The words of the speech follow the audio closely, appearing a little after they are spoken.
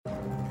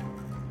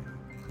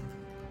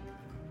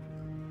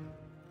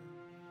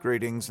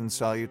Greetings and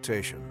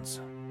salutations.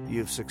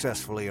 You've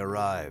successfully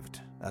arrived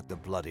at the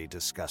Bloody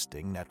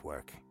Disgusting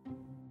Network.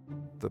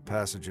 The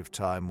passage of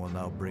time will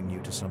now bring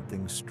you to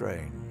something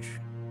strange,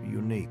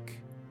 unique,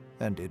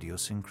 and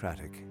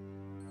idiosyncratic.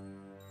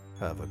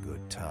 Have a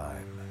good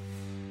time.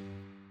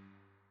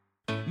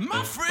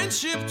 My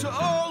friendship to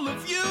all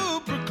of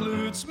you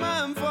precludes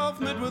my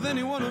involvement with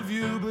any one of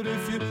you. But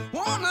if you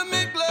wanna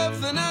make love,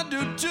 then I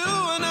do too,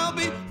 and I'll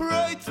be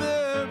right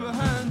there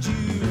behind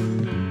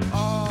you.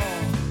 All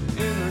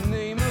in the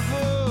name of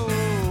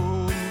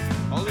oh,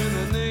 all in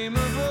the name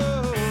of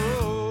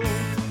oh,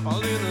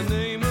 all in the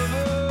name of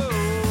oh.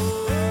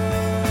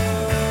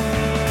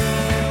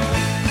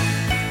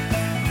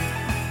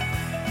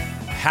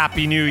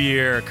 Happy New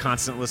Year,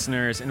 constant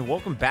listeners, and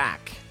welcome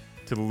back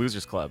to the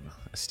Losers Club,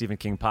 a Stephen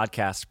King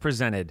podcast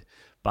presented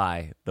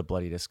by the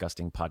Bloody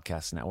Disgusting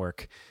Podcast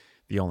Network,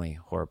 the only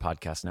horror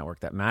podcast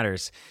network that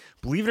matters.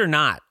 Believe it or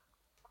not,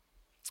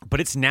 but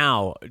it's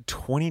now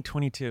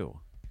 2022,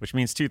 which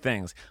means two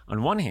things.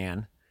 On one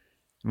hand,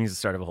 it means the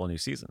start of a whole new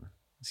season,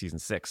 season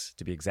 6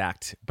 to be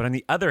exact. But on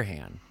the other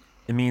hand,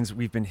 it means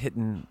we've been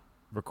hitting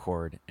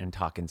record and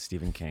talking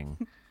Stephen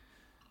King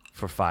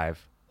for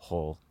 5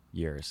 whole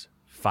years.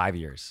 5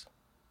 years,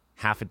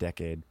 half a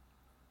decade,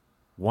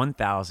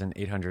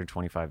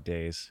 1,825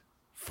 days,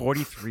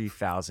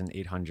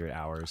 43,800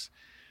 hours,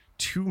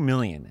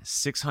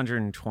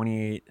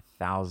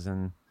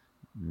 2,628,000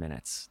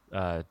 minutes.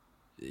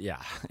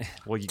 Yeah.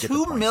 Well, you get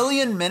 2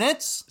 million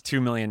minutes?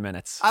 2 million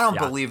minutes. I don't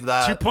believe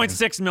that.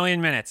 2.6 million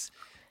minutes.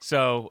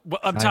 So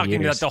I'm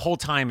talking about the whole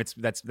time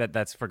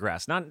that's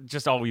progressed. Not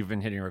just all we've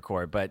been hitting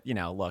record, but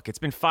look, it's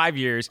been 5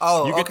 years.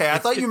 Oh, okay. I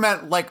thought you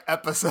meant like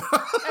episode.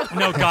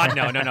 No, God,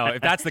 no.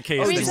 If that's the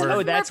case,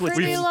 that's what's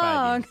pretty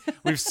long.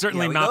 We've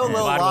certainly we not go a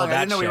little bottled long. that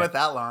I didn't know shit. we went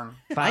that long.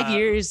 5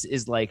 years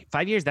is like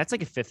 5 years. That's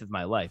like a fifth of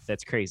my life.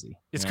 That's crazy.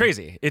 It's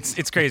crazy.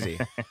 It's crazy.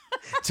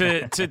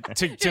 to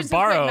Here's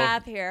borrow some quick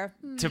math here.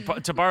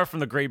 to borrow from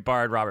the great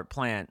bard Robert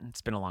Plant.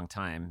 It's been a long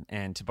time,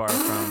 and to borrow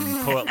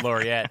from poet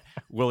laureate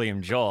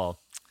William Joel.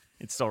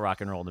 It's still rock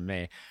and roll to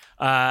me.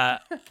 I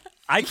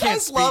You can't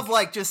guys speak. love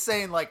like just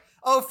saying like,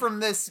 oh, from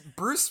this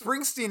Bruce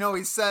Springsteen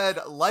always said,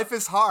 life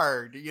is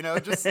hard.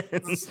 Just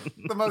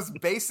the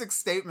most basic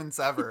statements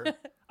ever.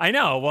 I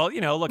know. Well,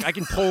 look, I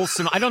can pull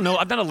some. I don't know.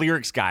 I'm not a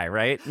lyrics guy,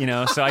 right?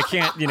 So I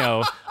can't.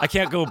 I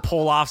can't go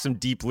pull off some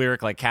deep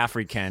lyric like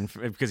Caffrey can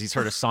because he's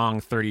heard a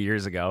song 30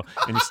 years ago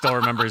and he still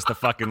remembers the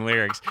fucking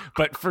lyrics.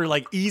 But for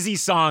like easy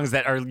songs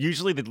that are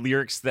usually the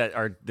lyrics that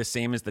are the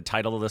same as the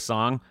title of the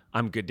song,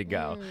 I'm good to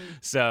go.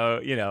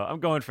 So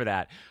I'm going for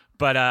that.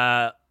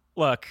 But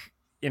look,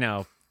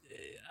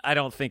 I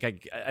don't think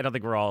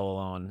we're all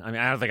alone. I mean,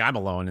 I don't think I'm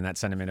alone in that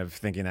sentiment of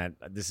thinking that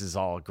this is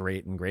all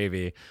great and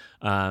gravy.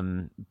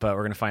 But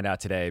we're going to find out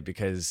today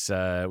because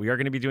we are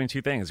going to be doing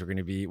two things. We're going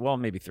to be, well,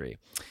 maybe three.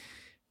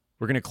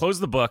 We're going to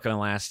close the book on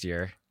last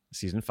year,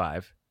 season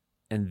 5.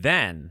 And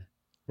then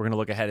we're going to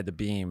look ahead at the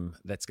beam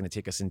that's going to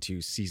take us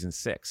into season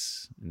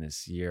 6 in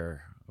this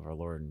year of our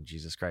Lord and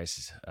Jesus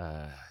Christ,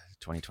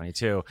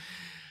 2022.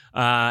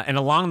 And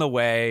along the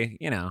way,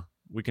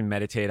 we can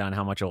meditate on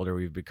how much older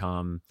we've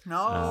become. No,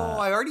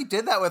 I already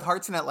did that with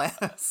Hearts in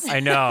Atlantis. I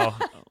know.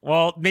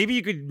 Well, maybe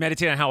you could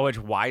meditate on how much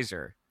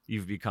wiser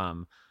you've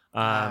become.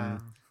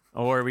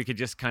 Or we could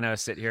just kind of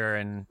sit here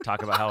and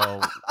talk about how,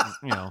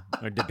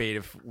 or debate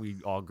if we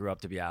all grew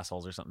up to be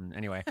assholes or something.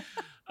 Anyway,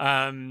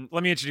 let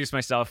me introduce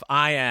myself.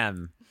 I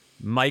am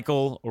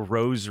Michael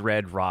Rose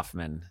Red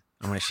Rothman.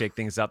 I'm going to shake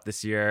things up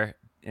this year.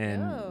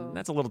 And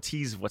that's a little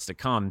tease of what's to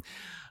come.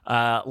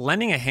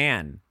 Lending a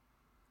hand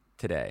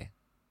today,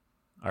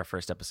 our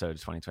first episode of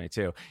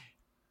 2022,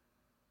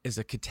 is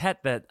a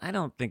quartet that I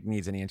don't think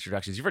needs any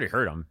introductions. You've already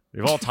heard them.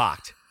 We've all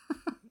talked.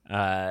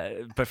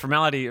 But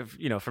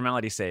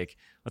formality's sake,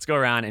 let's go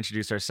around and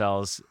introduce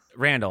ourselves.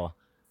 Randall,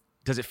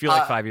 does it feel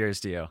like 5 years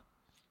to you?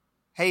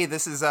 Hey,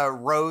 this is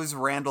Rose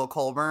Randall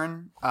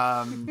Colburn.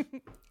 I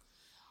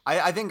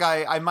think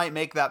I might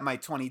make that my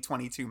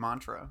 2022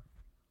 mantra.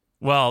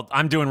 Well,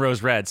 I'm doing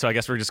Rose Red, so I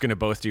guess we're just going to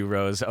both do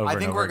Rose over and over again.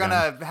 I think we're going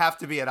to have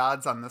to be at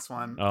odds on this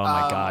one. Oh,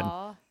 my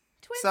God.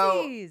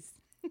 Twinsies. So,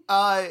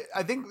 I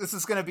think this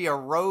is going to be a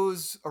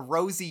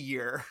rosy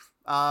year.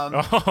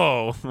 It's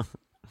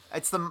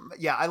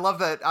I love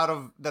that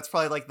that's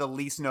probably like the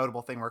least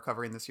notable thing we're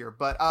covering this year.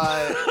 But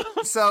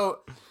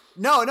so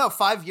no,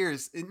 5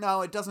 years.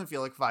 No, it doesn't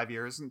feel like 5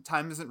 years.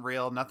 Time isn't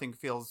real. Nothing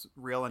feels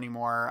real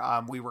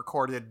anymore. We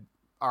recorded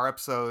our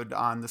episode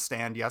on The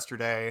Stand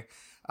yesterday.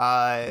 We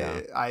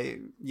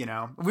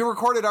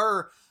recorded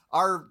our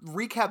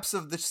recaps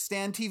of the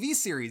Stand TV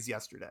series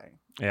yesterday.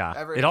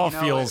 Yeah, it all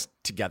feels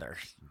together.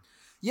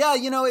 Yeah,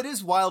 it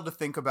is wild to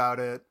think about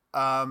it.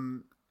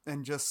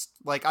 and just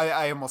like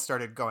I almost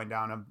started going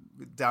down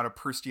a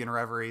Proustian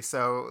reverie.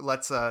 So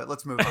let's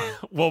move on.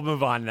 We'll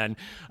move on then.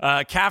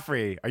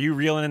 Caffrey, are you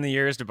reeling in the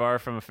years to borrow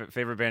from a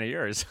favorite band of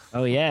yours?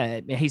 Oh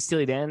yeah. Hey,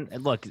 Steely Dan.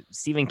 Look,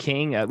 Stephen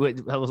King.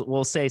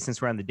 We'll say,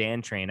 since we're on the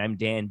Dan train, I'm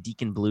Dan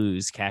Deacon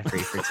Blues Caffrey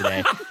for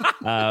today,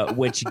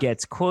 which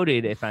gets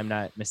quoted, if I'm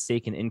not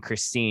mistaken, in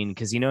Christine,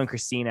 because in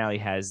Christine now he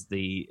has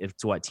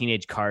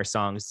teenage car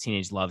songs,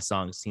 teenage love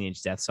songs,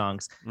 teenage death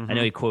songs. I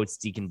know he quotes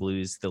Deacon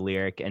Blues, the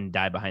lyric, and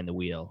Die Behind the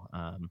Wheel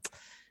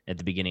at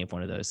the beginning of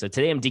one of those. So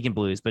today I'm Deacon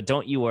Blues, but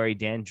don't you worry,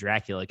 Dan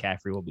Dracula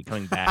Caffrey will be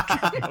coming back.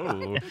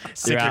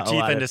 Sink your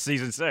teeth into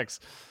season 6.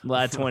 A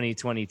lot of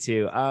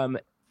 2022.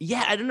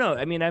 Yeah, I don't know.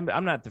 I mean,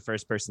 I'm not the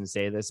first person to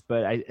say this,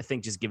 but I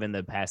think just given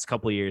the past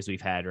couple of years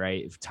we've had,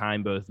 right,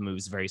 time both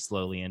moves very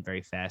slowly and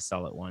very fast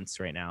all at once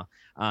right now.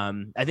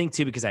 I think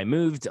too, because I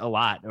moved a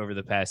lot over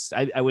the past,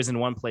 I was in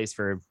one place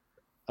for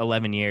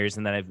 11 years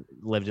and then I've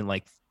lived in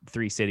like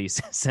 3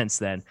 cities since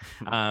then.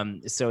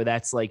 So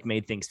that's like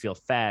made things feel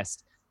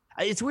fast.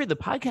 It's weird. The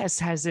podcast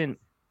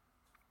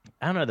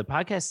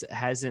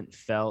hasn't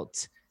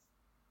felt,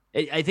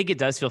 I think it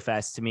does feel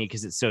fast to me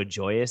because it's so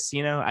joyous,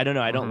 I don't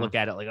know. I don't look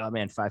at it like, oh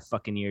man, 5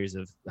 fucking years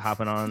of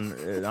hopping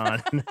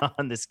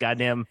on this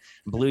goddamn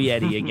Blue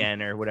Yeti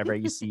again, or whatever I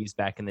used to use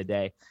back in the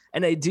day.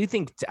 And I do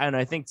think,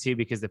 I think too,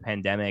 because the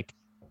pandemic,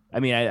 I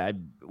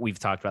mean, we've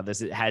talked about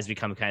this. It has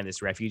become kind of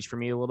this refuge for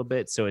me a little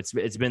bit. So it's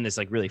been this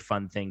like really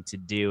fun thing to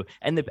do.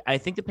 And I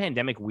think the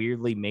pandemic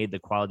weirdly made the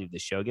quality of the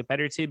show get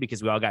better too,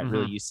 because we all got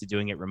really used to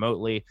doing it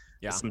remotely.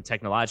 Yeah. Some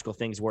technological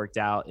things worked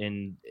out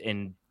in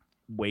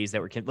ways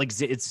that were like,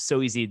 it's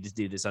so easy to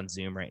do this on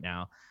Zoom right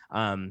now.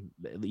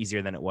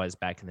 Easier than it was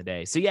back in the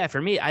day. So yeah,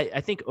 for me,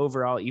 I think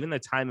overall, even though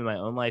time in my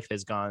own life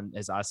has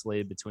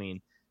oscillated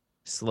between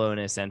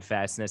slowness and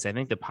fastness, I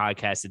think the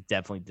podcast, it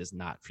definitely does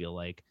not feel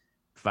like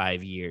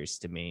 5 years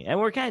to me. And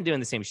we're kind of doing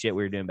the same shit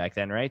we were doing back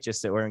then, right?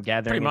 Just that we're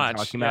gathering and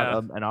talking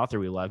about an author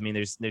we love. I mean,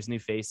 there's new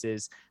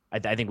faces. I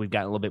think we've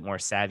gotten a little bit more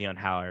savvy on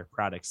how our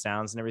product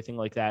sounds and everything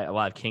like that. A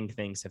lot of King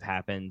things have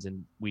happened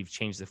and we've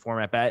changed the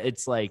format, but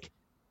it's like,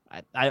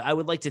 I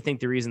would like to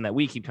think the reason that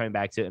we keep coming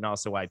back to it, and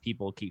also why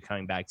people keep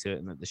coming back to it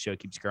and that the show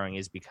keeps growing,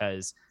 is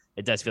because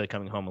it does feel like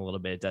coming home a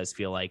little bit. It does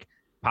feel like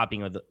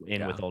popping with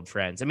old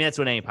friends. I mean, that's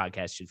what any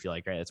podcast should feel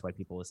like, right? That's why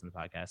people listen to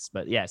podcasts.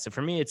 But yeah, so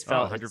for me, it's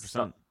felt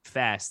 100%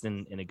 fast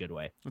in a good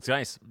way. That's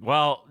nice.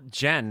 Well,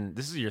 Jen,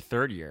 this is your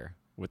 3rd year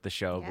with the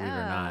show, believe it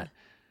or not.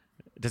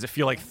 Does it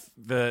feel like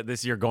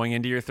this year going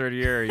into your 3rd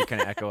year, or you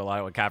kind of echo a lot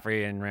of what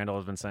Caffrey and Randall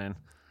have been saying?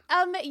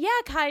 Yeah,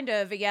 kind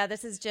of. Yeah,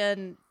 this is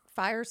Jen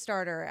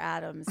Firestarter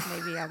Adams.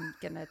 Maybe I'm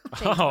gonna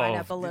change mine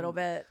up a little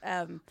bit.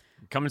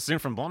 Coming soon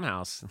from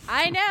Blumhouse.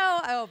 I know.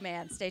 Oh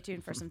man, stay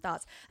tuned for some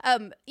thoughts.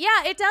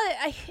 Yeah, it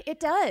does. It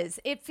does.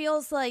 It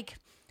feels like,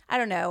 I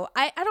don't know.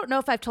 I don't know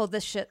if I've told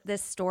this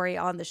story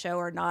on the show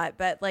or not,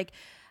 but like,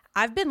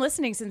 I've been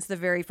listening since the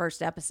very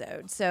first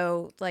episode.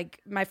 So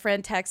like, my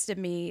friend texted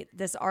me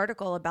this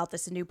article about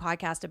this new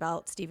podcast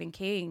about Stephen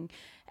King.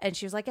 And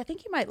she was like, I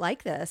think you might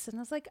like this. And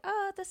I was like,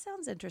 oh, this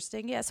sounds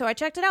interesting. Yeah. So I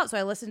checked it out. So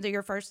I listened to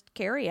your first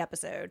Carrie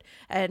episode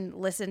and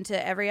listened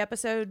to every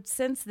episode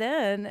since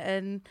then.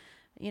 And,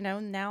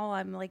 now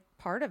I'm like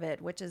part of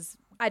it, which is,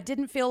 I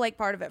didn't feel like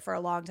part of it for a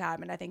long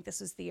time. And I think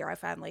this was the year I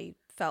finally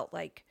felt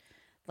like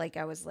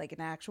I was like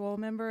an actual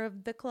member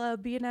of the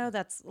club,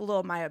 that's a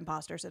little my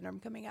imposter syndrome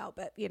coming out,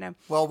 but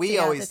Well, we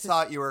always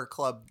thought you were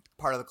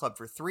part of the club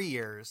for 3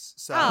 years.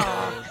 So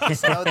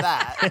just know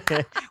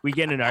that. We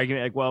get in an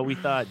argument like, well, we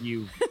thought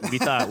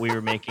we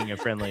were making a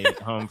friendly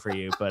home for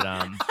you, but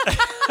oh,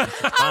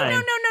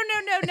 no.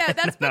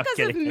 That's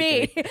because of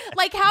me.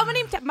 Like how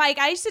many, Mike,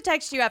 I used to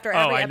text you after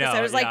every episode.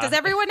 I was like, does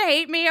everyone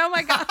hate me? Oh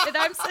my God,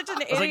 I'm such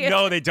an idiot. I was like,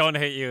 no, they don't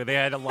hate you. They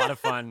had a lot of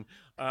fun.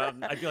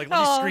 I'd be like, let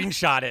me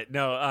screenshot it.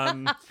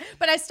 No.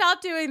 But I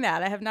stopped doing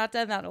that. I have not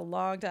done that in a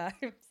long time.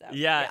 So,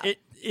 yeah.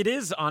 It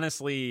is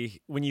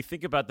honestly, when you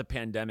think about the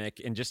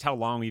pandemic and just how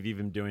long we've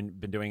even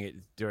been doing it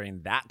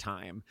during that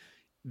time,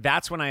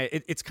 that's when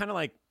it's kind of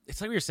like, it's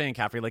like we were saying,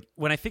 Caffrey, like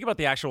when I think about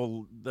the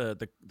actual,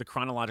 the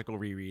chronological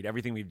reread,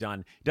 everything we've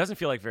done, it doesn't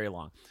feel like very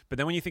long. But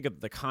then when you think of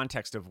the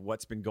context of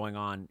what's been going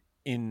on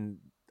in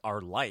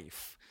our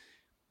life,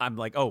 I'm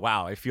like, oh,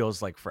 wow, it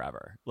feels like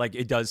forever. Like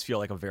it does feel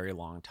like a very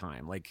long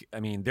time. Like, I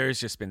mean, there's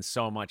just been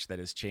so much that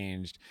has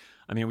changed.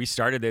 I mean, we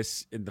started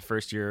this in the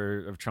first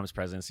year of Trump's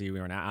presidency. We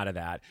were now out of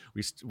that.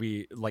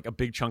 We like a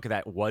big chunk of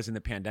that was in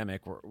the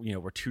pandemic.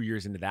 We're 2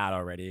 years into that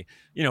already.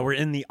 We're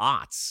in the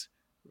aughts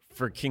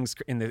for King's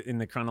in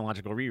the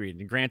chronological reread.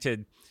 And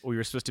granted, we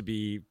were supposed to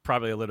be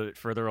probably a little bit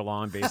further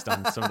along based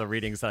on some of the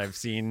readings that I've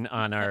seen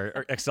on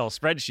our Excel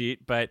spreadsheet.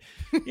 But,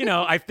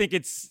 I think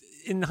it's,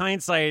 in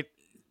hindsight,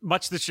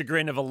 much the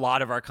chagrin of a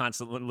lot of our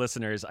constant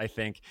listeners, I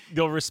think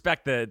they'll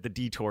respect the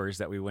detours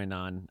that we went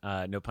on.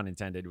 No pun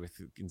intended, with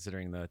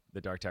considering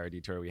the Dark Tower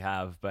detour we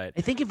have. But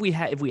I think if we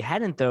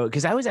hadn't though,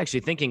 because I was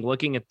actually thinking,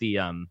 looking at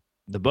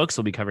the books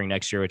we'll be covering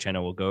next year, which I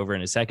know we'll go over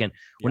in a second.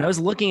 When I was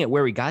looking at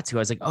where we got to, I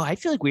was like, oh, I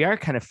feel like we are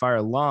kind of far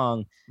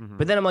along. Mm-hmm.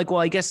 But then I'm like, well,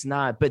 I guess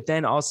not. But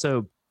then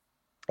also,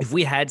 if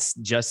we had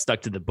just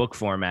stuck to the book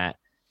format,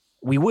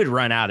 we would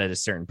run out at a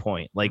certain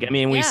point. Like, I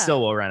mean, we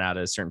still will run out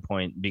at a certain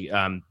point,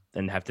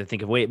 and have to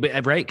think of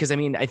but right. Cause I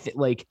mean, I think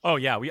like, oh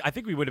yeah, I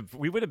think we would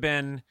have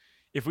been,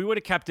 if we would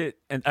have kept it,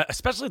 and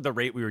especially at the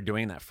rate we were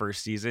doing that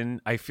first season,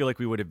 I feel like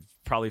we would have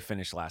probably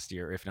finished last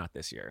year, if not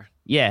this year.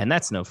 Yeah. And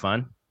that's no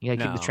fun. You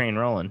gotta keep the train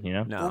rolling, you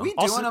know? No. Were we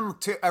doing them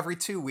every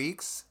 2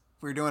 weeks?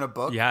 We were doing a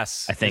book?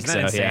 Yes. I think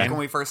Isn't that so, yeah. insane? Like when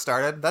we first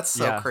started? That's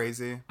so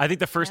crazy. I think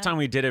the first time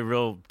we did a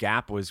real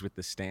gap was with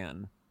the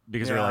Stan.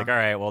 Because we were like, all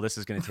right, well, this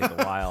is going to take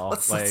a while.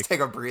 let's take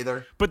a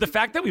breather. But the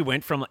fact that we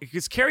went from,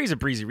 because Carrie's a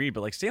breezy read,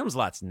 but like Salem's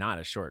Lot's not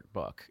a short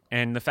book,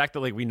 and the fact that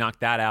like we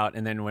knocked that out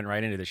and then went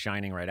right into The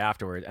Shining right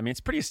afterward, I mean,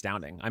 it's pretty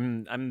astounding.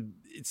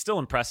 It's still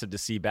impressive to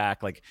see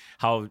back like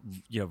how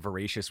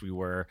voracious we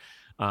were.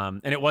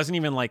 And it wasn't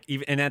even like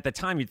and at the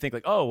time you'd think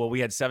like, oh well, we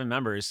had 7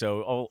 members,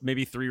 so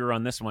maybe 3 were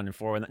on this one and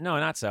 4 no,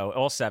 not so,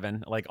 all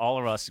 7, like all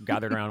of us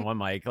gathered around one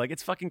mic. Like,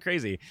 it's fucking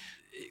crazy.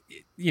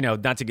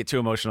 Not to get too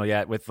emotional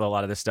yet with a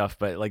lot of this stuff,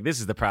 but like this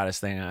is the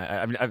proudest thing.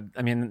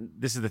 I mean,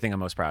 this is the thing I'm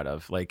most proud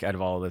of, like out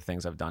of all the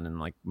things I've done in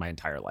like my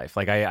entire life.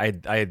 Like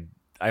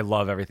I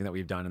love everything that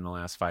we've done in the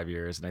last 5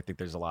 years, and I think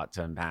there's a lot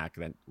to unpack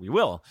that we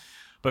will.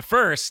 But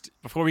first,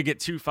 before we get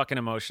too fucking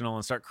emotional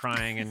and start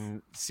crying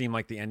and seem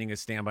like the ending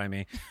is Stand By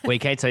Me. Wait,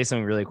 can I tell you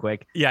something really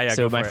quick? Yeah.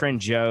 So my friend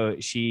Jo,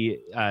 she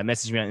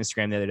messaged me on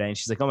Instagram the other day, and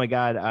she's like, "Oh my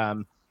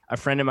God, a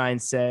friend of mine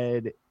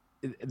said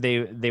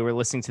they were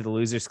listening to the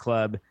Losers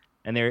Club,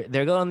 and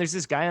they're going, there's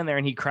this guy on there,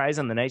 and he cries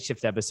on the Night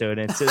Shift episode,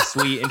 and it's so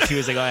sweet." And she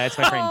was like, "Oh, that's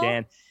my friend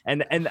Dan."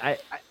 And I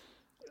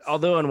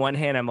although on one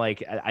hand I'm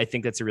like, I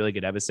think that's a really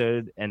good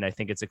episode, and I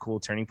think it's a cool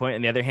turning point.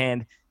 On the other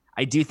hand,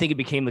 I do think it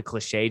became the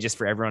cliche just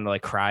for everyone to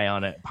like cry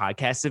on a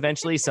podcast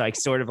eventually. So I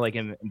sort of like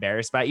am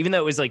embarrassed by it, even though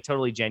it was like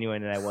totally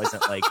genuine and I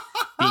wasn't like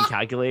being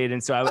calculated.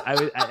 And so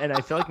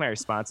I feel like my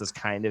response was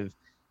kind of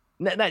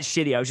not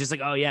shitty. I was just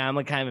like, oh yeah, I'm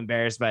like kind of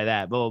embarrassed by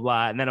that, blah, blah,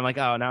 blah. And then I'm like,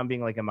 oh, now I'm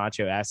being like a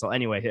macho asshole.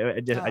 Anyway,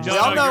 I just We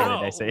all know-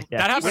 wanted to say, yeah.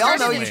 That happens. We all know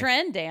Starting you- a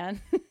trend,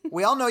 Dan.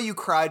 We all know you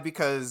cried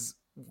because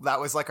that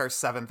was like our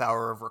 7th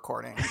hour of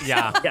recording.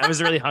 Yeah. Yeah, I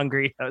was really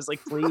hungry. I was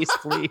like, please.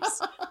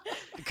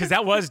 Because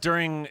that was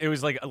it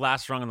was like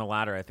last rung on the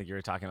ladder, I think you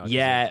were talking about.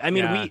 Yeah, I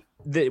mean,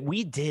 Yeah.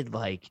 we did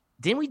like,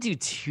 didn't we do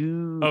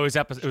 2? Oh,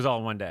 it was all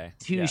in one day.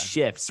 Two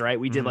shifts, right?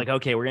 We did like,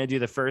 okay, we're gonna do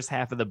the first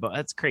half of the book.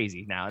 That's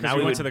crazy. Now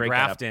We went to the break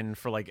that up. Grafton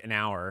for like an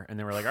hour, and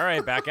then we're like, all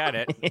right, back at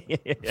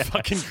it. Yeah.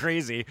 Fucking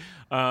crazy.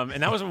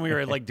 And that was when we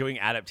were like doing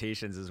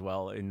adaptations as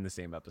well in the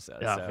same episode.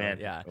 Oh, So, man.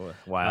 yeah,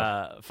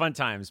 Wow. fun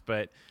times.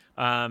 But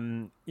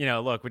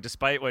look,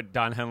 despite what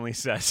Don Henley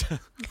says.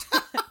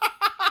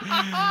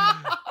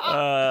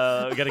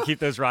 We got to keep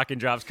those rock and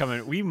drops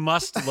coming. We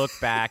must look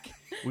back.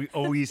 We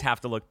always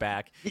have to look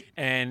back.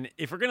 And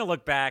if we're going to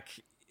look back,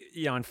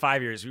 in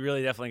 5 years, we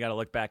really definitely got to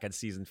look back at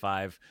season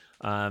 5,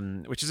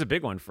 which is a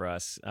big one for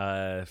us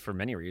for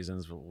many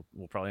reasons. We'll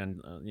probably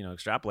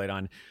extrapolate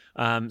on.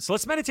 So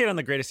let's meditate on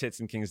the greatest hits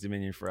in King's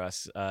Dominion for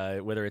us,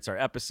 whether it's our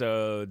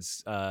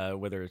episodes,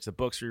 whether it's the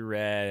books we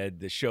read,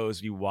 the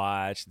shows we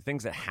watched, the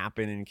things that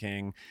happen in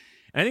King.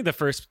 And I think the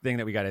first thing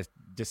that we got to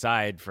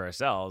decide for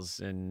ourselves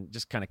and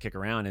just kind of kick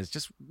around is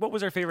just what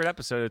was our favorite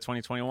episode of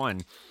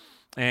 2021?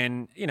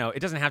 And,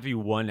 it doesn't have to be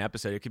one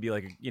episode. It could be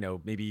like,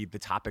 maybe the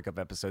topic of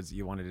episodes that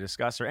you wanted to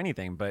discuss or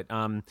anything. But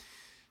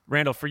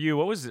Randall, for you,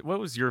 what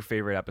was your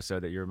favorite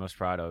episode that you were most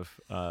proud of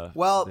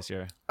this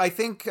year? I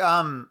think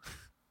I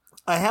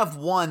have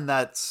one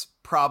that's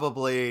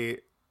probably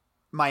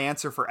my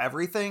answer for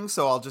everything,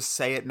 so I'll just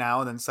say it now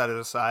and then set it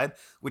aside,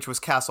 which was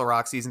Castle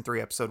Rock season 3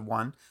 episode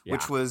 1,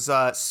 which was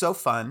so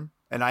fun,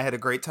 and I had a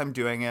great time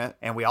doing it,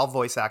 and we all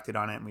voice acted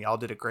on it, and we all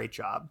did a great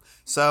job.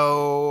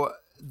 So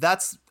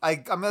that's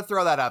I'm gonna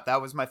throw that out.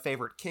 That was my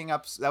favorite King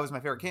episode. That was my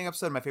favorite King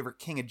episode. My favorite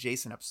King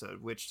adjacent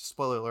episode, which,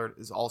 spoiler alert,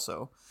 is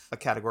also a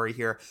category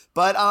here.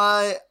 But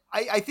I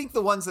think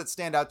the ones that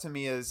stand out to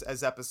me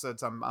as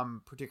episodes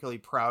I'm particularly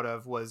proud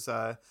of was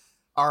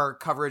our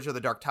coverage of the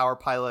Dark Tower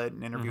pilot,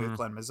 an interview with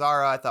Glenn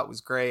Mazzara, I thought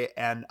was great.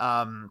 And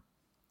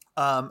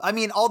I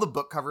mean, all the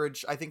book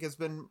coverage I think has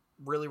been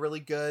really, really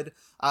good.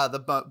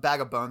 The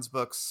Bag of Bones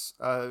book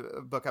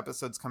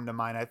episodes come to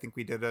mind. I think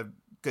we did a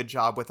good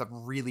job with a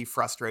really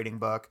frustrating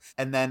book.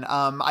 And then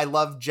I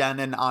love Jen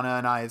and Anna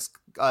and I's.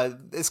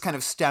 This kind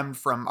of stemmed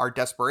from our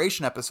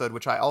Desperation episode,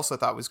 which I also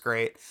thought was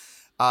great.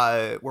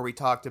 Where we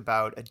talked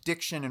about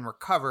addiction and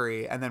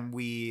recovery. And then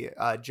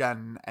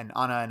Jen and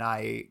Anna and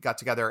I got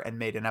together and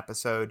made an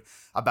episode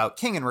about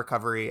King and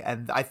recovery.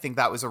 And I think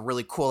that was a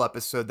really cool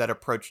episode that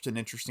approached an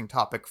interesting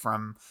topic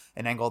from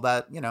an angle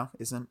that,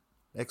 isn't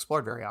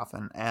explored very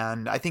often.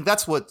 And I think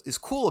that's what is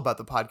cool about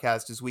the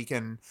podcast is we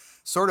can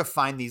sort of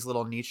find these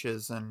little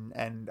niches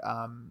and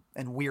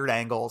weird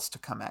angles to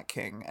come at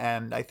King.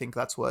 And I think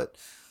that's what,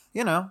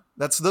 those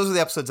are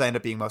the episodes I end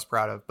up being most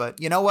proud of. But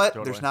you know what?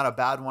 Totally. There's not a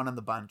bad one in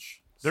the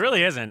bunch. There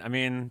really isn't. I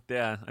mean,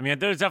 yeah. I mean,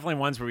 there's definitely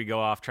ones where we go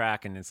off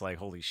track and it's like,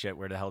 holy shit,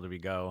 where the hell did we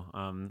go?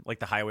 Like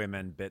the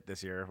Highwaymen bit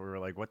this year, where we were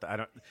like, what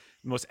the?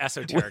 Most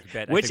esoteric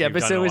bit. Which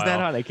episode was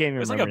that on? I can't even remember. It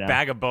was like a now.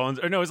 bag of bones,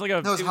 or no, it was like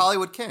a. No, it was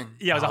Hollywood King.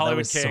 Yeah, it was a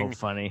Hollywood that was King. So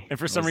funny. And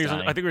for some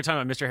reason, I think we were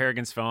talking about Mr.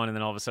 Harrigan's phone, and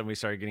then all of a sudden we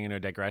started getting into a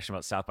digression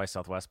about South by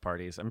Southwest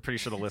parties. I'm pretty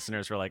sure the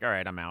listeners were like, all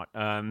right, I'm out.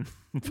 Can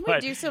we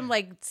do some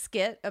like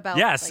skit about?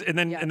 Yes, like,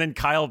 and then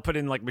Kyle put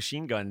in like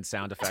machine gun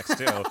sound effects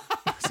too.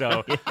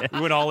 So we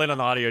went all in on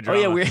the audio drama.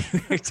 Oh yeah, we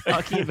were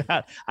talking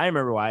about. I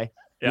remember why.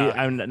 Yeah.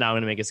 I'm not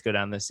going to make us go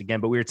down this again,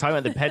 but we were talking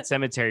about the Pet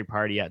Cemetery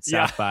party at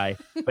South by,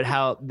 but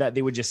how that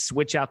they would just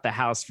switch out the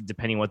house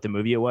depending what the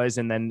movie it was,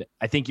 and then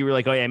I think you were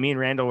like, "Oh yeah, me and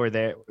Randall were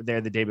there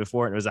the day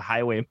before, and it was a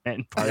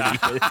Highwaymen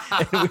party."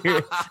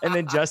 and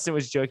then Justin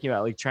was joking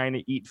about like trying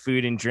to eat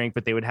food and drink,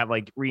 but they would have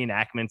like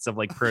reenactments of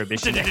like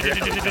Prohibition. And,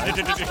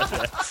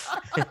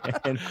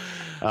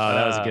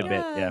 that was a good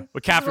bit. Yeah.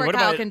 Well, Caffrey, what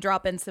Kyle about? Can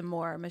drop in some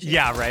more. Machine.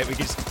 Yeah, right. We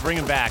can just bring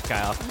him back,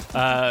 Kyle.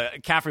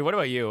 Caffrey, what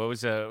about you? What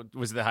was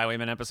the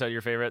Highwaymen episode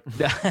your favorite?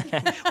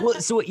 Well,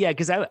 so yeah,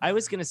 because I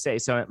was gonna say,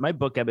 so my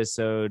book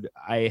episode,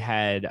 I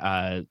had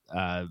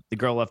The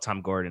Girl Loved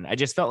Tom Gordon. I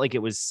just felt like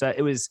it was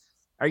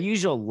our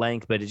usual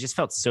length, but it just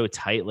felt so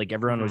tight. Like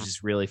everyone was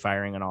just really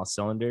firing on all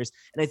cylinders.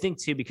 And I think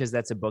too, because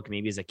that's a book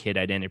maybe as a kid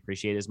I didn't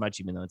appreciate as much,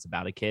 even though it's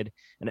about a kid.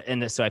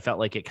 And so I felt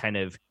like it kind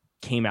of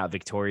came out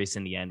victorious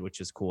in the end, which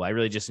was cool. I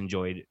really just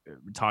enjoyed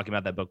talking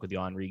about that book with you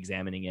all and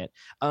re-examining it.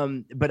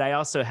 But I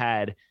also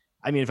had,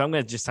 I mean, if I'm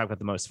going to just talk about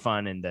the most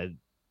fun and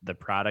the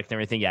product and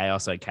everything, yeah, I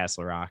also had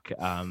Castle Rock,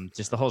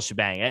 just the whole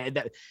shebang.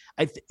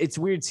 It's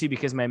weird too,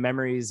 because my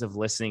memories of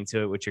listening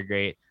to it, which are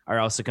great, are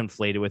also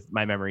conflated with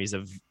my memories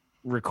of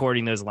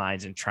recording those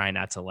lines and trying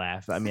not to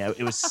laugh. I mean,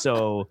 it was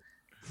so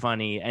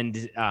funny.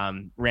 And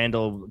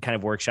Randall kind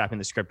of workshopping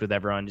the script with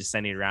everyone, just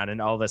sending it around, and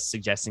all of us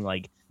suggesting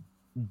like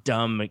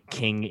dumb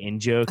King in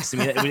jokes. I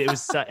mean, it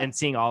was and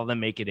seeing all of them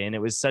make it in,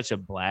 it was such a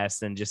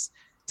blast and just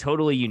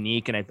totally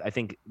unique. And I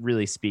think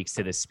really speaks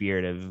to the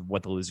spirit of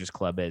what the Losers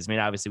Club is. I mean,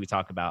 obviously we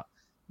talk about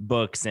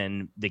books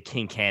and the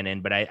King canon,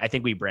 but I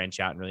think we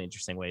branch out in really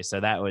interesting ways. So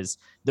that was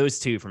those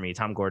two for me,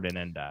 Tom Gordon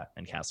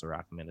and Castle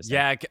Rock. I'm gonna say.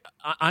 Yeah,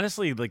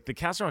 honestly, like the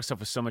Castle Rock stuff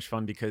was so much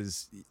fun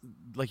because,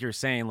 like you were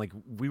saying, like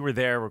we were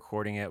there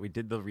recording it, we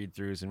did the read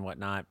throughs and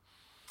whatnot.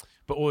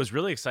 But what was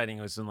really exciting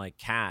was when like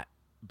Kat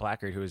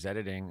Blackard, who was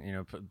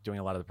editing, doing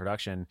a lot of the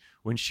production,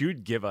 when she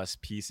would give us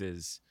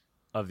pieces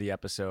of the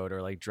episode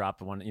or like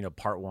drop one,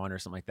 part one or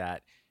something like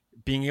that,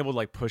 being able to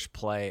like push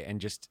play and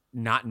just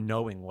not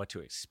knowing what to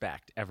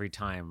expect every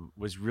time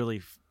was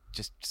really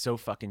just so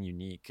fucking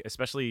unique,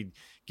 especially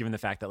given the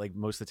fact that like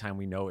most of the time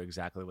we know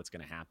exactly what's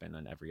going to happen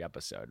on every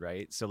episode,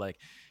 right? So like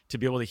to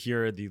be able to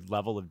hear the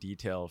level of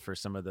detail for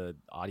some of the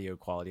audio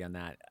quality on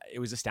that, it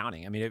was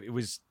astounding. I mean, it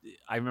was,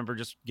 I remember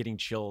just getting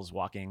chills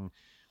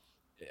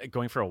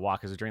going for a walk,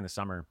 because it was during the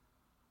summer.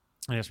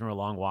 I just remember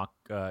a long walk,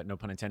 no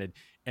pun intended,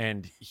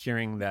 and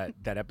hearing that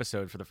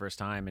episode for the first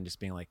time and just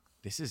being like,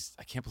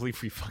 I can't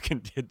believe we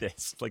fucking did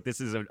this. Like,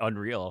 this is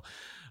unreal.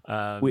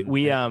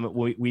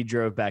 We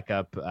drove back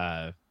up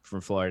from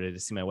Florida to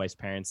see my wife's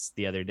parents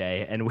the other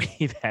day, and we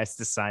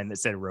passed a sign that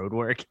said road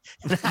work.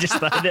 And I just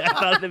thought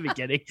at the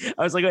beginning,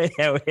 I was like,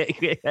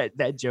 wait,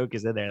 that joke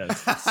is in there.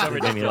 That's so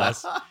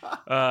ridiculous.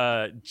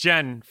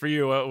 Jen, for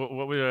you,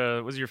 what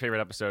was your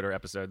favorite episode or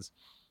episodes?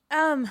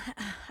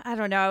 I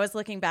don't know. I was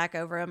looking back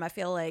over them. I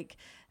feel like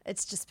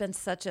it's just been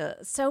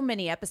so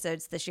many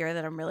episodes this year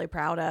that I'm really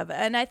proud of.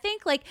 And I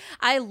think like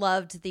I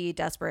loved the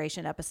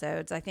Desperation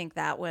episodes. I think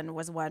that one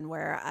was one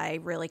where I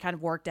really kind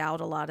of worked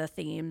out a lot of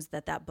themes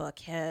that book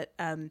hit.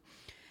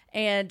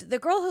 And The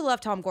Girl Who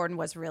Loved Tom Gordon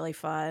was really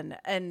fun.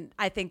 And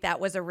I think that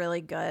was a really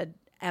good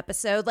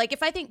episode. Like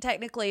if I think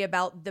technically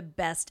about the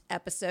best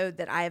episode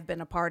that I have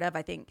been a part of,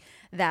 I think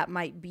that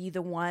might be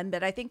the one.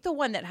 But I think the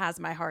one that has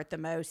my heart the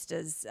most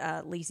is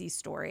Lisey's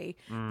Story,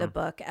 the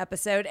book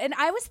episode. And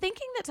I was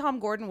thinking that Tom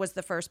Gordon was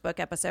the first book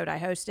episode I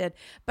hosted,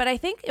 but I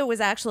think it was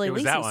actually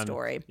Lisey's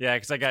Story. Yeah,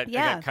 because I got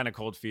kind of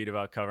cold feet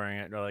about covering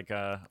it, or like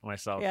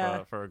myself.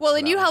 Yeah. For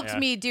and you helped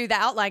me do the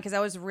outline because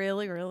I was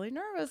really, really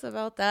nervous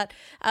about that.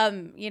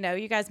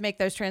 You guys make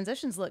those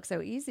transitions look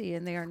so easy,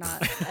 and they are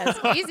not as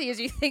easy as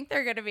you think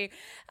they're going to be.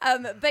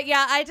 But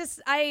yeah,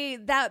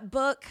 that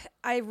book,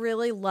 I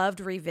really loved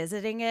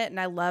revisiting it, and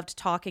I loved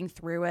talking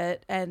through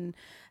it, and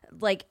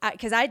like,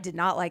 because I did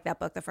not like that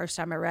book the first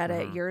time I read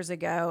it years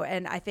ago.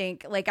 And I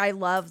think like I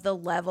love the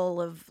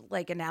level of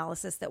like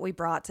analysis that we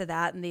brought to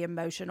that and the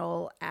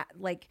emotional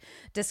like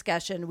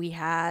discussion we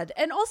had.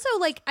 And also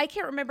like, I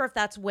can't remember if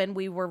that's when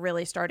we were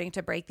really starting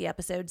to break the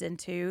episodes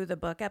into the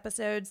book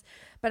episodes,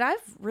 but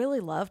I've really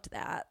loved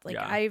that.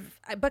 Like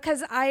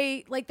because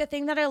I like the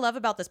thing that I love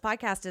about this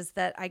podcast is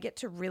that I get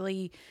to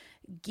really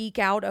geek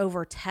out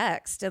over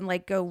text and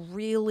like go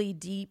really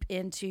deep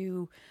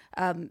into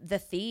the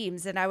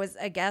themes. And I was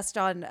a guest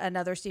on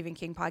another Stephen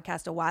King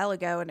podcast a while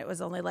ago, and it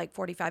was only like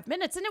 45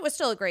 minutes, and it was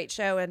still a great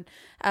show. And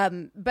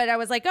but I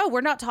was like, oh,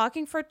 we're not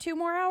talking for 2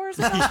 more hours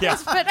about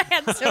this, but I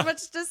had so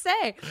much to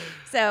say.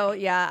 So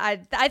yeah,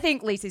 I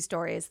think Lacey's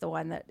Story is the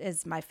one that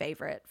is my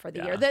favorite for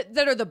the year.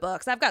 That are the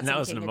books. I've got And some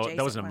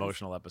that was an ones.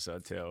 emotional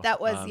episode too. That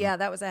was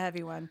that was a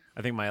heavy one.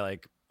 I think my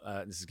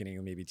this is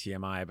getting maybe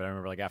TMI, but I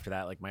remember like after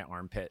that, like my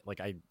armpit,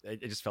 like I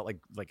just felt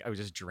like I was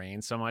just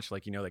drained so much,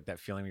 like, you know, like that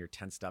feeling when you're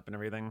tensed up and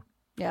everything.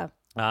 Yeah.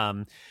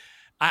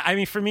 I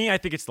mean, for me, I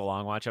think it's the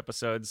long watch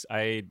episodes.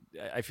 I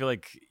feel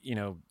like, you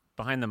know,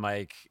 behind the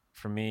mic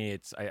for me,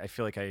 I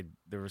feel like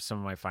there were some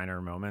of my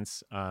finer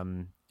moments.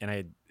 And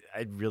I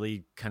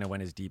really kind of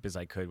went as deep as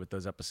I could with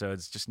those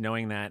episodes, just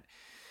knowing that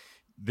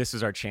this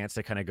is our chance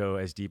to kind of go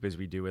as deep as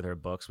we do with our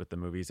books, with the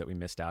movies that we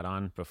missed out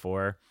on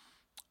before.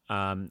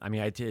 I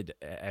mean, I did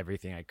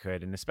everything I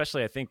could, and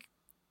especially I think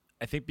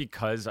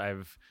because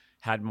I've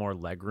had more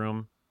leg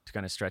room to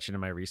kind of stretch into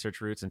my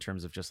research roots in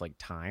terms of just like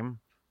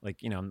time.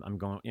 Like, you know,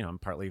 I'm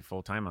partly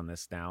full time on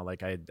this now.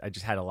 Like I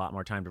just had a lot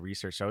more time to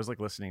research. So I was like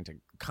listening to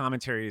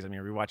commentaries. I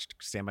mean, we watched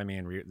Stand By Me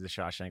and The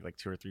Shawshank like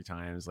 2 or 3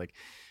 times. Like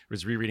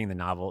was rereading the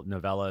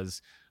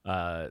novellas,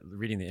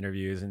 reading the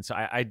interviews. And so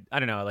I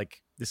don't know,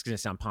 like this is going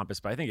to sound pompous,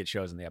 but I think it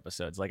shows in the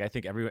episodes. Like I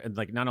think everyone,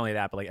 like not only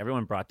that, but like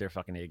everyone brought their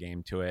fucking A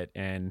game to it.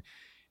 And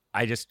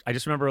I just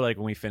remember like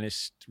when we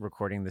finished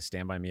recording the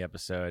Stand By Me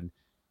episode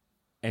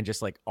and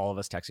just like all of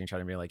us texting each other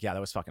and being like, yeah, that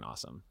was fucking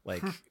awesome.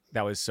 Like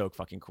that was so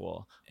fucking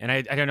cool. And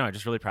I don't know, I'm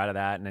just really proud of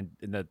that.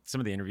 And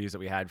some of the interviews that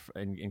we had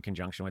in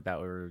conjunction with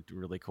that were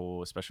really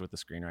cool, especially with the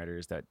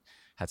screenwriters that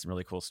had some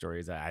really cool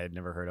stories that I had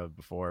never heard of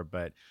before.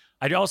 But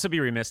I'd also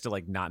be remiss to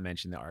like not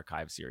mention the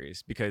archive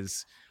series,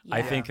 because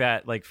I think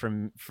that like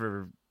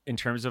in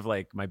terms of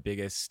like my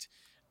biggest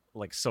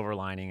like silver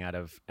lining out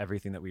of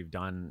everything that we've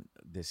done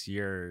this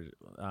year,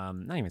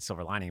 not even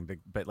silver lining,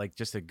 but like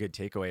just a good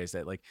takeaway is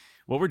that like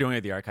what we're doing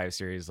with the archive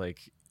series, like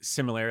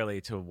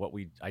similarly to what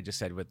I just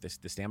said with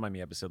the Stand By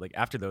Me episode, like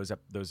after those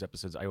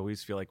episodes, I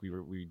always feel like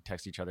we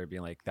text each other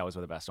being like, that was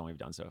the best one we've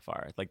done so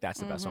far. Like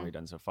that's the best one we've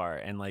done so far.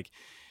 And like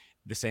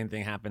the same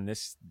thing happened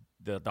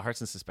the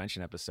Hearts in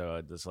Suspension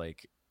episode was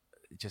like,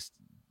 just,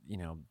 you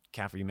know,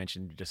 Caffrey, you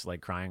mentioned just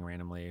like crying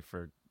randomly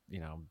for,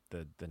 you know,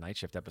 the Night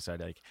Shift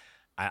episode. Like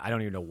I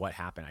don't even know what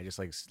happened. I just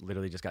like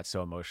literally just got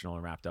so emotional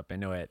and wrapped up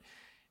into it.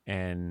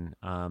 And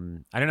I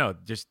don't know,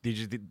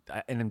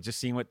 and I'm just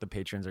seeing what the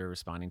patrons are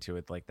responding to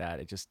it like that.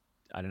 It just,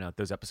 I don't know,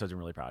 those episodes I'm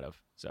really proud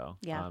of. So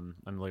yeah.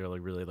 I'm literally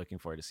really looking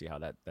forward to see how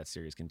that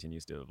series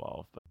continues to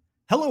evolve. But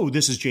Hello,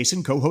 this is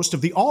Jason, co-host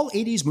of the All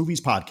 80s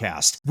Movies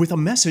podcast, with a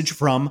message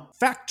from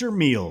Factor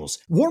Meals.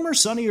 Warmer,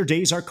 sunnier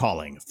days are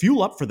calling.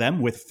 Fuel up for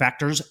them with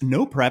Factor's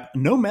no prep,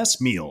 no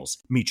mess meals.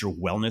 Meet your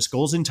wellness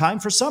goals in time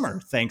for summer,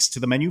 thanks to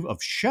the menu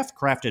of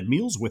chef-crafted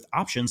meals with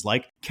options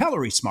like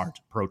Calorie Smart,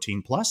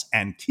 Protein Plus,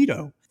 and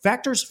Keto.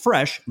 Factor's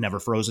fresh, never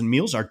frozen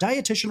meals are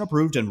dietitian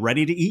approved and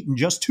ready to eat in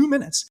just 2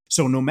 minutes.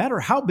 So no matter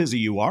how busy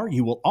you are,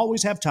 you will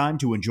always have time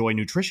to enjoy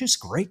nutritious,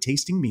 great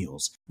tasting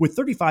meals. With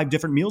 35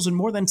 different meals and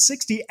more than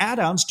 60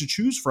 add-ons to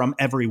choose from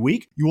every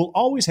week, you will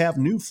always have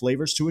new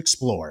flavors to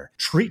explore.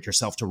 Treat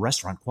yourself to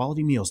restaurant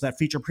quality meals that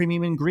feature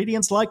premium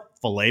ingredients like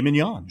filet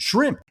mignon,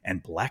 shrimp,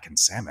 and blackened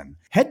salmon.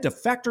 Head to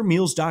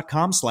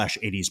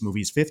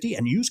factormeals.com/80smovies50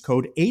 and use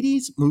code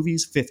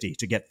 80smovies50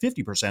 to get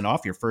 50%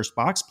 off your first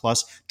box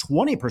plus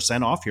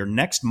 20% off your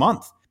next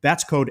month.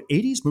 That's code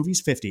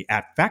 80smovies50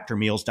 at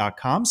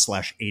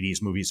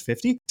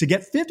factormeals.com/80smovies50 to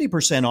get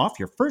 50% off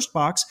your first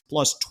box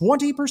plus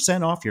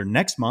 20% off your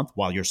next month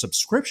while your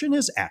subscription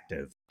is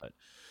active.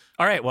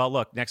 all right, well,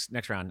 look, next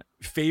round.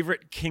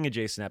 Favorite King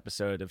adjacent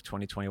episode of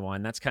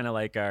 2021. That's kind of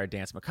like our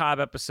Dance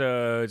Macabre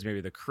episodes, maybe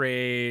the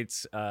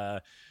crates.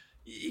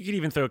 You could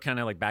even throw kind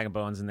of like Bag of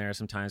Bones in there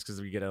sometimes because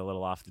we get a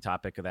little off the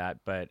topic of that.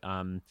 But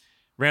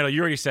Randall,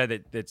 you already said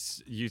that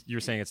it's you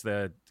were saying it's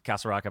the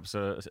Castle Rock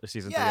episode,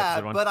 season 3,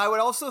 episode 1. But I would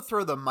also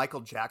throw the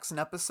Michael Jackson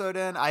episode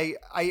in. I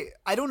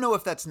don't know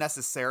if that's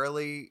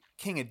necessarily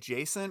King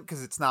adjacent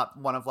because it's not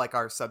one of like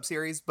our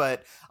sub-series,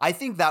 but I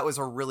think that was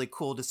a really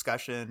cool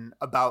discussion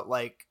about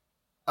like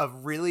a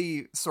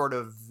really sort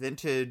of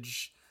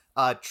vintage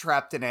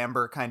Trapped in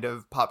Amber kind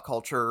of pop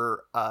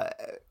culture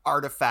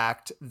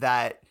artifact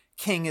that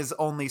King is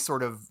only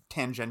sort of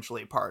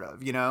tangentially part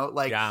of, you know,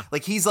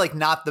 like he's like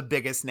not the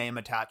biggest name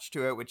attached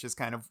to it, which is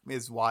kind of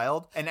is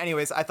wild. And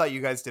anyways, I thought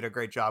you guys did a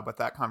great job with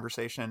that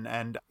conversation,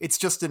 and it's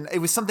just it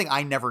was something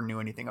I never knew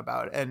anything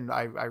about, and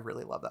I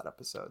really love that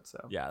episode.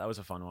 So yeah, that was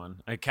a fun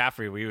one.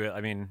 Caffrey,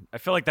 I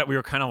feel like that we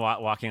were kind of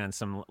walking on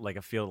some like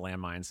a field of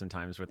landmines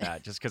sometimes with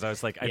that, just because I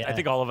was like, I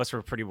think all of us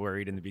were pretty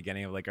worried in the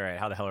beginning of like, all right,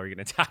 how the hell are we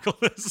going to tackle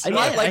this? I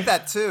like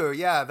that too.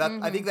 Yeah, that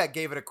I think that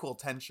gave it a cool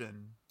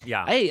tension.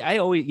 Yeah,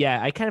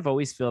 I kind of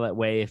always feel that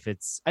way if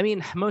it's, I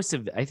mean,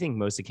 I think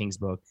most of King's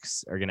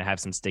books are going to have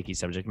some sticky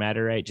subject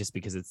matter, right? Just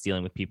because it's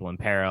dealing with people in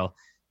peril.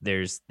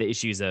 There's the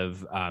issues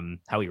of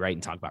how we write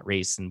and talk about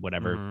race and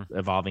whatever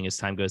evolving as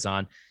time goes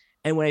on.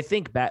 And when I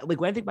think back,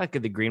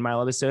 at the Green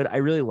Mile episode, I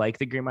really like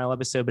the Green Mile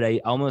episode, but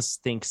I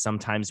almost think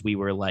sometimes we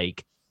were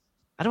like,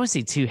 I don't want to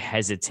say too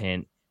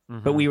hesitant,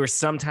 but we were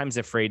sometimes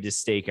afraid to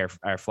stake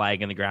our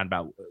flag in the ground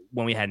about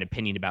when we had an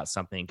opinion about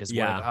something. Cause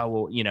we're like, oh,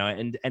 well, you know,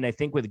 and I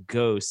think with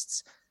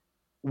Ghosts,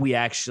 we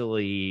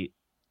actually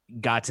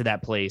got to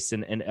that place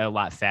and a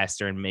lot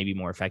faster and maybe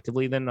more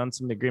effectively than on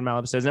some of the Green Mile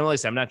episodes. And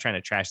listen, I'm not trying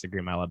to trash the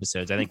Green Mile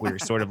episodes. I think we were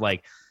sort of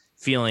like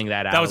feeling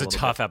that out. That was a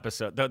tough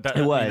episode.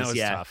 It was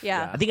tough.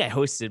 Yeah. I think I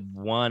hosted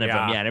one of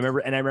them. Yeah.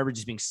 And I remember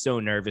just being so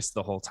nervous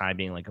the whole time,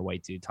 being like a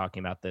white dude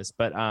talking about this.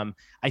 But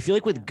I feel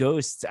like with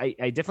Ghosts, I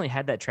definitely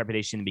had that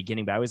trepidation in the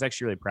beginning, but I was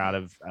actually really proud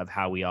of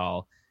how we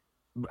all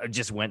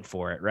just went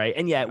for it. Right.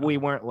 And yet we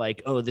weren't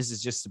like, oh, this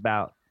is just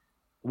about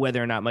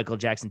whether or not Michael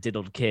Jackson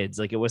diddled kids.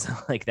 Like it wasn't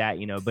like that,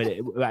 you know, but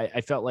I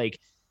felt like,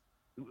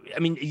 I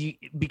mean,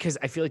 because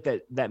I feel like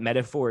that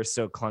metaphor is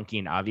so clunky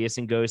and obvious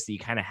in Ghost that you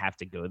kind of have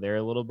to go there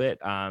a little bit.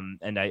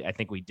 And I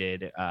think we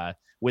did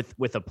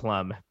with a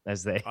plum,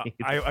 as they.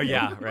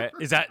 Yeah, right.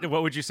 Is that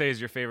what would you say is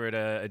your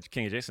favorite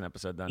King of Jason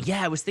episode then?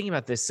 Yeah, I was thinking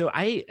about this. So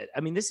I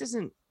mean, this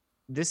isn't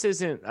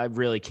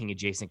really King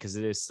Adjacent because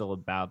it is still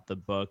about the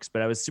books,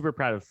 but I was super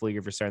proud of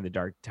Flieger for starting the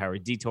Dark Tower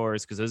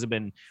Detours because those have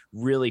been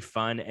really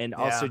fun, and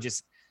also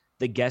just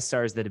the guest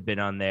stars that have been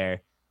on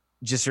there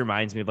just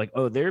reminds me of like,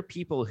 oh, there are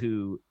people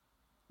who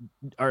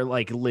are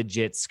like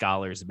legit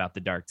scholars about the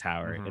Dark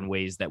Tower in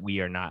ways that we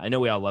are not. I know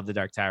we all love the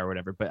Dark Tower or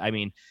whatever, but I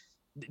mean,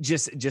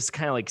 just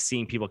kind of like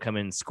seeing people come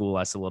in and school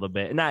us a little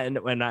bit, and not in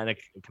a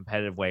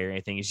competitive way or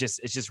anything. It's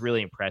just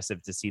really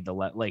impressive to see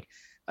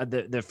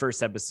the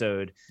first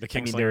episode. The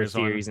Kingslingers, there were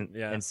theories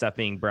and stuff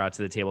being brought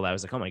to the table that I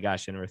was like, oh my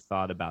gosh, I never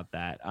thought about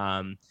that.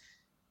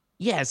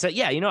 So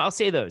you know, I'll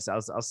say those.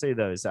 I'll say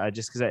those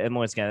just because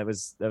once again, that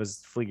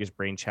was Flieger's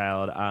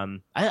brainchild.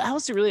 I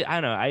also really, I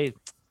don't know,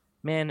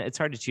 man, it's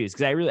hard to choose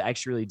because I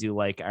actually really do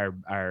like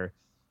our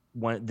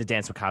the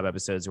Dance Macabre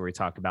episodes where we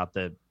talk about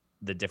the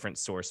different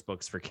source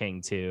books for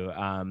King too.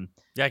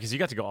 Yeah, because you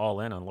got to go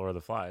all in on Lord of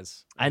the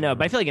Flies. I know,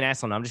 but I feel like an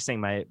asshole now. I'm just saying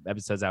my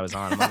episodes I was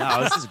on. I'm like,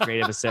 oh, this is a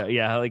great episode.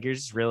 Yeah, like I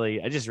just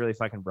really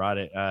fucking brought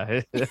it.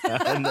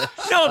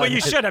 No, but you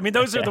should. I mean,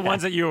 those are the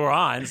ones that you were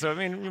on. So I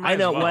mean, you might I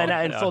know. as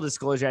well. In full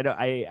disclosure,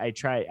 I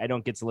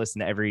don't get to listen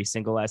to every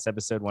single last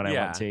episode when I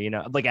want to. You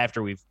know, like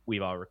after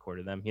we've all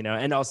recorded them. You know,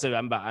 and also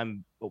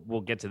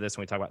we'll get to this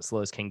when we talk about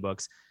Slowest King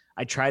books.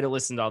 I try to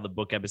listen to all the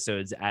book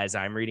episodes as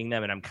I'm reading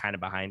them, and I'm kind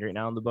of behind right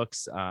now in the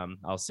books.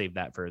 I'll save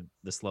that for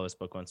the slowest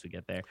book once we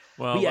get there.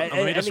 Well, let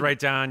me just write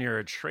down you're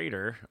a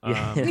traitor.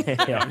 But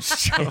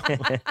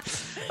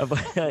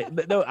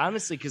no,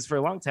 honestly, because for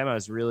a long time I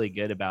was really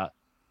good about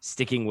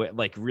sticking with,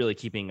 like, really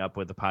keeping up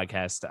with the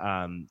podcast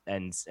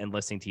and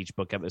listening to each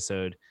book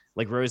episode.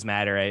 Like Rose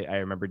Matter, I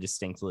remember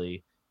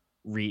distinctly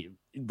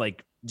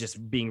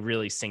just being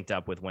really synced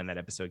up with when that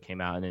episode came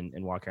out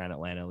and walk around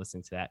Atlanta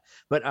listening to that.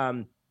 But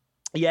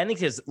yeah, I think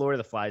his Lord of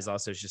the Flies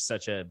also is just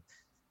such a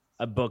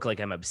book like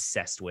I'm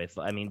obsessed with.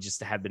 I mean,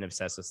 just have been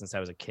obsessed with since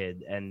I was a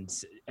kid, and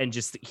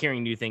just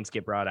hearing new things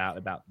get brought out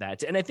about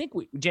that. And I think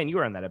Jen, you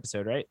were on that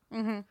episode, right?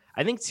 Mm-hmm.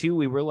 I think too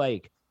we were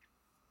like,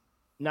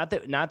 not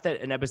that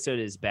an episode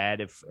is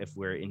bad if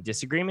we're in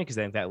disagreement, because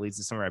I think that leads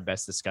to some of our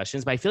best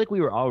discussions. But I feel like we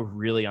were all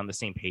really on the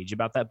same page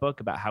about that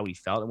book, about how we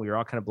felt, and we were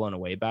all kind of blown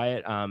away by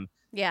it.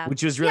 Yeah.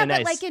 Which was really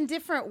nice. But like in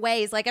different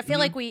ways. Like I feel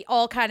like we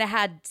all kind of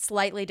had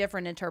slightly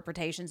different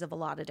interpretations of a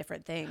lot of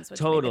different things,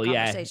 which made the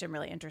conversation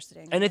really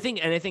interesting. And I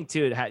think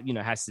too, it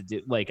has to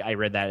do, like, I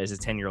read that as a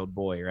 10-year-old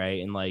boy,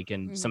 right?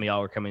 And some of y'all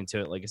were coming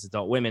to it like as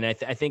adult women. I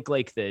think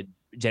like the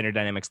gender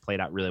dynamics played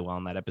out really well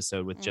in that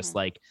episode with just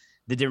like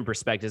the different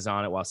perspectives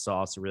on it while still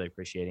also really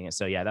appreciating it.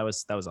 So yeah, that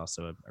was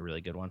also a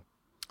really good one.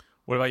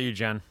 What about you,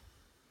 Jen?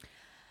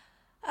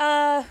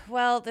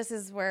 Well, this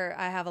is where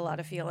I have a lot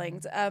of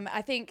feelings.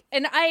 I think,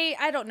 and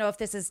I don't know if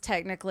this is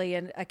technically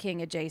a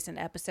King adjacent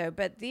episode,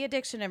 but the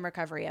addiction and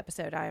recovery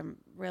episode, I'm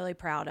really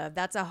proud of.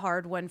 That's a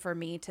hard one for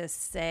me to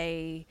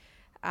say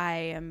I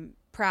am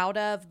proud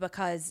of,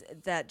 because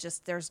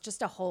there's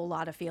just a whole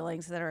lot of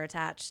feelings that are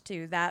attached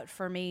to that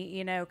for me,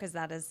 you know, because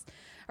that is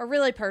a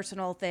really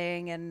personal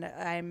thing. And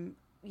I'm,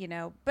 you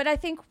know, but I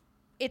think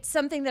it's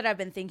something that I've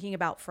been thinking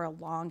about for a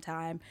long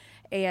time,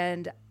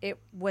 and it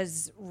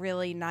was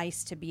really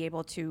nice to be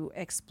able to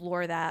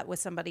explore that with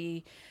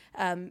somebody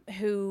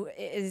who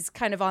is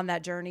kind of on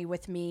that journey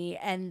with me.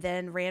 And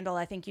then Randall,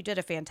 I think you did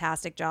a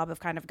fantastic job of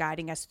kind of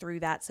guiding us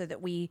through that so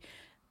that we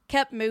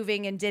kept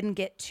moving and didn't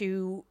get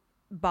too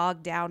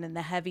bogged down in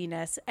the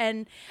heaviness.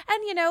 And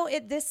you know,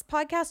 this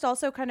podcast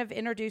also kind of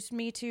introduced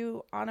me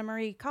to Anna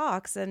Marie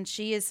Cox, and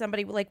she is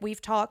somebody, like,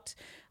 we've talked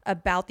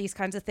about these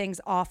kinds of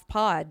things off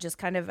pod, just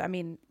kind of, I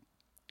mean,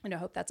 I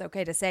hope that's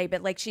okay to say,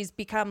 but like, she's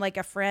become like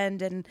a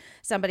friend and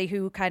somebody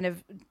who kind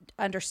of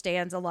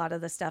understands a lot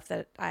of the stuff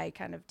that I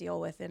kind of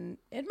deal with in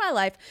my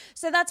life.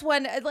 So that's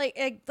one,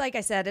 like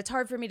I said, it's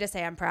hard for me to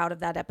say I'm proud of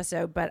that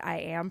episode, but I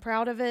am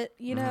proud of it,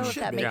 you know, if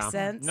that makes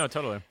sense. No,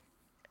 totally.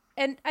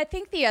 And I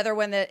think the other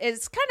one that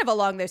is kind of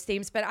along those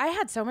themes, but I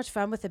had so much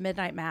fun with the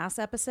Midnight Mass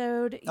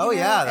episode.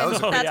 That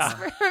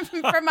was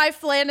from my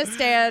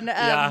Flanistan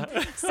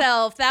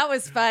self. That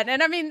was fun.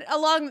 And I mean,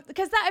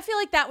 because I feel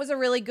like that was a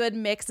really good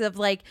mix of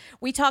like,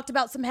 we talked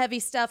about some heavy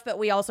stuff, but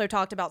we also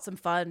talked about some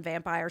fun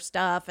vampire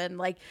stuff, and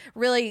like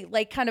really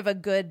like kind of a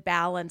good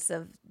balance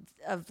of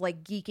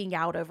like geeking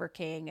out over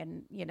King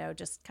and, you know,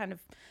 just kind of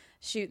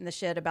shooting the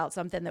shit about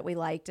something that we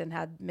liked and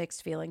had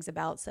mixed feelings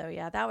about. So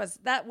yeah, that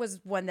was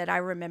one that I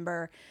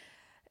remember.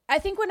 I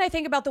think when I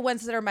think about the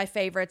ones that are my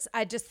favorites,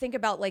 I just think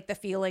about like the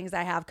feelings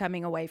I have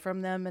coming away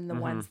from them, and the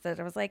ones that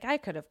I was like, I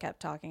could have kept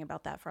talking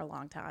about that for a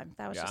long time.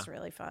 That was just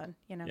really fun,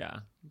 you know? Yeah.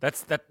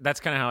 That's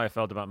kind of how I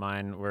felt about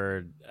mine,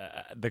 where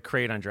the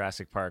crate on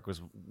Jurassic Park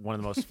was one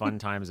of the most fun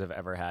times I've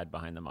ever had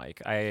behind the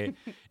mic. I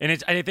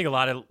think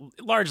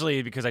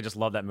largely because I just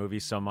love that movie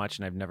so much,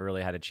 and I've never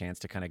really had a chance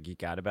to kind of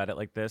geek out about it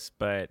like this.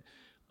 But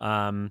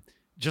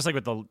just like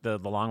with the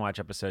Long Watch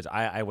episodes,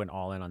 I went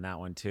all in on that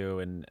one too,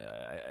 and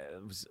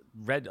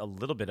read a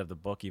little bit of the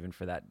book even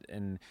for that.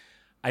 And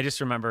I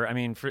just remember, I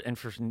mean, for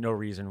no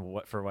reason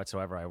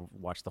whatsoever, I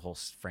watched the whole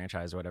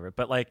franchise or whatever.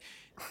 But like,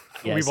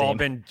 we've all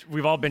been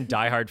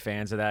diehard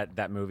fans of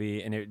that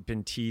movie, and it had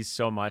been teased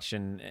so much,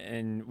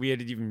 and we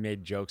had even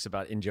made jokes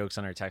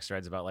on our text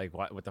threads about like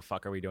what the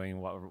fuck are we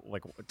doing?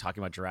 Like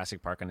talking about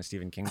Jurassic Park on a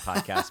Stephen King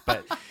podcast.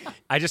 But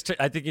I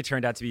think it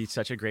turned out to be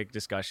such a great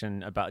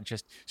discussion about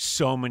just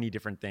so many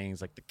different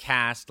things, like the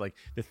cast, like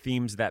the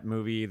themes of that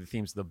movie, the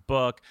themes of the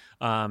book.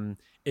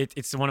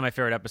 It's one of my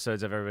favorite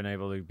episodes I've ever been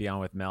able to be on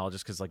with Mel,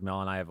 just because like Mel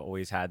and I have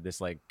always had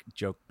this like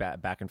joke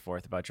back and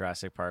forth about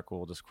Jurassic Park.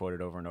 We'll just quote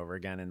it over and over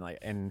again,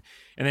 and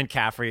then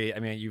Caffrey. I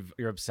mean,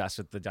 you're obsessed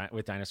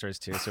with dinosaurs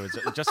too, so it's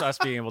just us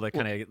being able to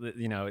kind of,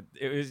 you know,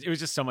 it was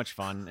just so much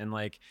fun. And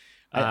like,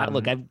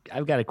 look,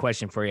 I've got a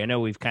question for you. I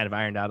know we've kind of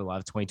ironed out a lot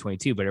of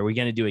 2022, but are we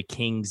going to do a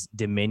King's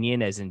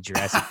Dominion as in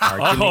Jurassic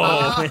Park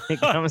when it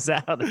comes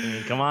out? I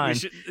mean, come on,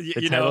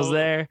 the title's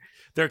there.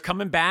 They're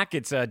coming back.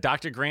 It's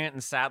Dr. Grant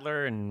and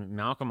Sadler and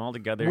Malcolm all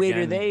together. Wait,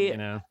 again, are they? You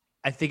know,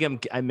 I think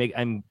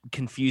I'm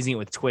confusing it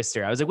with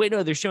Twister. I was like, wait,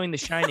 no, they're showing The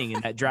Shining in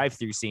that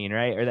drive-through scene,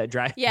 right? Or that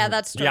drive. Yeah,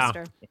 that's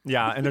Twister.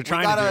 Yeah, and they're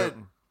trying to do it.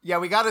 Yeah,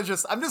 we gotta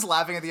I'm just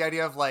laughing at the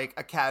idea of like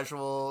a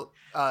casual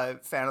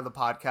fan of the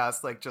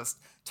podcast, like just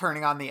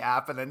turning on the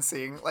app and then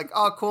seeing like,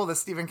 oh, cool, the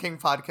Stephen King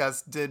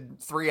podcast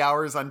did 3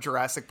 hours on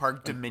Jurassic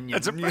Park Dominion.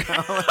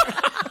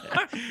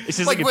 It's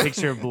just like a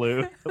picture of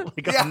Blue,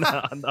 like on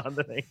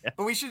the thing. Yeah.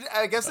 But we should,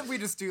 I guess, if we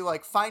just do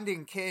like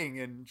Finding King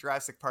in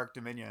Jurassic Park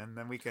Dominion,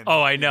 then we can.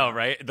 Oh, I know,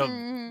 right?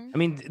 I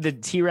mean, the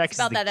T-Rex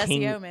is the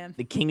king, SEO, man.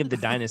 the king of the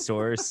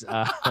dinosaurs.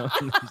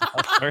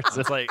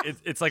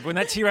 It's like when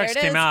that T-Rex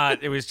came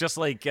out, it was just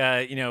like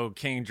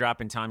King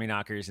dropping Tommy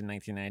knockers in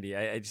 1990.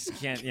 I just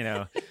can't,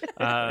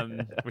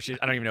 which is,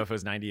 I don't even know if it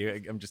was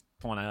 90. I'm just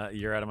pulling a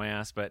year out of my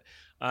ass, but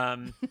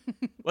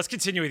let's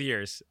continue with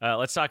years.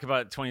 Let's talk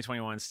about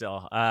 2021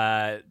 still.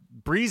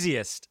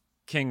 Breeziest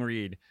King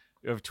read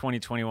of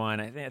 2021.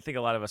 I think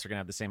a lot of us are gonna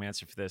have the same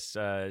answer for this.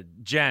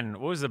 Jen,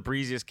 what was the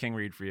breeziest King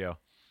read for you?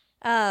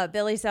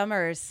 Billy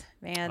Summers,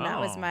 man, that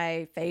was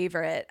my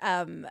favorite.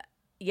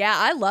 Yeah,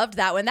 I loved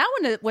that one. That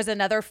one was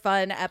another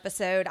fun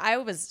episode. I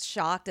was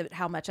shocked at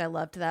how much I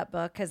loved that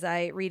book because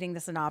reading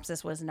the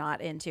synopsis was not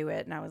into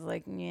it. And I was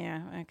like,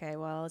 yeah, okay,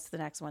 well, it's the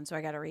next one, so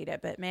I got to read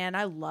it. But man,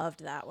 I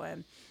loved that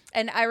one.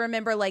 And I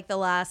remember like the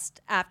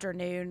last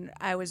afternoon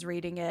I was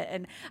reading it,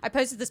 and I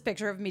posted this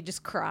picture of me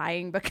just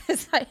crying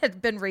because I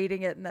had been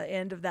reading it, and the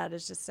end of that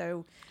is just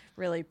so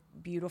really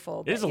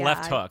beautiful. It is a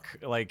left hook.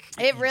 Like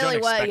it really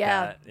was,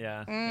 yeah. That.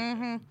 Yeah.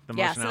 Mm-hmm.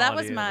 Yeah, so that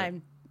was my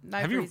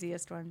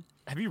breeziest one.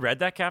 Have you read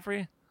that,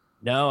 Caffrey?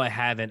 No, I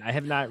haven't. I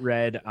have not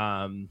read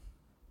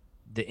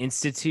The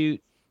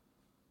Institute,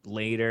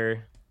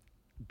 Later,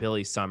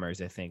 Billy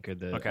Summers, I think, are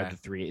the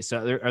three.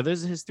 So are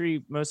those his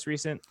three most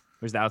recent?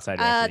 Or is The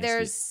Outsider?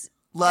 There's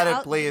Let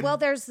It Bleed. Well,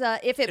 there's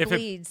If It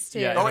Bleeds, too.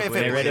 Yeah, I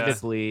read If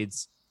It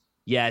Bleeds.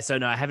 Yeah, so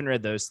no, I haven't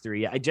read those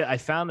three. I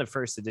found the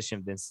first edition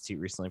of The Institute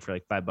recently for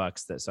like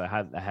 $5. So I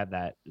have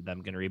that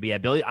I'm going to read. But yeah,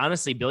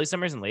 Billy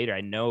Summers and Later,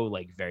 I know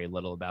like very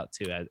little about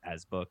too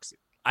as books.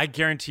 I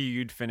guarantee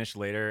you'd finish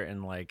Later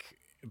in like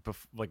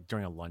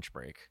during a lunch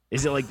break.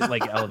 Is it like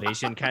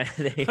Elevation kind of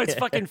thing? It's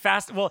fucking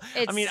fast. Well,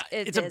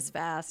 it is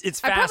fast. It's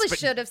fast. I probably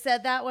should have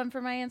said that one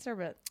for my answer,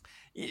 but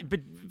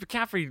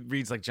Caffrey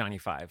reads like Johnny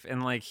Five,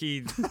 and like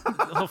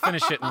he'll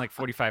finish it in like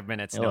 45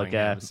 minutes. So I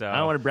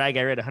don't want to brag.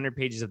 I read 100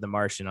 pages of The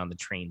Martian on the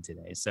train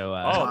today. So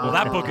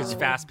that book is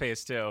fast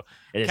paced too.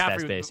 It is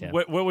fast paced. Yeah.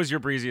 What was your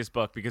breeziest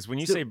book? Because when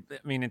you say, I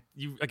mean,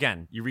 you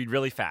read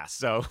really fast.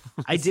 So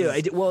I do.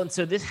 Well, and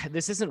so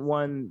this isn't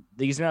one.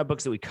 These are not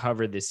books that we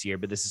covered this year,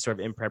 but this is sort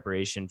of in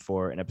preparation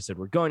for an episode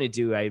we're going to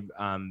do.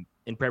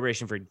 In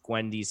preparation for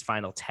Gwendy's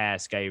final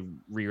task, I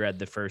reread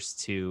the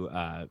first two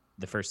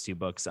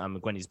books,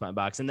 Gwendy's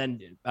box, and then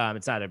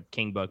it's not a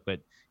King book, but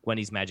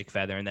Gwendy's Magic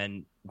Feather, and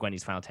then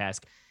Gwendy's final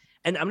task.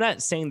 And I'm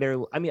not saying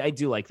I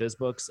do like those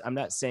books. I'm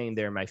not saying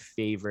they're my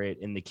favorite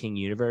in the King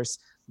universe,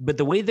 but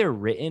the way they're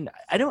written,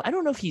 I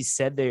don't know if he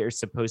said they're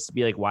supposed to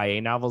be like YA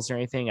novels or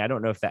anything. I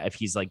don't know if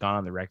he's like gone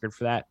on the record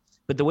for that,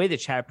 but the way the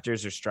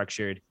chapters are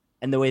structured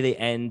and the way they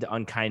end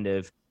on kind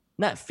of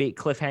not fake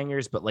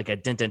cliffhangers, but like a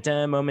dun dun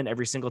dun moment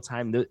every single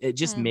time, it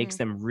just makes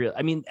them real.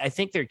 I mean, I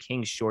think they're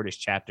King's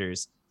shortest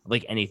chapters,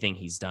 like anything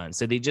he's done.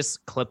 So they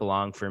just clip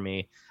along for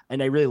me.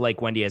 And I really like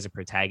Wendy as a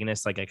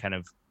protagonist. Like I kind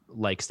of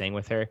like staying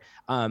with her.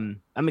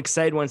 I'm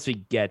excited once we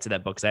get to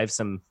that book, because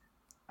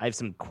I have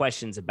some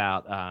questions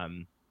about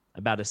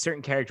a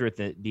certain character with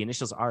the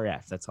initials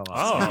RF. That's all.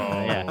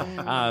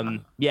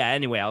 Yeah.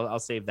 Anyway, I'll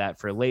save that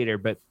for later.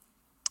 But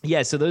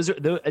yeah, so those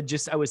are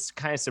I was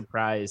kind of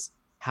surprised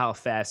how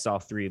fast all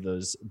three of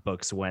those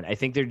books went. I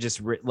think they're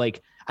just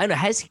like, I don't know.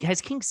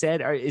 Has King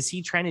said, or is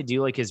he trying to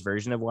do like his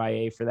version of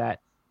YA for that?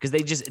 Because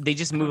they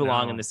just move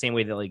along in the same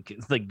way that like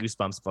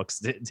Goosebumps books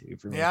do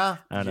for me. Yeah.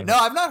 I don't No, know.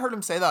 I've not heard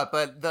him say that,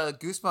 but the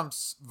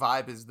Goosebumps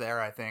vibe is there,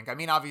 I think. I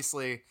mean,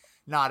 obviously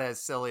not as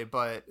silly,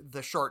 but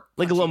the short,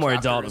 Like a little more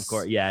chapters, adult, of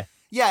course. Yeah.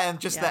 Yeah, and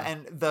just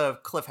the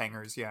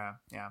cliffhangers. Yeah.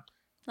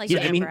 Like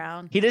Yeah, Dan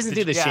Brown. He doesn't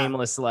do the Yeah.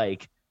 shameless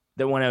like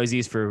the one I was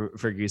used for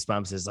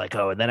Goosebumps is like,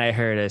 oh, and then I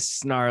heard a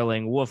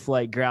snarling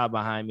wolf-like growl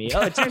behind me.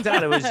 Oh, it turns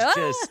out it was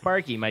just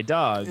Sparky, my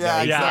dog. Yeah,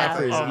 Like,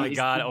 exactly. Oh my he's-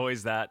 God,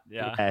 always that.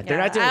 Yeah. They're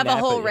not doing I have that, a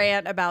whole but-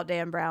 rant about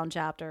Dan Brown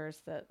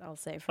chapters that I'll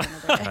save for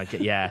another day. Okay,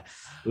 yeah.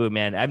 Ooh,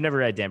 man, I've never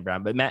read Dan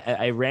Brown, but Matt,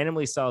 I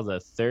randomly saw the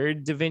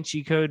third Da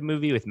Vinci Code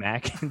movie with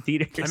Mac in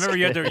theaters. I remember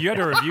you had to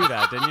review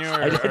that, didn't you?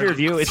 I did a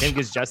review with him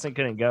because Justin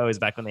couldn't go. It was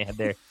back when they had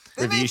their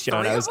They review made show,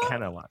 and three I of was them?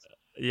 kind of lost.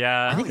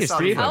 Yeah. I think there's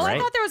three of them, Oh, I right?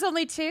 thought there was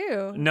only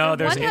two. No,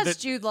 there's- one has it-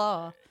 Jude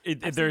Law.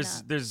 I've There's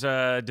seen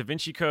Da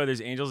Vinci Code,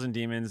 there's Angels and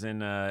Demons,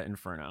 and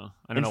Inferno.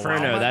 I don't know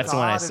Inferno, why. Oh my that's the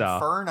one I God, saw.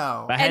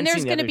 Inferno. But I hadn't And there's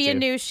seen the going to other be a two.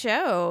 new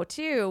show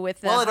too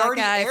with the Well, it hot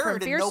already guy from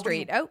aired Fear and nobody,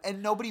 Street. Oh,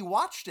 and nobody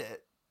watched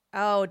it.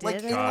 oh, did Like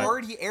it? it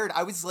already aired.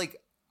 I was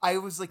like,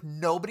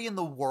 nobody in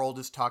the world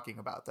is talking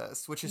about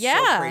this, which is so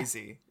Yeah.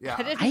 crazy. Yeah.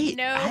 I didn't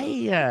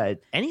know.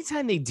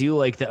 Anytime they do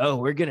like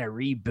we're gonna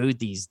reboot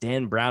these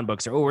Dan Brown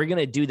books, or we're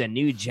gonna do the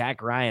new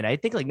Jack Ryan, I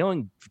think like no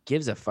one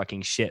gives a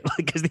fucking shit,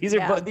 because these are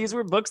Yeah. these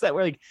were books that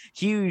were like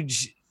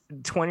huge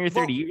 20 or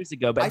 30 years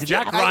ago. But I did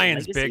Jack they have a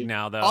Ryan's legacy? big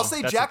now, though. I'll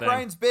say That's the Jack thing.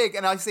 Ryan's big,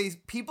 and I say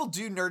people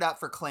do nerd out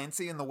for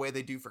Clancy in the way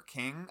they do for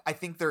King. I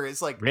think there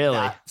is like Really?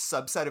 that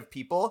subset of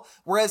people.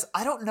 Whereas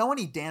I don't know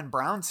any Dan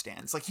Brown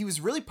stans. Like he was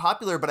really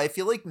popular, but I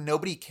feel like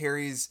nobody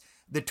carries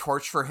the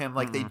torch for him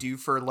like they do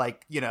for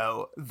like, you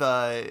know,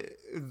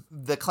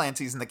 the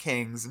Clancys and the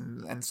Kings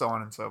and so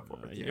on and so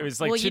forth. you It know? was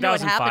like Well, you know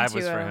what 2005 happened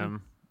was to for him.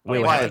 him. Wait,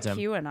 He what was happened to like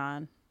him?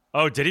 QAnon.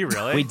 Oh, did he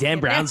really? Wait,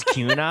 Dan Brown's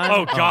QAnon?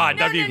 Oh God,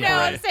 that'd be No,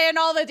 I'm great. saying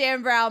all the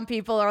Dan Brown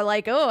people are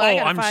like, I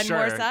gotta I'm find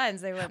more sure.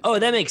 signs. They went. Oh,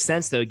 that makes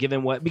sense though,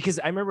 given because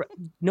I remember.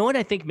 No one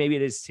I think maybe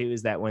it is too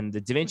is that when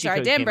the Da Vinci Sorry,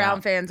 Code Dan came Brown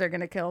out, fans are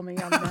gonna kill me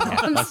on that.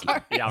 I'm fuck you.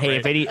 sorry. Yeah, Hey,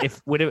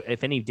 right.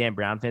 if any Dan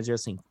Brown fans are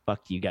listening,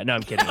 fuck you guys. No,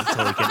 I'm kidding. I'm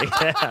totally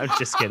kidding. I'm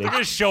just kidding. They're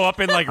gonna show up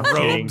in like I'm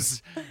kidding.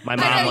 robes. My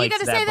mom I know you likes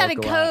gotta that say that in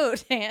book a lot.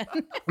 code, Dan.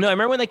 No, I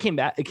remember when it came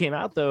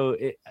out though.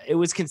 It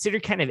was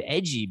considered kind of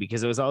edgy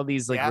because it was all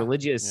these like Yeah.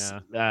 religious It's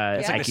like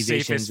the accusations.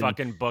 safest and,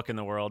 fucking book in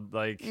the world.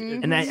 Like,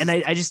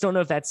 Mhm. I just don't know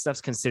if that stuff's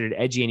considered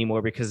edgy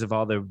anymore because of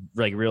all the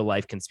like real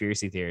life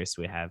conspiracy theorists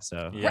we have.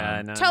 So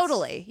yeah, no, it's-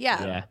 Totally.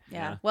 Yeah. Yeah.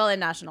 Yeah. Well, in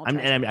National I'm,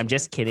 Treasure. and I'm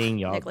just kidding,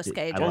 y'all. Nicolas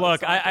Cage. I Well,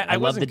 love, look, I I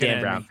love wasn't the Dan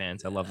gonna- Brown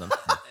fans. I love them.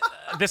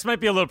 This might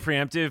be a little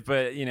preemptive,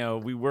 but you know,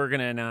 we were going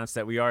to announce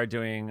that we are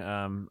doing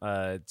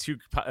two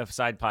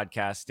side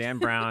podcasts: Dan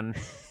Brown,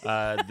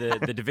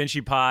 the Da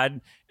Vinci Pod,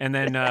 and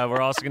then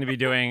we're also going to be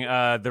doing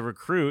the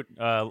Recruit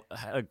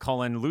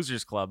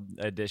Losers Club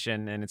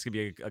edition, and it's going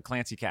to be a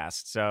Clancy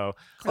cast. So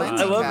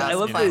Clancy I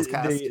love Cast,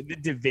 Cast. the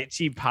Da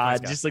Vinci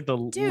Pod, Cast. just like the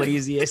Dude.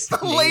 laziest. The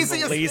name.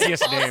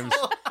 laziest names.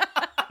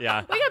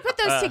 Yeah. We gotta put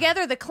those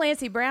together. The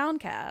Clancy Brown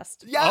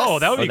cast. Yes. Oh,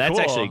 that would be that's cool.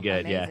 actually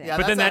good. Amazing. Yeah.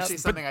 But then actually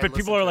that's something I'd but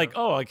people listen are to. like,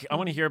 oh, like, I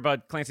want to hear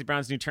about Clancy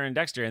Brown's new turn in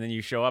Dexter, and then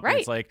you show up and Right.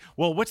 it's like,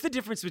 well, what's the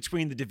difference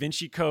between the Da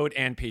Vinci Code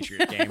and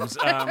Patriot games?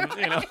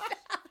 You know,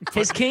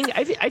 His King,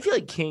 I feel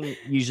like King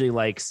usually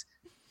likes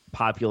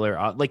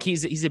popular. Like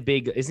he's a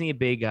big, isn't he a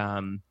big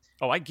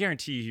oh, I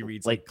guarantee he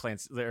reads like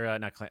Clancy, or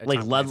not Clancy, like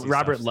Tom Clancy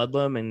Robert stuff.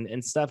 Ludlum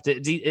and stuff.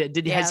 Has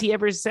Yeah. he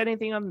ever said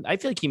anything on? I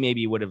feel like he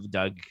maybe would have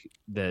dug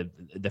the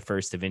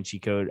first Da Vinci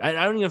Code. I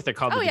don't know if they're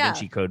called Oh, the yeah. Da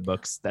Vinci Code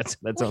books. That's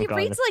Well, what he I'm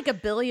calling reads it. like 1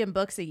 billion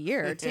books a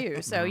year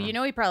too, so you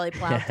know he probably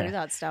plowed through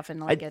that stuff in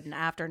like an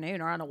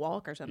afternoon or on a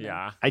walk or something.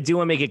 Yeah. I do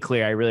want to make it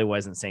clear. I really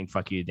wasn't saying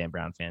 "fuck you" to Dan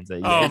Brown fans.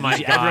 Oh my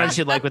Everyone God.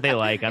 should like what they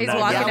like. I'm He's not.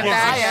 walking Yeah, it well,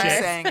 back. I am Shit.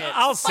 saying it.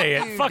 I'll say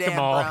it. you, Fuck 'em Dan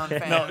all.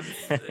 Brown No.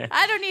 fans.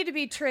 I don't need to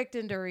be tricked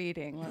into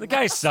reading. The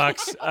guy sucks.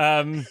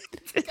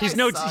 He's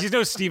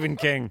no Stephen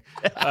King.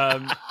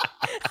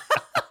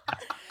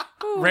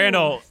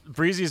 Randall,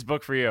 breeziest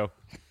book for you.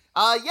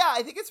 Yeah,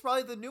 I think it's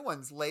probably the new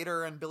ones,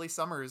 Later and Billy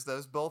Summers.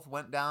 Those both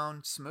went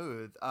down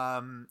smooth.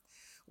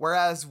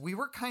 Whereas we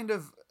were kind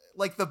of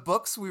like the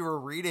books we were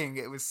reading,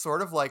 it was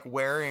sort of like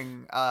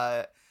wearing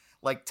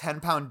like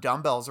 10-pound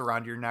dumbbells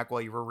around your neck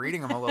while you were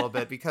reading them a little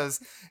bit, because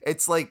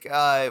it's like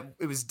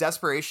it was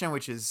Desperation,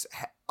 which is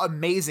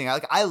amazing.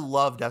 I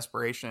love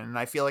Desperation, and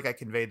I feel like I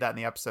conveyed that in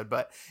the episode,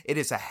 but it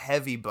is a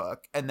heavy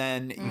book. And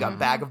then you got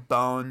Bag of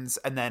Bones,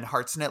 and then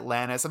Hearts in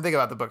Atlantis. I'm thinking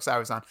about the books I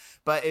was on,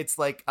 but it's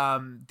like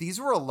these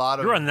were a lot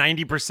of. You were on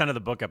 90% of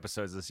the book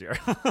episodes this year,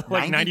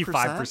 like 90%?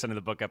 95% of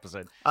the book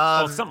episode.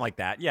 Something like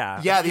that.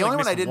 Yeah. Yeah, the only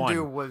like one I didn't one.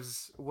 do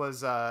was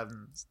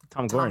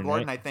Tom Gordon,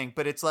 right? I think.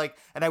 But it's like,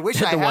 and I wish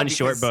I The had one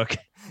short book.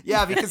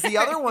 Yeah, because the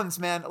other ones,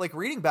 man, like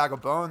reading Bag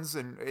of Bones,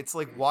 and it's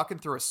like walking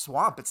through a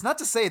swamp. It's not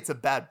to say it's a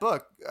bad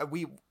book.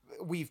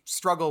 We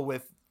struggle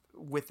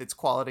with its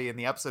quality in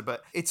the episode,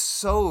 but it's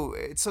so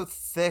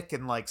thick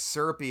and like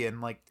syrupy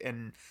and like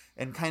and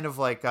kind of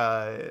like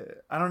I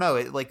don't know,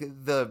 it like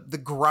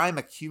the grime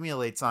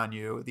accumulates on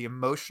you, the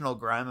emotional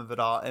grime of it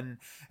all.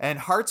 And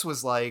Hearts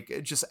was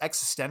like just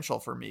existential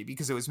for me,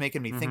 because it was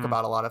making me think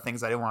about a lot of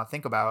things I didn't want to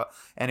think about,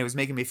 and it was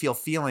making me feel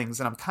feelings,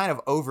 and I'm kind of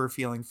over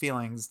feeling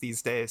feelings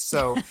these days.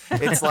 So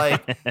it's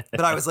like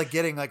that I was like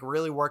getting like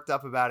really worked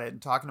up about it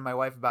and talking to my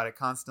wife about it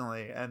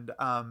constantly. And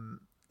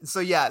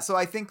so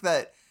I think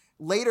that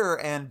Later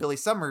and Billy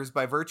Summers,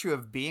 by virtue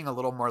of being a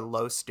little more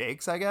low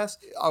stakes, I guess,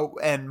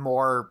 and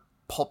more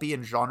pulpy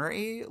and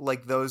genre-y,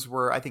 like those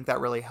were, I think that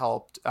really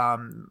helped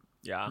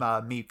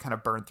me kind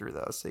of burn through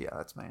those. So yeah,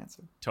 that's my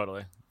answer.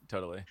 Totally.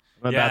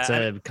 I'm about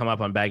to come up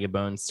on Bag of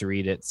Bones to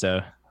read it, so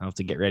I'll have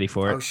to get ready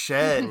for it. Oh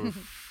shit.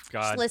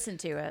 God. Just listen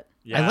to it.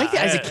 Yeah, I liked it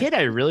as a kid.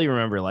 I really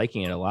remember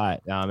liking it a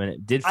lot, and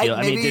it did feel.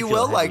 Maybe you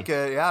will heavy. like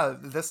it. Yeah,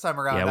 this time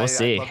around. Yeah, we'll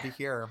see. I'd love to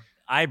hear.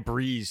 I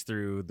breezed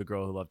through The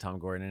Girl Who Loved Tom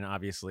Gordon, and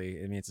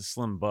obviously, I mean, it's a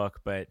slim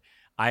book, but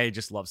I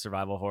just love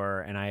survival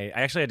horror, and I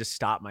actually had to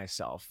stop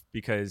myself,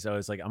 because I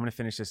was like, I'm going to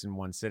finish this in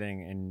one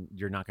sitting, and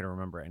you're not going to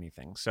remember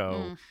anything.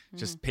 So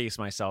just pace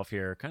myself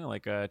here, kind of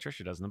like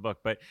Trisha does in the book.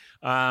 But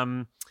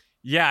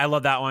yeah, I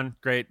love that one.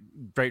 Great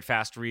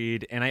fast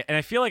read, and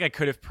I feel like I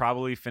could have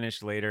probably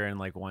finished Later in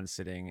like one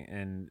sitting,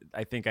 and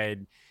I think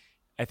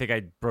I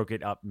broke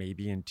it up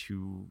maybe in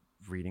two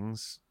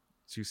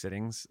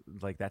sittings,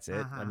 like that's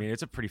it. I mean,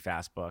 it's a pretty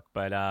fast book,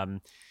 but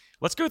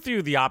let's go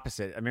through the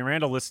opposite. I mean,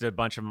 Randall listed a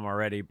bunch of them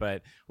already,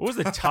 but what was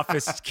the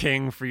toughest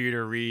king for you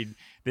to read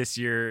this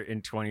year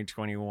in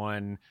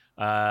 2021?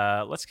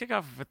 Let's kick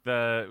off with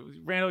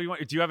Randall.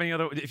 Do you have any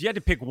other? If you had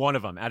to pick one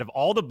of them out of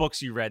all the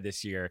books you read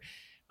this year,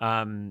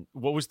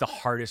 what was the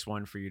hardest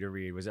one for you to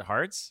read? Was it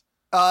Hearts?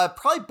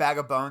 Probably Bag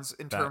of Bones,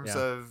 in terms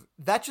of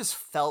that just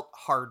felt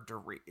hard to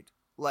read.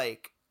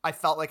 Like I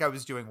felt like I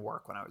was doing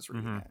work when I was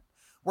reading it.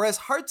 Whereas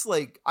Hearts,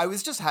 like, I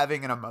was just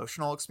having an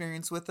emotional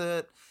experience with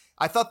it.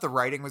 I thought the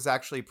writing was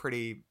actually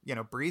pretty,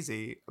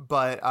 breezy.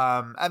 But,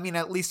 I mean,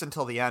 at least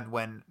until the end,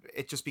 when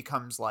it just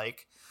becomes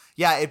like,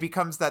 it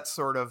becomes that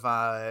sort of,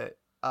 I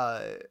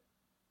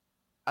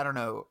don't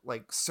know,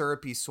 like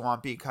syrupy,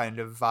 swampy kind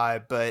of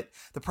vibe. But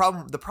the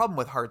problem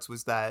with Hearts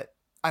was that,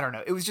 I don't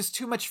know, it was just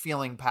too much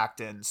feeling packed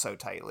in so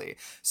tightly.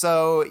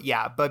 So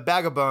yeah, but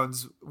Bag of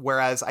Bones,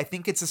 whereas I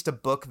think it's just a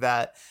book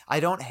that I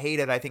don't hate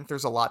it. I think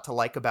there's a lot to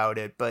like about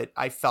it, but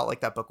I felt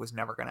like that book was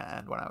never going to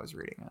end when I was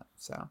reading it.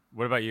 So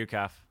what about you,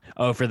 Kath?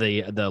 Oh, for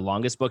the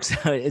longest books,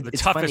 the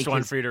toughest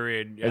one for you to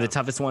read, or the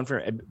toughest one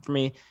for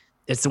me,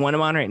 it's the one I'm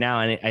on right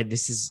now, and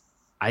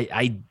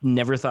I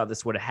never thought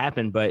this would have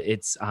happened, but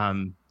it's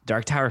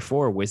Dark Tower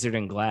 4, Wizard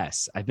and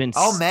Glass. I've been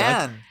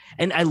man,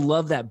 and I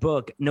love that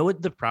book. Know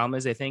what the problem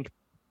is? I think.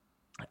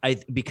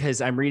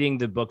 Because I'm reading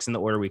the books in the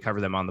order we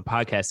cover them on the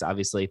podcast,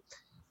 obviously.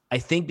 I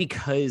think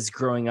because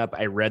growing up,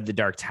 I read the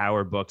Dark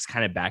Tower books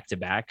kind of back to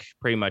back,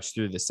 pretty much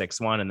through the sixth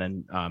one, and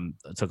then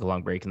took a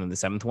long break, and then the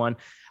seventh one.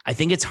 I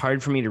think it's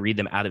hard for me to read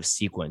them out of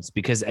sequence,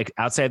 because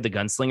outside of the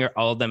Gunslinger,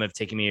 all of them have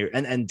taken me,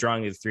 and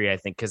Drawing of the Three, I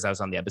think, because I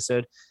was on the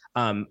episode,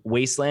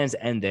 Wastelands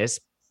and this,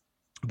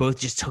 both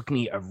just took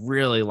me a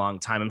really long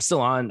time. I'm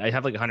still on. I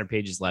have like 100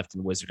 pages left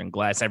in Wizard and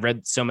Glass. I've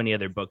read so many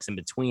other books in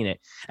between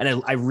it.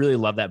 And I really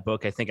love that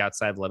book. I think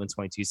outside of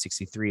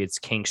 11/22/63, it's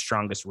King's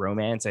strongest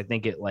romance. I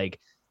think it like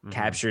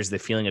captures the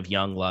feeling of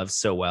young love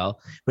so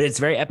well, but it's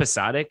very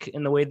episodic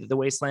in the way that the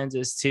Wastelands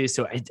is too.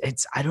 So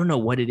I don't know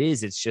what it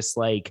is. It's just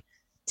like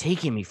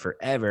taking me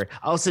forever.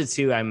 Also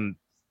too, I'm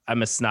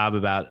a snob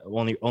about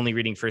only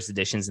reading first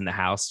editions in the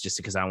house, just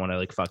because I want to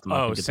like fuck them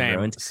up and get them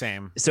ruined.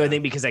 Same. So I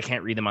think because I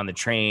can't read them on the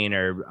train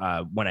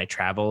or when I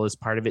travel is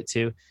part of it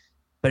too.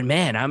 But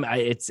man,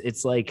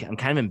 it's like I'm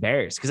kind of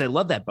embarrassed because I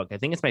love that book. I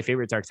think it's my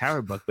favorite Dark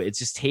Tower book, but it's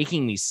just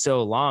taking me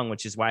so long,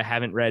 which is why I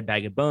haven't read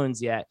Bag of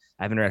Bones yet.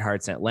 I haven't read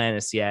Hearts in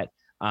Atlantis yet.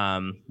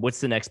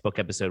 What's the next book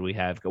episode we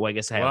have? Well, I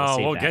guess I have.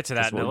 Well, we'll get to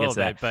that in a little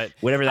bit, but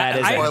whatever that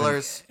is,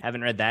 spoilers. I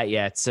haven't read that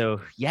yet.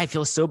 So yeah, I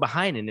feel so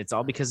behind, and it's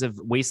all because of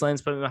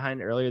Wastelands put me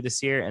behind earlier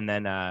this year, and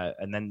then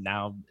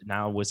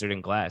now Wizard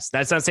and Glass.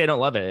 That's not to say I don't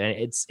love it,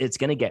 and it's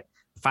gonna get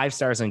 5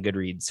 stars on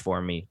Goodreads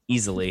for me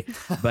easily.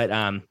 But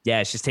yeah,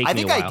 it's just taking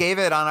me a while. I gave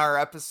it on our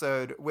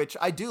episode, which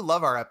I do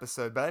love our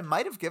episode, but I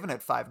might have given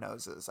it 5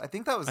 noses. I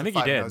think that was a 5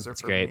 noser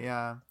for great. me.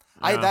 Yeah.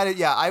 No.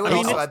 I would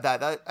also add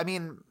that. I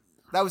mean,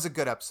 That was a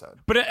good episode.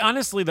 But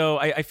honestly, though,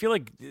 I feel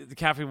like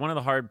Caffrey, one of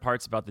the hard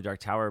parts about the Dark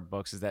Tower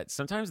books is that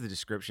sometimes the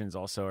descriptions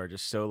also are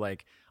just so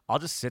like, I'll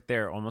just sit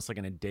there almost like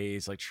in a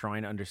daze, like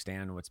trying to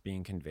understand what's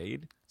being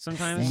conveyed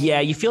sometimes. Yeah,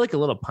 you feel like a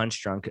little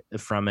punch drunk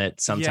from it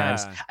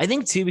sometimes. Yeah. I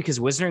think too, because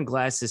Wizard and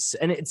Glass is,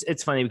 and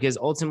it's funny because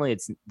ultimately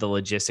it's the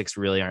logistics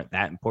really aren't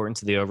that important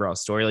to the overall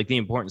story. Like the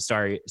important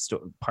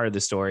part of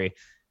the story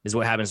is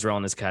what happens to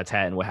Roland as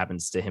Catat and what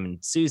happens to him and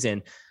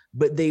Susan.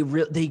 But they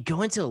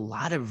go into a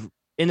lot of,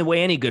 in the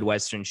way any good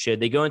Western should,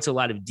 they go into a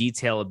lot of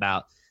detail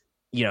about,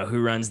 you know,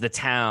 who runs the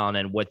town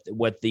and what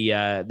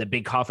the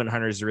big coffin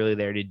hunters are really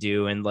there to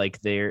do, and like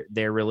their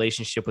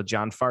relationship with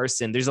John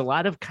Farson. There's a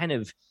lot of kind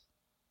of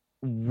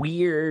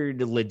weird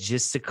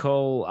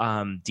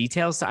logistical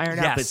details to iron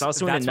out, but it's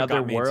also in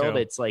another world.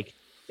 It's like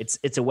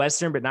it's a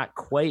Western, but not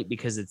quite,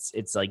 because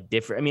it's like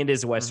different. I mean, it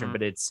is a Western,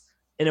 but it's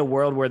in a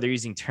world where they're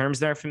using terms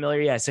that are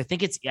familiar. Yeah, so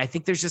I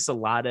think there's just a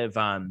lot of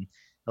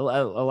a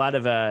lot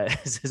of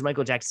as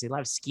Michael Jackson said, a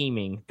lot of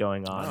scheming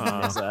going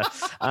on.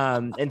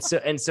 And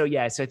so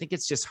yeah, so I think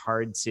it's just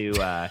hard to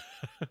I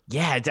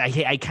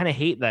kind of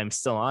hate that I'm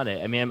still on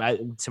it. I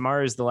mean,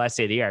 tomorrow is the last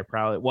day of the year.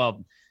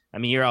 I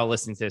mean, you're all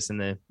listening to this in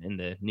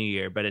the new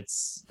year, but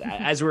it's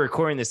as we're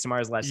recording this,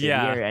 tomorrow's the last day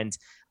of the year, and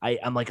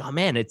I'm like, oh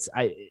man, it's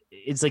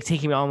like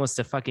taking me almost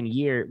a fucking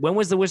year. When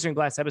was the Wizard and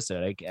Glass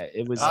episode?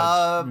 It was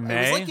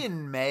May? It was like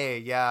in May.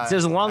 Yeah, so it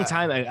was a long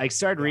time. I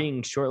started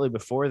reading shortly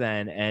before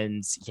then,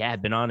 and yeah,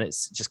 I've been on it,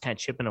 just kind of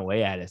chipping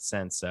away at it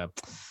since. So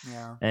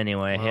yeah.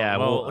 Anyway,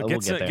 we'll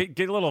get there.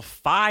 Get a little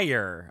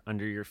fire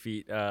under your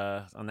feet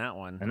on that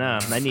one. I know.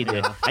 I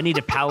need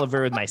to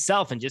palaver with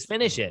myself and just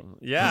finish it.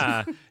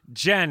 Yeah,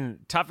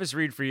 Jen, toughest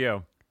read for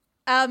you.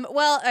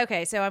 Well,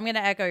 okay, so I'm going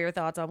to echo your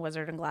thoughts on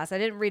Wizard and Glass. I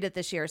didn't read it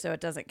this year, so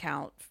it doesn't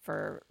count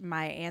for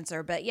my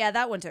answer. But yeah,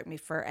 that one took me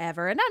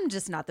forever, and I'm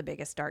just not the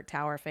biggest Dark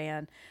Tower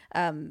fan.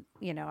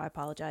 I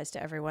apologize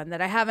to everyone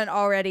that I haven't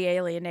already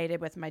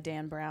alienated with my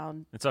Dan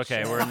Brown. It's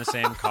okay. We're in the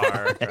same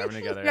car, driving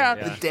together.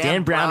 Yeah.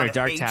 Dan Brown or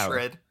Dark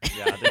Tower?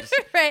 Yeah,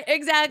 right,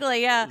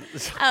 exactly. Yeah.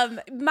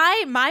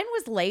 Mine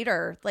was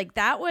later. Like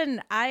that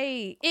one,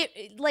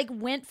 it like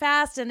went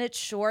fast and it's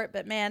short,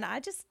 but man, I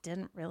just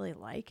didn't really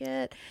like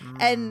it.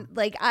 And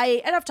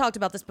I've talked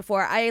about this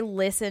before. I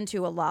listen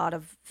to a lot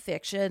of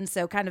fiction,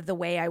 so kind of the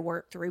way I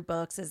work through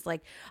books is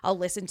like I'll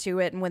listen to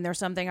it, and when there's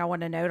something I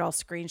want to note, I'll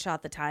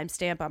screenshot the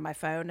timestamp on my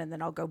phone, and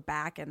then I'll go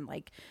back and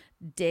like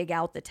dig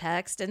out the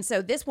text. And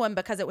so this one,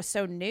 because it was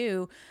so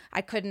new,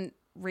 I couldn't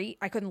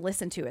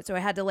listen to it, so I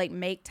had to like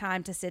make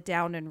time to sit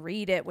down and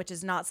read it, which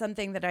is not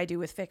something that I do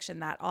with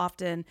fiction that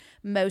often.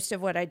 Most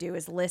of what I do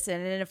is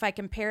listen. And if I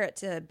compare it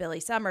to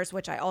Billy Summers,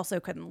 which I also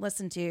couldn't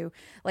listen to,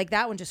 like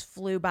that one just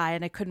flew by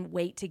and I couldn't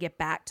wait to get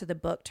back to the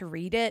book to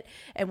read it.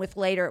 And with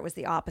Later, it was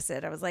the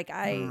opposite. I was like,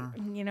 I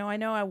know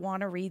I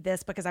want to read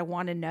this because I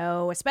want to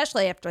know,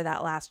 especially after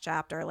that last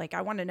chapter, like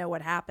I want to know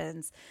what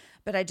happens,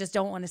 but I just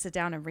don't want to sit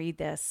down and read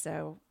this.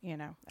 So,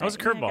 that was a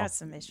curveball. I got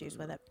some issues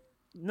with it.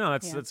 No,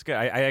 that's good.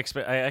 I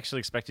actually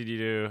expected you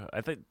to.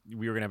 I thought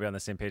we were going to be on the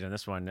same page on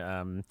this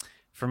one.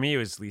 For me, it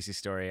was Lisey's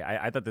story.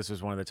 I thought this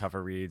was one of the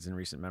tougher reads in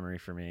recent memory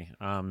for me.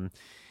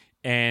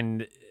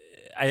 And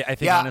I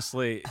think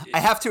honestly, I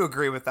have to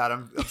agree with that.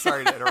 I'm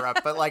sorry to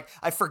interrupt, but like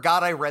I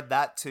forgot I read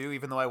that too,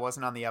 even though I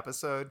wasn't on the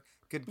episode.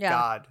 Good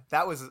God,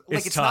 that was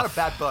like it's not a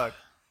bad book,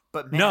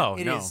 but man,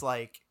 it is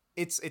like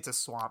it's a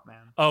swamp,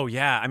 man. Oh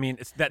yeah, I mean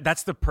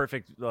that's the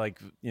perfect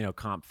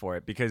comp for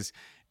it, because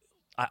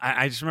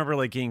I just remember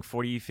like getting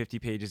 40, 50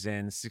 pages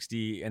in,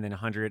 60, and then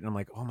 100, and I'm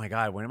like, oh my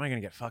God, when am I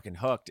going to get fucking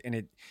hooked? And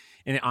it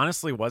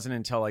honestly wasn't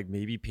until like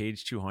maybe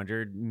page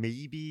 200,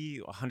 maybe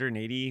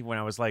 180, when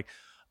I was like,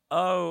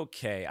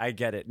 okay, I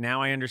get it.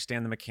 Now I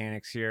understand the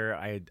mechanics here.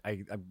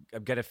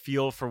 I've got a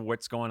feel for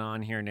what's going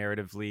on here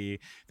narratively,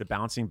 the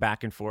bouncing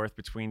back and forth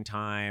between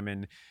time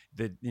and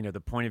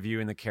the point of view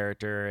and the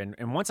character.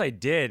 And once I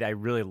did, I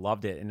really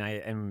loved it. And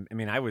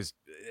I was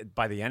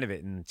by the end of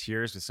it in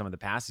tears with some of the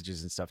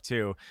passages and stuff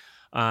too.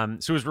 So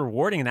it was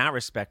rewarding in that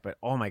respect, but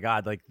oh my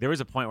God, like there was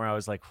a point where I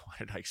was like, why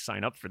did I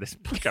sign up for this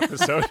book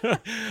episode?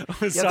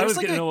 So I was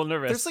getting a little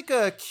nervous. There's like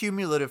a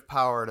cumulative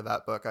power to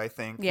that book, I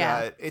think.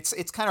 Yeah.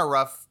 It's kind of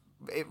rough.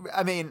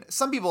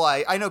 Some people,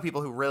 I know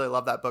people who really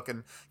love that book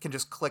and can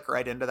just click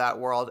right into that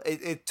world.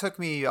 It took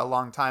me a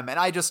long time, and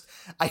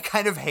I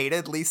kind of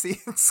hated Lisey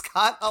and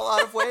Scott a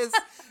lot of ways,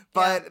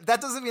 but that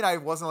doesn't mean I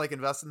wasn't like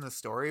invested in the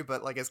story,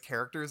 but like as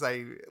characters,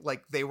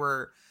 they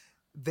were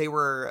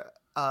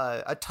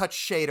a touch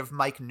shade of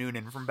Mike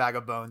Noonan from Bag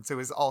of Bones, who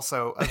is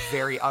also a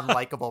very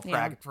unlikable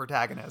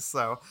protagonist.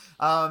 So,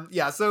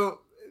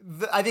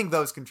 I think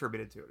those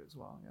contributed to it as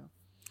well. Yeah.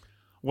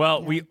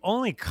 Well, we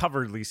only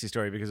covered Lisey's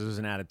story because it was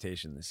an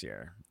adaptation this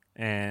year.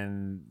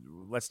 And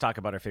let's talk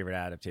about our favorite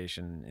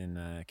adaptation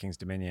in King's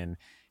Dominion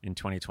in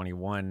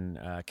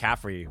 2021.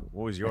 Caffrey,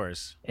 what was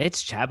yours?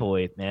 It's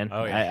Chapelwaite, man.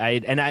 Oh,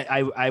 yeah.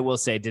 I will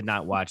say I did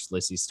not watch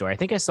Lisey's story. I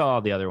think I saw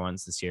all the other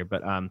ones this year,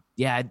 but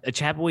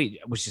Chapelwaite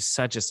was just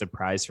such a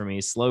surprise for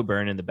me. Slow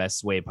burn in the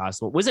best way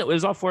possible. It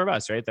was all four of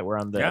us, right, that were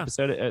on the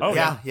episode?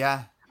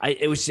 Yeah.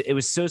 It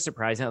was so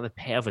surprising how the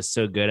payoff was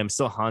so good. I'm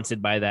still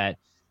haunted by that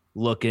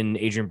look in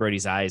Adrian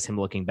Brody's eyes, him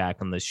looking back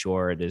on the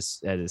shore at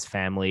his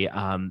family.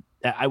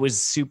 I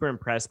was super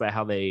impressed by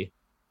how they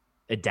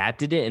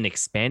adapted it and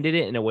expanded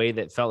it in a way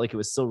that felt like it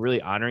was still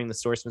really honoring the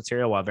source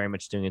material while very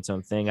much doing its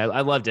own thing.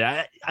 I loved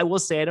it. I will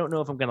say, I don't know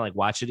if I'm going to like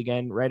watch it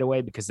again right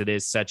away because it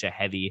is such a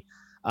heavy,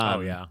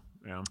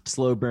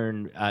 slow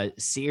burn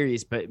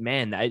series, but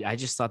man, I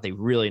just thought they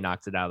really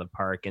knocked it out of the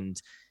park.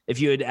 And if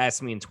you had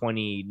asked me in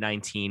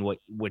 2019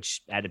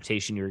 which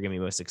adaptation you were going to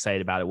be most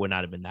excited about, it would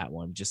not have been that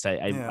one. Just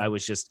I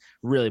was just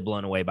really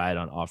blown away by it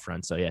on all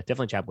fronts. So yeah,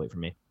 definitely Chapel Wait for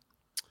me.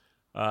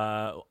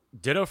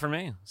 Ditto for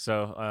me.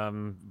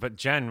 So, but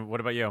Jen, what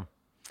about you?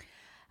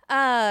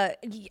 I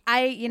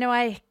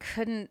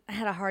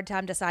had a hard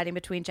time deciding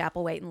between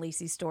Chapel Wait and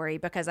Lacey's Story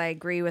because I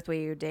agree with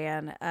you,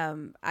 Dan.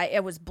 I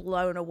was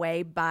blown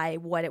away by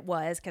what it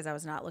was because I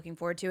was not looking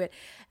forward to it.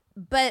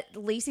 But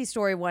Lacey's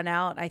Story won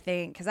out, I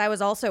think, because I was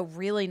also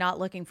really not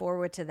looking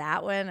forward to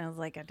that one. I was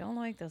like, I don't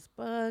like this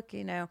book,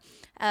 and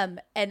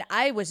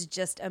I was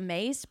just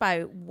amazed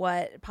by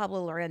what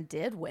Pablo Larraín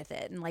did with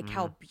it and like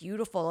how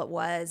beautiful it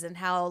was and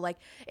how like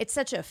it's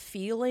such a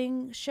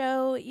feeling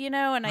show,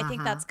 and I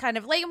think that's kind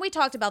of like, and we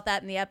talked about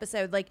that in the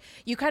episode, like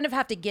you kind of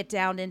have to get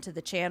down into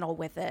the channel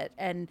with it.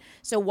 And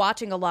so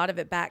watching a lot of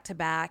it back to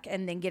back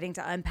and then getting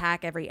to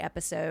unpack every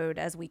episode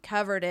as we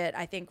covered it,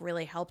 I think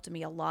really helped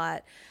me a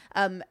lot.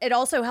 It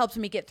also helped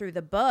me get through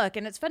the book.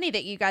 And it's funny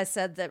that you guys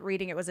said that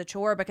reading it was a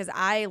chore because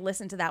I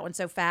listened to that one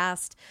so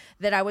fast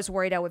that I was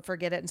worried I would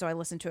forget it. And so I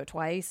listened to it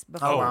twice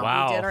before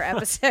we did our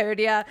episode.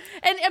 Yeah.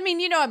 And I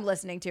mean, I'm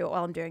listening to it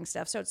while I'm doing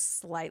stuff, so it's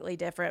slightly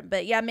different.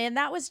 But yeah, man,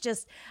 I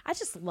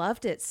just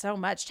loved it so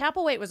much.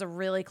 Chapel Wait was a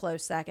really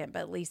close second,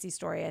 but Lacey's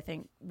Story, I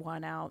think,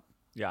 won out.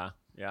 Yeah.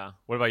 Yeah.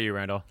 What about you,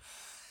 Randall?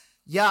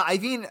 Yeah, I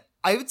mean,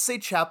 I would say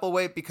Chapel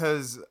Wait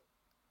because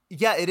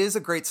yeah, it is a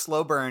great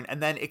slow burn,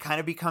 and then it kind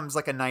of becomes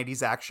like a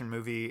 90s action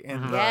movie in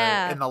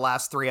the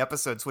last 3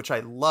 episodes, which I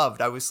loved.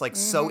 I was like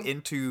so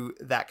into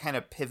that kind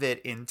of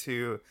pivot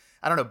into,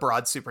 I don't know,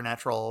 broad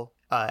supernatural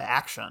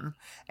action,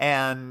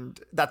 and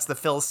that's the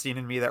Philistine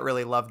in me that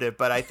really loved it.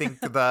 But I think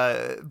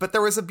but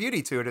there was a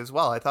beauty to it as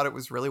well. I thought it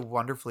was really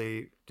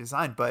wonderfully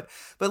designed. But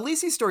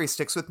Lacey's Story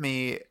sticks with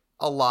me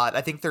a lot.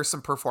 I think there's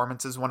some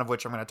performances, one of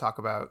which I'm going to talk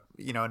about,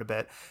 in a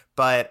bit.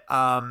 But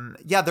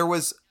there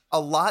was a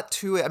lot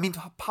to it. I mean,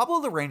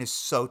 Pablo Larraín is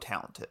so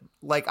talented.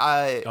 Like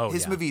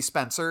his movie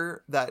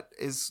Spencer, that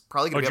is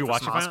probably going to be up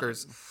for some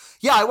Oscars.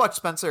 Yeah, I watched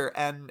Spencer,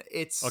 and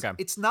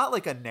it's not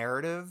like a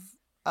narrative.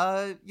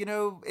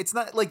 It's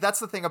not like, that's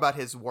the thing about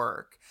his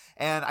work.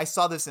 And I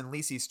saw this in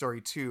Lacey's Story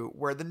too,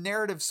 where the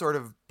narrative sort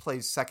of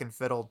plays second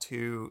fiddle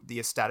to the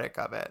aesthetic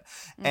of it.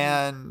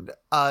 And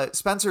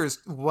Spencer is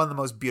one of the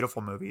most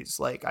beautiful movies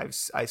like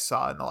I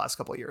saw in the last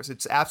couple of years.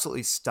 It's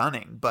absolutely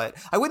stunning, but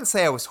I wouldn't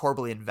say I was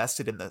horribly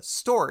invested in the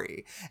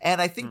story.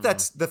 And I think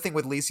that's the thing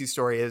with Lacey's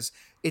Story is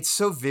it's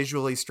so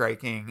visually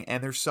striking,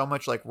 and there's so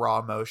much like raw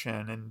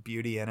emotion and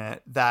beauty in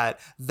it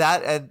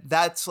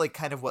that's like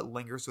kind of what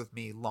lingers with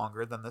me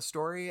longer than the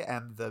story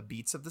and the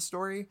beats of the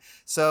story.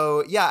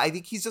 So yeah, I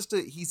think he's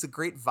a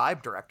great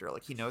vibe director.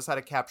 Like he knows how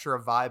to capture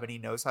a vibe, and he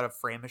knows how to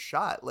frame a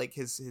shot. Like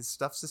his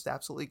stuff's just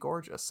absolutely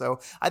gorgeous.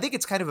 So I think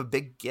it's kind of a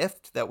big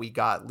gift that we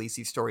got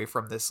Lacey's Story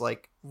from this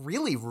like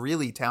really,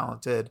 really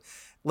talented,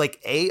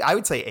 like I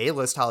would say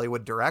A-list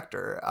Hollywood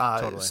director.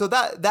 Totally. So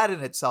that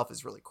in itself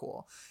is really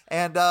cool.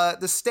 And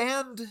The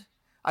Stand,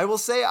 I will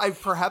say I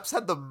perhaps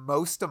had the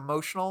most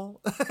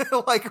emotional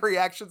like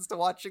reactions to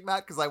watching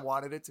that because I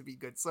wanted it to be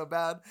good so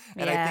bad.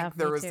 And I think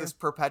there was this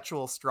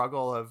perpetual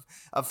struggle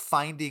of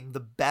finding the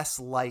best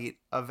light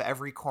of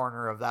every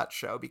corner of that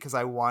show because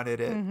I wanted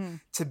it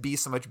to be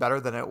so much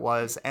better than it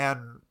was.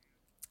 And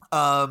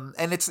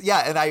it's,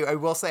 and I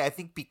will say, I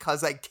think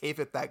because I gave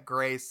it that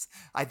grace,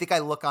 I think I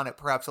look on it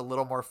perhaps a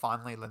little more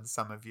fondly than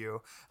some of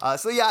you.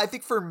 So yeah, I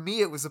think for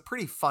me, it was a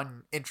pretty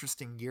fun,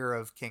 interesting year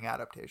of King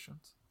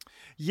adaptations.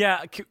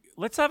 Yeah,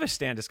 let's have a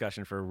Stand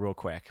discussion for real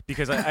quick,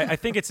 because I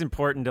think it's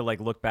important to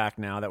like look back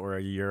now that we're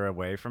a year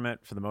away from it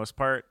for the most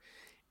part.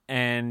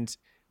 And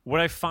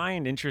what I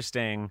find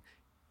interesting,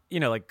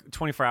 like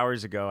 24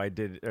 hours ago, I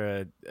did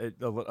a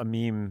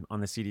meme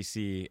on the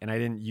CDC, and I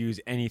didn't use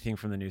anything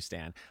from the new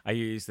Stand. I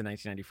used the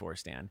 1994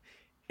 Stand.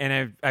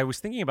 And I was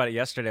thinking about it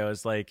yesterday. I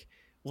was like,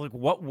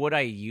 what would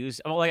I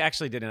use? Well, I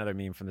actually did another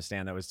meme from the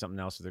Stand that was something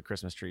else with the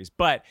Christmas trees.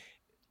 But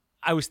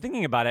I was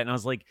thinking about it, and I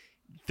was like,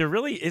 there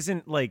really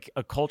isn't like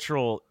a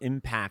cultural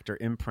impact or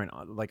imprint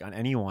on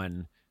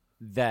anyone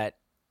that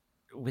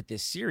with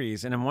this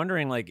series. And I'm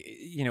wondering, like,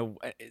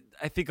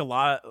 I think a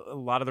lot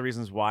of the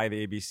reasons why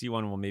the ABC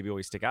one will maybe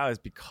always stick out is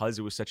because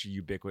it was such a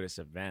ubiquitous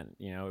event.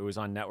 It was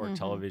on network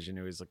television.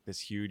 It was like this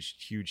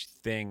huge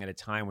thing at a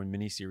time when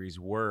miniseries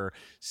were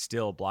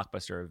still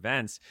blockbuster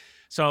events.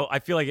 So I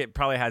feel like it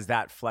probably has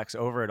that flex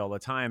over it all the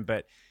time,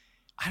 but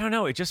I don't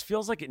know. It just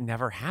feels like it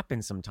never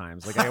happens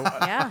sometimes. Like,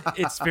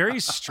 it's very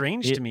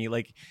strange to me.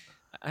 Like,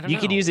 I don't You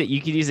know. could use it.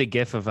 You could use a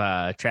GIF of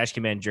Trash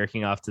Can Man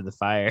jerking off to the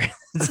fire.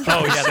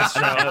 Oh yeah, that's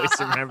true. I always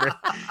remember.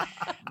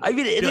 I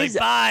mean, it Be is. like,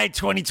 bye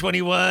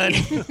 2021.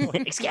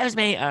 Excuse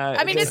me.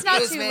 I mean, it's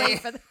not Excuse too me. late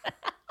for that.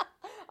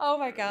 Oh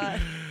my god.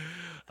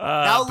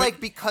 Now, But- like,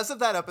 because of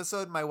that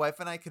episode, my wife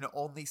and I can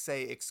only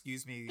say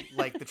 "excuse me"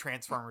 like the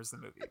Transformers the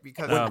movie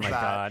because Oh of my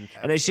that. God.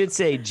 And I should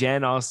say,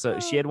 Jen also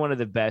she had one of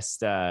the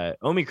best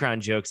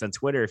Omicron jokes on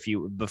Twitter.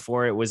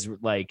 Before it was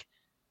like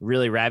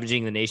really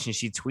ravaging the nation,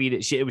 she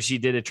tweeted she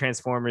did a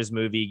Transformers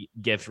movie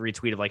GIF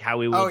retweet of like how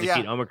we will Oh, yeah.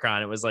 defeat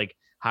Omicron. It was like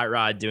Hot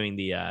Rod doing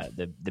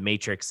the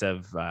Matrix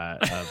of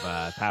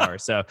power.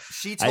 So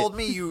She told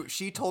me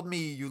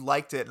you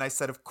liked it, and I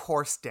said, "Of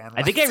course, Dan."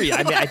 I think liked it."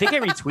 I think I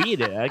retweeted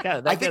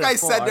it. I think I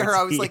said to her,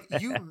 I was like,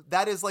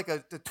 that is like a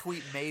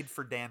tweet made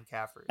for Dan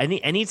Caffrey.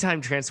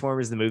 Anytime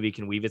Transformers the movie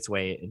can weave its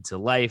way into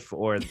life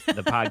or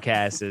the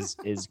podcast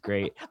is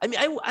great. I mean,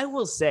 I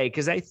will say,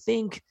 because I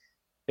think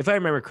if I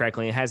remember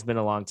correctly, it has been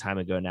a long time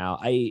ago now.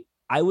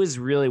 I was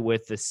really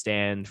with The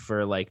Stand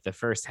for like the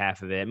first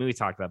half of it. I mean, we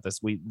talked about this.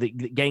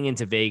 Getting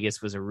into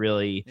Vegas was a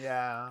really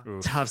Yeah.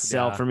 Oof, tough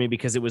sell yeah. for me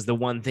because it was the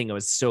one thing I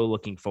was so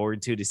looking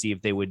forward to see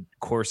if they would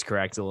course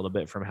correct a little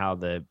bit from how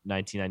the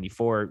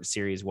 1994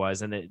 series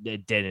was, and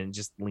it didn't,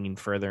 just lean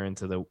further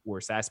into the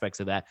worst aspects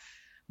of that.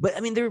 But I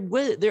mean,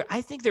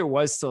 I think there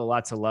was still a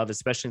lot to love,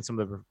 especially in some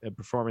of the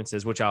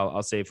performances, which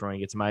I'll save for when I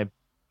get to my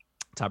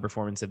top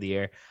performance of the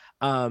year.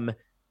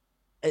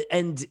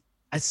 And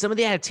some of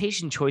the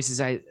adaptation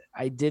choices I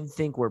did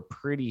think were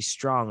pretty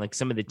strong. Like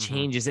some of the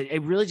changes,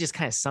 it really just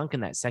kind of sunk in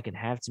that second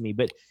half to me.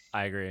 But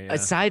I agree. Yeah.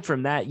 aside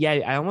from that, yeah,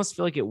 I almost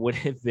feel like it would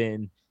have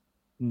been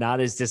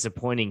not as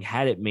disappointing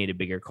had it made a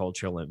bigger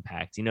cultural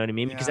impact. You know what I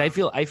mean? Because Yeah.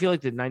 I feel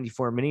like the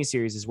 94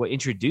 miniseries is what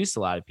introduced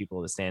a lot of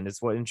people to Stand.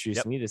 It's what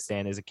introduced me to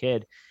Stand as a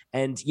kid.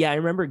 And yeah, I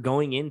remember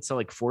going into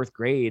like fourth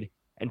grade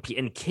and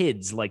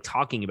kids like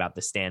talking about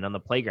the Stand on the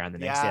playground the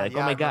next day. Like, oh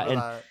my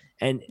God.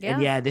 And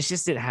this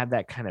just didn't have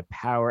that kind of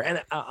power.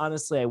 And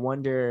honestly, I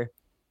wonder,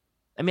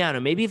 I mean, I don't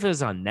know, maybe if it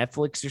was on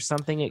Netflix or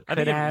something, it I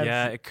could think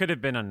have. it could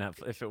have been on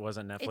Netflix if it was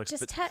on Netflix. It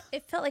just but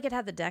it felt like it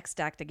had the deck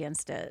stacked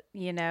against it,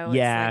 you know?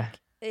 Yeah.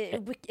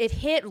 It's like, it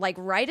hit like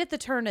right at the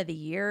turn of the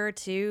year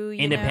too.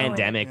 In a know, and-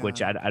 pandemic,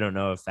 which I don't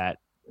know if that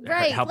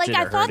Right. helped Like it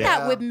I or thought hurt it.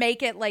 that would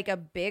make it like a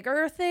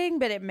bigger thing,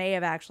 but it may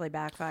have actually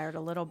backfired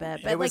a little bit.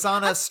 But It was like,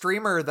 on a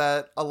streamer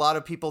that a lot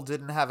of people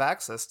didn't have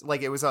access to.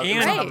 Like it was on a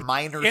Right.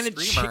 minor and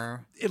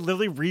streamer. it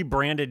literally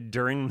rebranded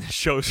during the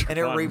show's And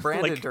it run.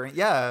 rebranded Like, during so-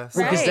 Because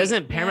Right,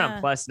 doesn't Paramount yeah.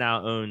 Plus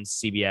now own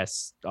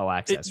CBS All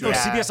Access? No, Right?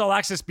 Yeah. CBS All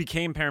Access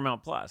became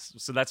Paramount Plus,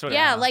 so that's what.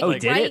 yeah, it like Oh,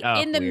 did right it? Oh,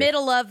 in the weird.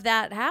 middle of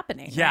that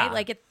happening. Yeah. Right?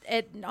 Like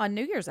it on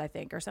New Year's, I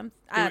think, or something.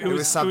 It It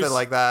was something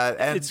like that.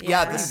 And it's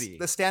yeah, crazy.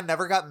 the Stand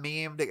never got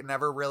memed. It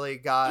never really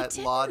got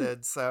didn't.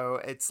 lauded. So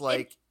it's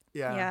like,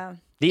 Yeah.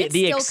 The It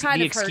the, still ex-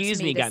 kind the of hurts excuse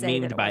me me to got say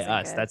that memed it by wasn't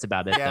us. good. That's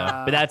about it Yeah.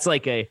 though. But that's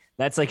like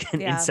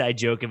an Yeah. inside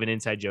joke of an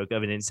inside joke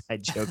of an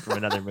inside joke from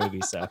another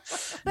movie. So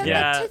But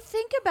Yeah. like to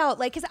think about,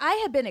 like, because I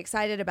had been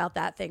excited about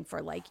that thing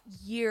for like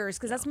years,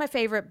 because that's my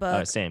favorite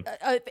book. same.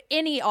 Of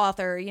any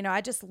author, you know,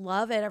 I just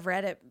love it. I've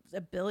read it a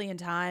billion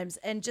times,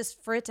 and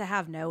just for it to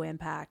have no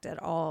impact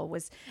at all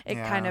kind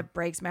Yeah. of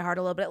breaks my heart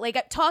a little bit.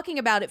 Like talking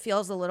about it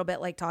feels a little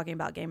bit like talking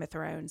about Game of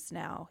Thrones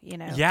now, you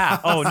know? Yeah.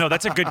 Oh no,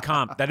 that's a good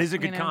comp. That is a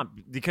good know? comp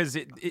because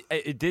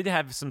it did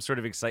have some sort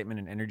of excitement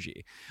and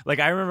energy. Like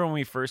I remember when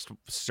we first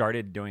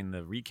started doing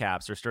the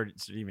recaps or started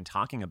even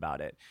talking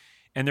about it,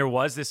 and there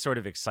was this sort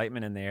of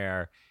excitement in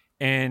there.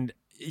 And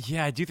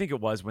yeah, I do think it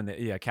was when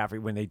Caffrey,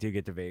 when they did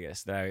get to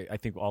Vegas, that I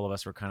think all of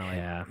us were kind of like,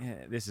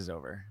 Yeah. this is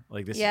over.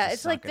 Like this. Yeah, is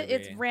it's just not like gonna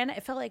it be.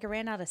 felt like it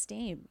ran out of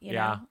steam. You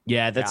Yeah. know?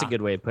 yeah, that's Yeah. a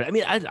good way to put it. I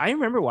mean, I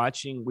remember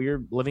watching. We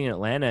were living in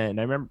Atlanta, and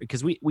I remember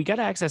because we got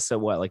access to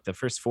like the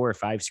first 4 or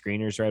 5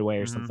 screeners right away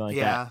or something like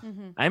that. yeah.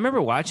 Mhm. I remember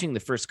watching the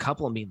first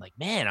couple and being like,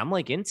 man, I'm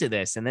like into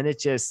this. And then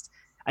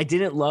I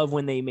didn't love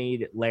when they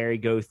made Larry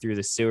go through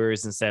the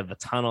sewers instead of the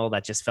tunnel.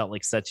 That just felt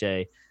like such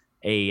a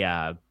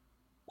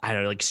I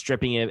don't know, like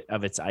stripping it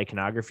of its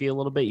iconography a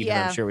little bit. Even though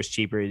Yeah. I'm sure it was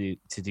cheaper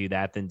to do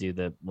that than do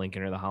the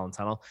Lincoln or the Holland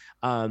Tunnel.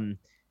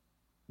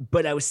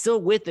 But I was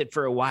still with it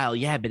for a while.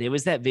 Yeah, but it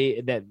was that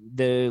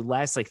the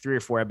last like 3 or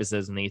 4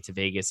 episodes when they get to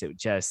Vegas, it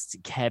just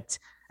kept,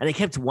 and I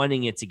kept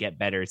wanting it to get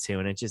better too,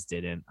 and it just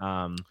didn't.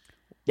 Yeah,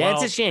 it's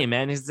Well- a shame,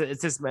 man. It's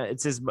just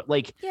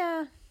like,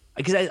 Yeah.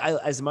 because I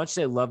as much as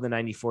I love the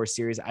 94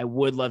 series, I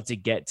would love to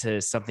get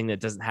to something that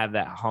doesn't have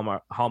that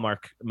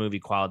Hallmark movie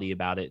quality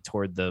about it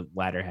toward the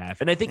latter half.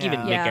 And I think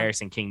even Yeah. Nick Yeah.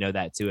 Garrison King know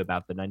that too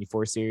about the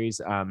 94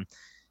 series.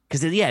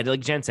 Because yeah,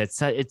 like Jen said,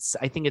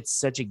 I think it's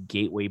such a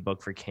gateway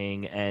book for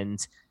King, and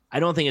I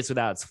don't think it's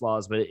without its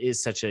flaws, but it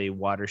is such a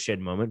watershed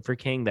moment for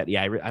King that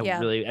I Yeah.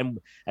 really, and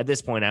at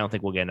this point, I don't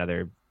think we'll get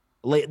another.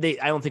 I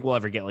don't think we'll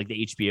ever get like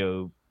the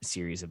HBO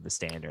series of The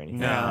Stand or anything.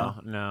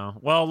 No.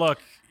 Well, look,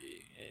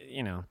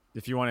 you know,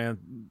 if you want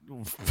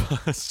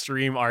to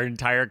stream our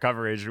entire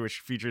coverage, which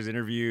features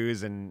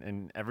interviews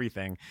and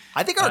everything,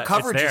 I think our It's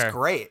coverage is there.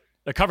 great.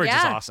 the coverage is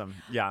Yeah. awesome.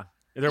 Yeah.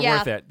 They're Yeah.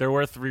 worth it. They're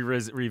worth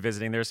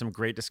revisiting. There's some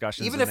great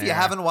discussions. Even in if you there.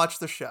 haven't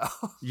watched the show.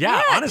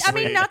 Yeah, honestly.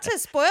 I mean, not to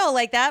spoil,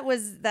 like that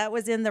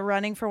was in the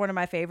running for one of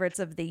my favorites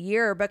of the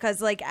year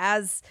because like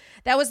I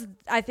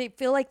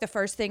feel like the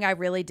first thing I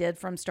really did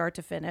from start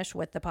to finish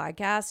with the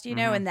podcast, you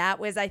know, and that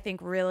was I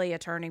think really a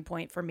turning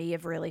point for me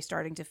of really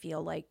starting to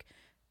feel like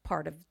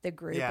part of the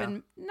group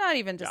and not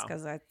even just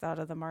because I thought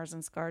of the Mars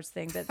and Scars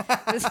thing, but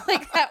it was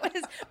like that was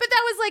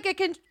like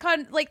a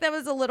that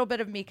was a little bit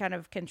of me kind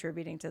of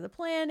contributing to the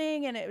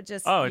planning, and it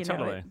just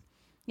totally.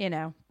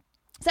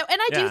 So,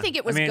 and I do Yeah, think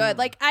it was I mean- good.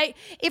 Like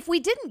if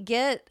we didn't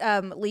get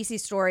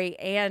Lacey's Story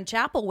and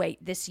Chapelwaite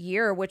this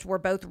year, which were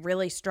both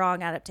really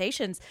strong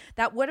adaptations,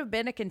 that would have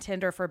been a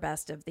contender for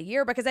best of the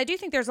year because I do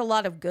think there's a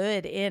lot of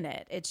good in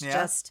it. It's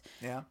just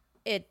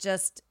it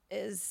just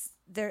is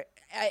there.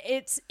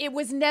 It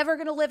was never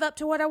going to live up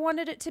to what I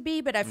wanted it to be,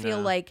 but I feel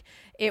like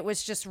it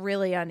was just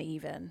really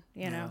uneven,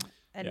 you know,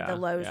 and the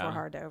lows were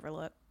hard to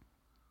overlook.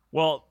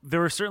 Well, there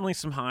were certainly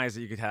some highs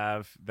that you could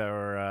have. There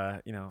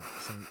were,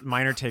 some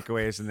minor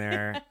takeaways in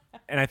there.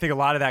 And I think a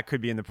lot of that could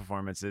be in the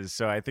performances.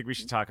 So I think we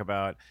should talk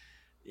about,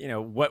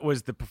 what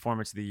was the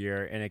performance of the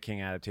year in a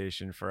King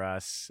adaptation for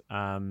us.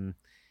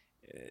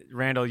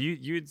 Randall,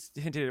 you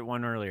hinted at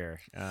one earlier.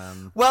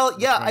 Well,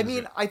 yeah, one I is mean,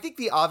 it? I think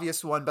the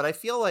obvious one, but I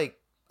feel like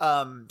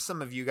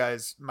some of you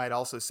guys might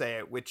also say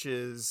it, which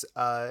is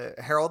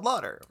Harold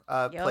Lauder,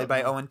 played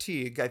by Owen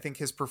Teague. I think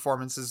his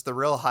performance is the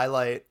real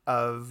highlight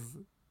of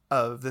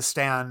The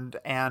Stand,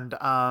 and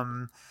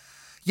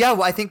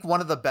I think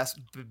one of the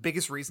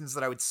biggest reasons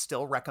that I would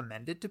still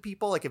recommend it to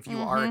people, like if you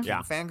are a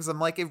King fan, because I'm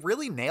like, it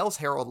really nails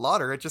Harold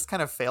Lauder. It just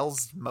kind of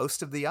fails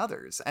most of the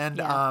others, and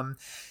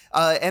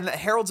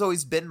Harold's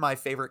always been my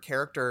favorite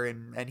character,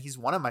 and he's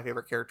one of my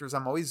favorite characters.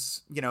 I'm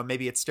always,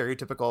 maybe it's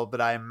stereotypical,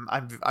 but I'm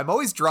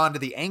always drawn to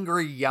the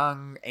angry,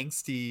 young,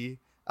 angsty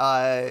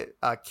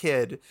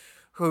kid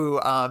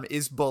who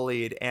is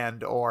bullied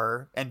and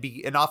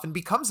often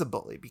becomes a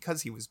bully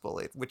because he was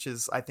bullied, which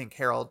is, I think,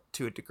 Harold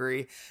to a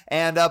degree.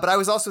 And but I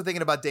was also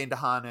thinking about Dane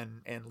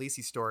DeHaan and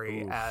Lacey's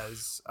Story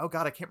as I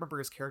can't remember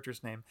his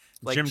character's name,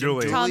 like Jim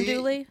Dooley. Tom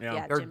Dooley,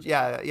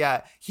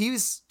 Yeah.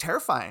 He's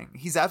terrifying.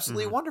 He's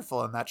absolutely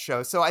wonderful in that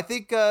show. So I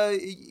think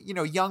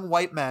young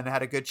white men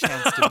had a good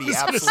chance to be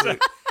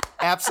absolute.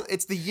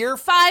 It's the year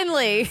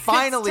Finally,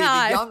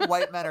 the young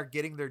white men are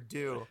getting their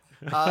due.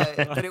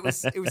 But it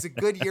was a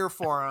good year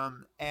for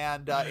him,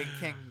 and in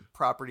King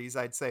properties,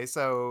 I'd say.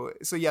 So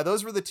yeah,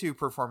 those were the two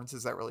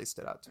performances that really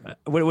stood out to me.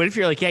 What if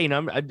you're like,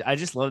 I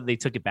just love that they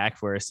took it back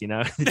for us,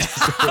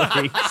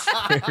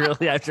 Just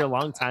really after a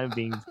long time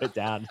being put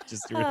down.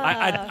 Just really,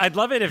 I'd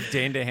love it if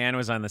Dane DeHaan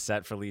was on the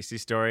set for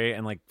Lacey's Story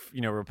and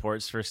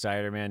reports for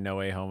Spider-Man No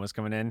Way Home was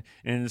coming in,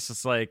 and it's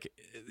just like,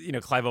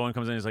 Clive Owen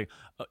comes in and he's like,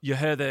 you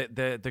heard that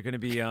they're going to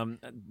be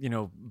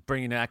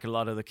bringing back a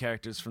lot of the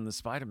characters from the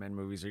Spider-Man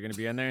movies are going to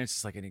be in there. And it's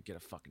just like, I didn't get a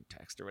fucking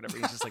text or whatever.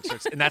 He's just like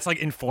and that's like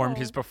informed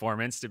his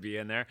performance to be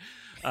in there.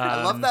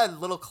 I love that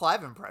little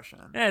Clive impression.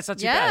 Yeah, it's not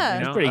too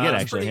bad. It's pretty good,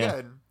 It's actually. pretty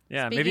good.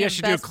 Yeah, Speaking maybe I of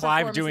should do best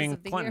Clive performances doing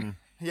of the Clinton.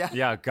 Yeah.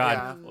 Yeah, God.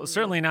 Yeah. Well,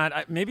 certainly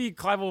not. Maybe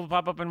Clive will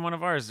pop up in one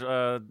of ours,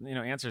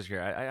 answers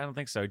here. I don't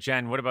think so.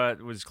 Jen,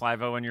 was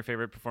Clive Owen your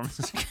favorite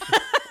performance?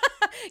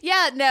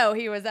 Yeah, no,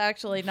 he was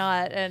actually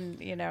not, and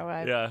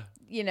Yeah.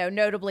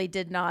 Notably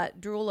did not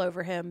drool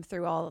over him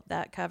through all of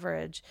that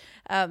coverage.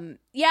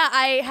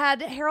 I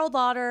had Harold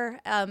Lauder,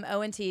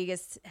 Owen Teague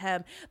as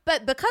him,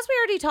 but because we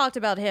already talked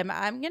about him,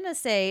 I'm gonna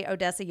say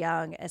Odessa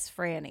Young as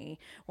Franny,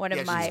 one of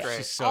she's my great.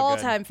 She's so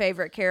all-time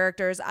favorite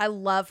characters. I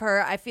love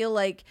her. I feel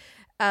like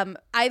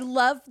I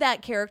love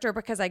that character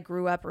because I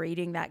grew up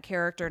reading that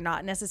character,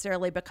 not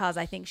necessarily because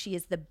I think she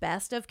is the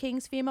best of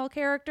King's female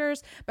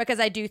characters, because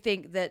I do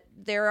think that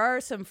there are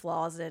some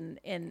flaws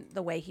in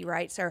the way he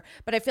writes her.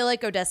 But I feel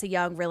like Odessa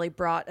Young really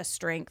brought a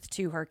strength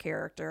to her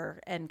character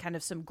and kind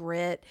of some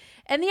grit.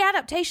 And the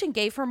adaptation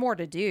gave her more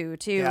to do,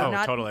 too.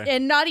 Yeah. Totally.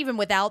 And not even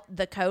without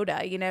the coda,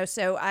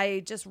 So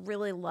I just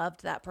really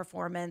loved that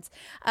performance.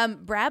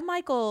 Brad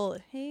Michael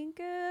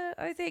Henke,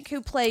 I think, who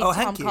played Tom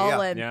Henke, yeah.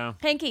 Cullen. Yeah.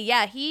 Henke,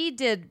 he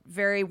did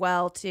very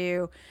well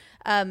too,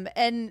 and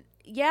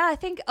I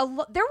think there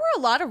were a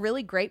lot of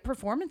really great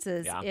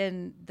performances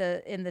in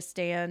the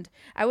Stand.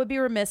 I would be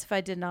remiss if I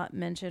did not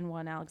mention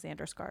one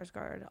Alexander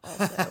Skarsgård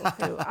also, who I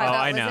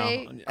thought was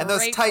a And those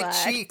great tight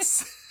flag.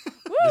 cheeks.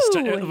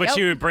 Which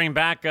you would bring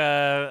back.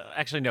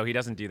 Actually, no, he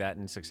doesn't do that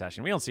in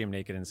Succession. We don't see him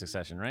naked in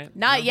Succession, right?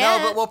 Not yet.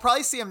 No, but we'll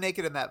probably see him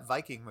naked in that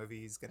Viking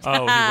movie he's gonna. Oh, he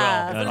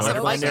will. If it's a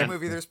Wonderland. Viking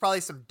movie, there's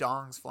probably some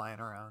dongs flying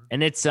around.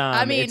 And it's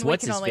mean, it's we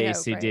what's can his only face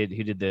hope, who right?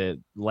 did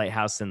the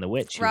Lighthouse and the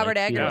Witch. Robert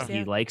Eggers, He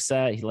yeah. likes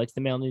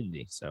the male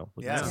nudity. So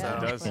Yeah, Yeah,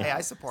 it does. hey, I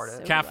support it.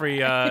 So-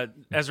 Caffrey,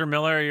 Ezra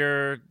Miller,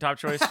 your top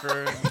choice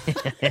for.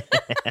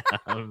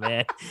 oh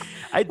man,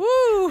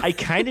 Woo. I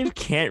kind of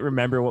can't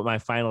remember what my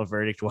final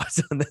verdict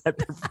was on that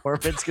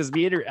performance because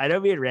I know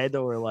me and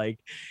Randall were like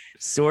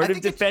sort I of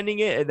think it- defending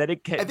it, and then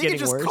it kept I think getting it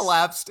just worse.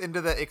 collapsed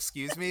into the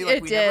excuse me. Like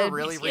It we did. never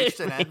really reached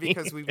an end Excuse me.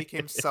 because we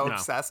became so No.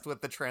 obsessed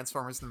with the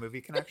Transformers the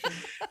movie connection.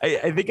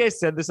 I think I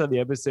said this on the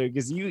episode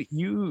because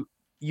you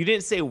you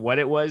didn't say what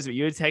it was, but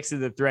you had texted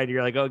the thread.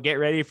 You're like, oh, get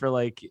ready for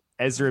like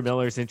Ezra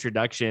Miller's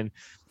introduction.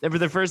 And for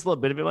the first little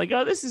bit of it, like,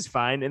 oh, this is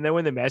fine. And then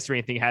when the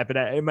mastering thing happened,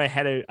 in my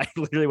head, I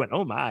literally went,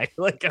 oh my.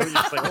 Like, I was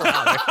just like, oh,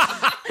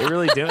 wow, they're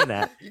really doing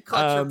that. You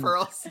caught your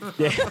pearls.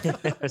 Yeah,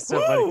 it's so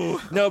funny.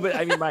 No, but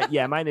I mean,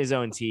 mine is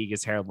Owen Teague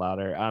as Harold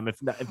Lauder.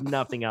 If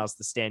nothing else,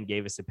 the stand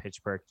gave us a pitch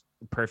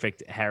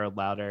perfect Harold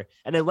Lauder.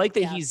 And I like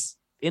that he's,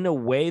 in a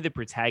way, the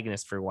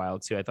protagonist for a while,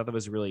 too. I thought that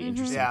was a really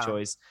interesting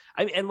choice.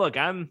 I mean, and look,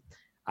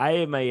 I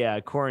am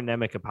a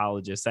Coronemic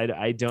apologist.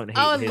 I don't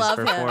hate his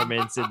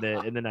performance in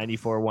the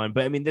 94 one,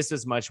 but I mean, this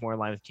was much more in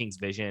line with King's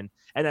vision,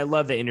 and I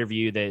love the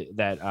interview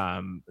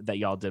that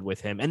y'all did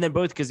with him, and then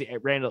both because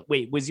Randall,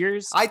 wait, was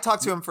yours? I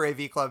talked to him for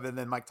AV Club, and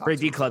then Mike talked for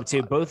to him AV Club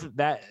too. Both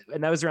that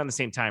was around the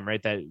same time,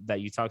 right? That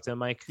you talked to him,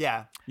 Mike.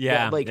 Yeah.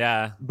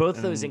 Both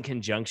of those in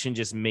conjunction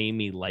just made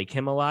me like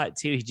him a lot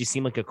too. He just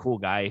seemed like a cool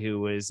guy who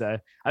was. I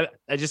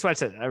just watched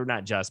that, or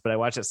not just, but I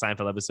watched that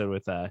Seinfeld episode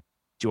with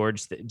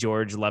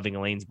George loving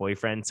Elaine's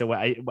boyfriend. So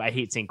I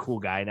hate saying cool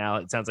guy now.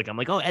 It sounds like I'm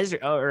like, oh, Ezra.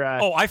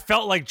 I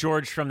felt like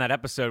George from that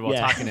episode while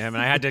talking to him.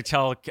 And I had to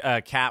tell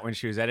Kat when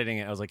she was editing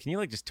it, I was like, can you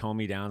like just tone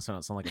me down so I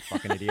don't sound like a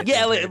fucking idiot?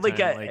 Yeah,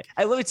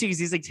 I love it too because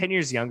he's like 10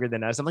 years younger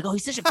than us. I'm like, oh,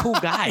 he's such a cool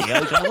guy.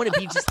 Like, I want to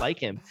be just like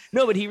him.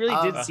 No, but he really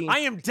did seem. I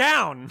am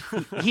down.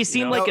 He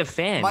seemed like a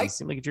fan. He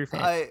seemed like a true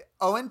fan.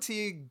 Owen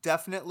Teague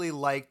definitely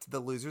liked the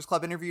Losers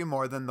Club interview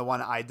more than the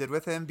one I did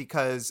with him,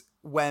 because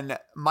when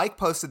Mike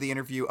posted the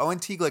interview, Owen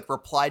Teague like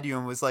replied to you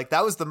and was like,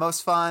 that was the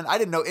most fun. I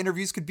didn't know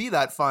interviews could be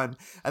that fun.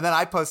 And then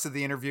I posted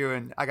the interview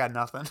and I got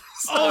nothing.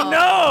 So, oh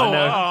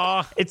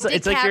no. It's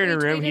like you're in a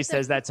room, he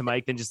says that to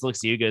Mike, then just looks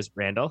at you, goes,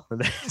 Randall.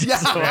 Yeah.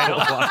 Randall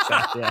walks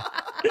out. Yeah.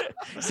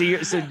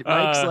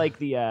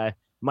 So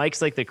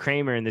Mike's like the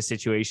Kramer in this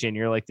situation.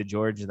 You're like the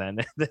George then.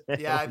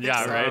 Yeah, I think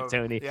so. Right,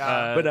 Tony.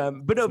 Yeah. But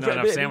no, not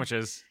enough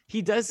sandwiches.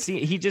 He does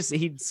see.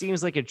 He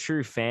seems like a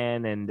true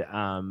fan and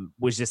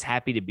was just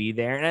happy to be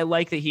there. And I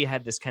like that he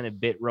had this kind of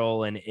bit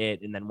role in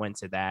it, and then went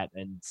to that,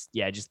 and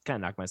just kind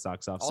of knocked my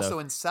socks off. Also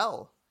in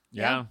Cell.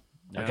 Yeah.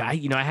 Okay,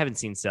 I haven't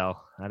seen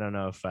Cell. I don't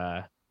know if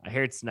I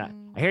hear it's not.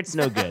 I hear it's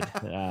no good.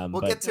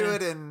 We'll get to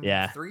it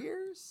in 3 years.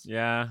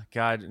 Yeah,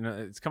 God,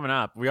 no, it's coming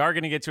up. We are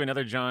going to get to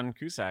another John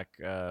Cusack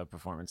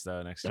performance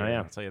though next year.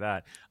 I'll tell you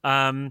that.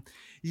 I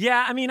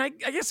mean, I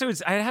guess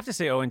I have to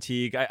say Owen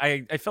Teague.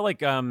 I feel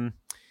like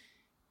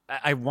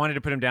I wanted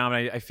to put him down,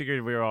 but I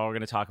figured we were all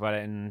going to talk about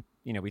it, and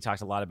we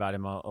talked a lot about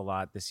him a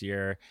lot this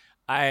year.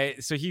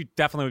 So he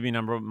definitely would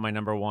be my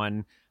number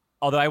one.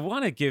 Although I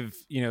want to give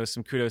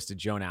some kudos to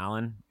Joan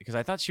Allen, because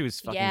I thought she was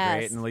fucking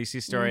great in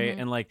Lacey's story,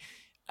 and like,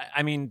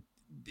 I mean,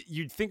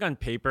 you'd think on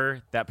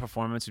paper that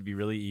performance would be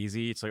really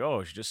easy. It's like,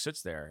 oh, she just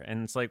sits there,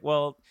 and it's like,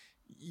 well,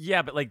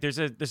 yeah, but like there's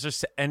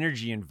just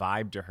energy and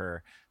vibe to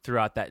her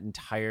throughout that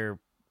entire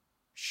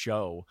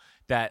show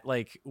that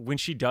like when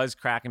she does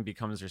crack and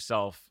becomes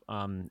herself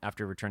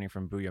after returning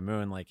from Booyah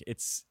Moon, like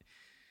it's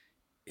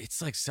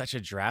like such a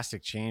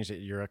drastic change that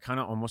you're kind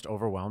of almost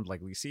overwhelmed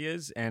like Lacey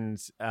is. And,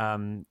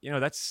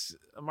 that's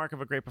a mark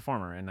of a great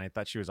performer. And I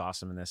thought she was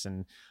awesome in this,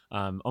 and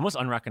almost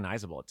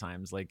unrecognizable at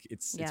times. Like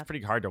it's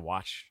pretty hard to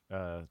watch.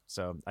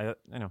 So I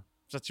know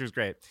thought she was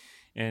great.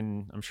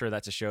 And I'm sure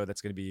that's a show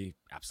that's going to be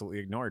absolutely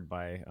ignored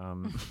by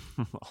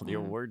all the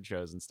award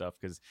shows and stuff,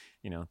 because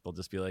they'll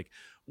just be like,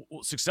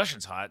 well,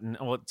 Succession's hot, and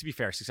well, to be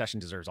fair, Succession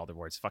deserves all the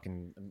awards,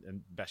 fucking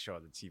best show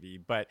on the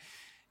TV. But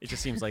it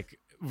just seems like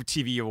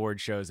TV award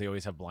shows, they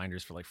always have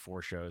blinders for like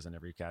 4 shows in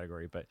every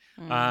category. But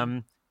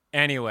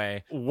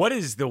anyway, what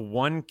is the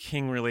one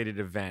King related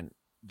event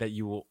that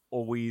you will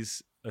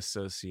always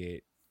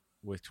associate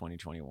with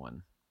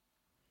 2021?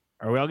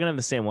 Are we all gonna have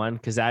the same one?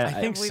 Because I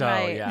think so.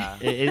 Might. Yeah,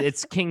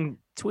 it's King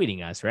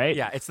tweeting us, right?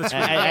 Yeah, it's the tweet.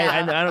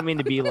 I don't mean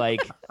to be like.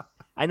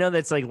 I know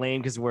that's like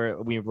lame because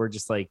we're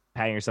just like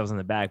patting ourselves on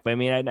the back, but I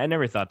mean, I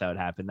never thought that would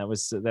happen. That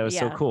was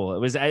so cool. It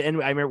was,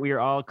 and I remember we were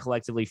all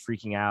collectively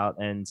freaking out,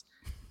 and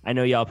I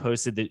know y'all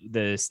posted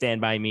the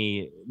Stand By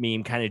Me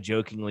meme kind of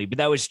jokingly, but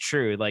that was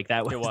true. Like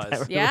that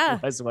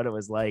was what it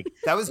was like.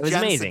 That was Jen's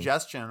amazing.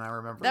 suggestion. I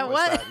remember that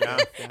was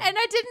and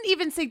I didn't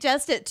even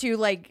suggest it to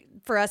like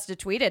for us to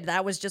tweet it.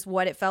 That was just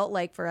what it felt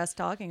like for us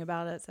talking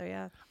about it. So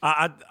yeah,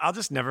 I'll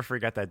just never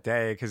forget that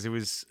day, because it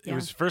was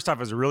first off,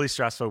 it was a really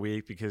stressful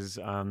week because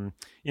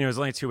it was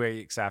only 2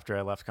 weeks after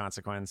I left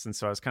Consequence, and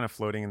so I was kind of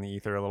floating in the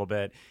ether a little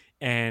bit,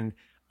 and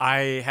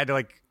I had to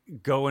like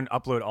go and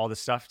upload all the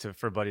stuff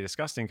for Bloody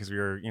Disgusting, because we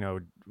were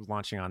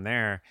launching on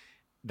there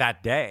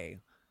that day.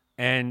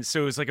 And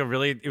so it was like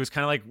it was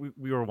kind of like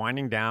we were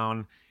winding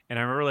down, and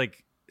I remember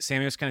like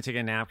Sammy was kind of taking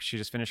a nap because she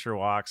just finished her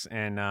walks,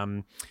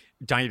 and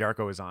Donnie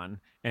Darko was on,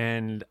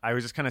 and I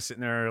was just kind of sitting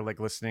there like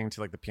listening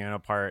to like the piano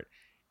part,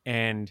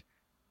 and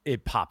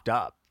it popped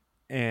up.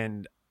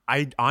 And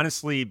I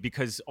honestly,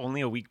 because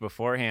only a week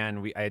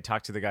beforehand, I had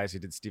talked to the guys who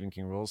did Stephen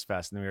King Rules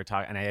Fest, and we were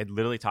talking, and I had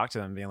literally talked to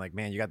them being like,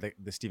 man, you got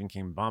the Stephen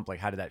King bump. Like,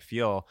 how did that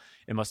feel?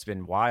 It must've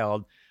been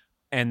wild.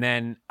 And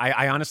then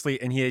I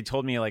honestly, and he had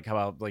told me like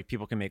how like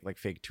people can make like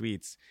fake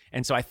tweets.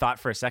 And so I thought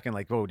for a second,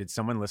 like, whoa, did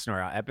someone listen to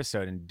our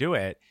episode and do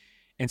it?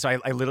 And so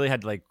I literally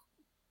had to like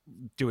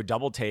do a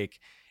double take.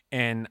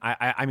 And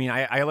I mean,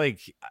 I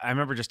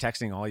remember just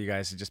texting all you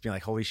guys and just being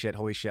like, holy shit,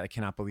 I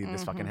cannot believe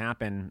this fucking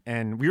happened.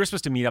 And we were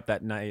supposed to meet up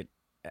that night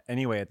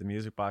anyway at the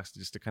Music Box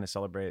just to kind of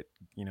celebrate,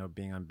 you know,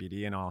 being on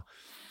BD and all.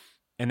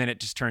 And then it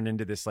just turned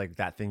into this like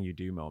that thing you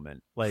do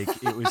moment. Like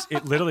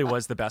it literally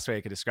was the best way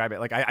I could describe it.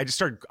 Like I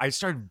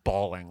started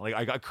bawling. Like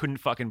I couldn't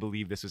fucking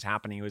believe this was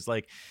happening. It was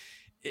like,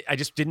 I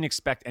just didn't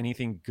expect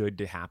anything good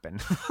to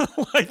happen,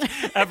 like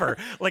ever.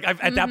 Like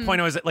at that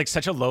point, I was at like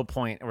such a low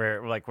point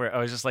where I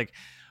was just like,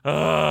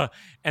 ugh.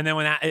 And then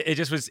when it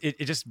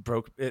just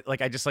broke.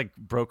 Like I just like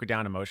broke it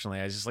down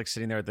emotionally. I was just like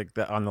sitting there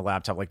on the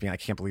laptop, like being, I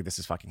can't believe this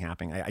is fucking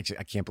happening. I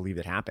can't believe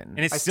it happened.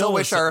 And I still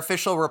wish our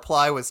official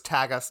reply was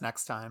tag us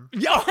next time.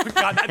 Oh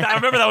God, I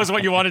remember that was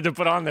what you wanted to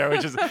put on there,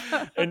 which is,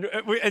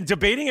 and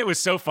debating it was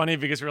so funny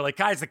because we were like,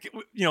 guys, like,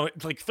 you know,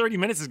 like 30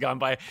 minutes has gone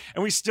by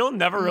and we still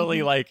never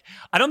really like.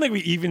 I don't think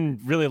we even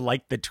really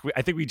liked the tweet.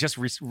 I think we just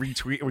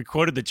we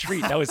quoted the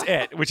tweet. That was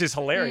it, which is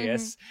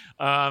hilarious.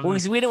 Well,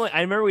 because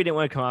I remember we didn't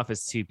want to come off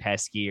as too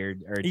pesky or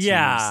too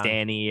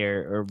stanny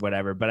or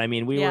whatever. But I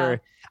mean, we were.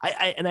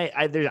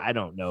 I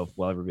don't know if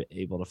we'll ever be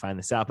able to find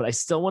this out, but I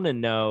still want to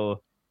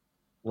know.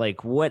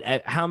 Like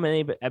how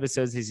many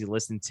episodes has he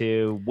listened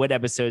to? What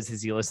episodes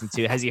has he listened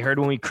to? Has he heard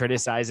when we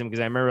criticize him? Because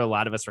I remember a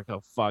lot of us were like,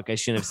 oh fuck, I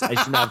should not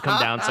have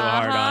come down so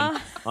hard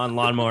on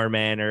Lawnmower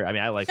Man. Or I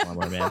mean, I like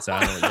Lawnmower Man, so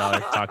I don't know what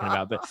y'all are talking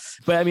about.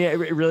 But I mean,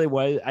 it really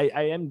was.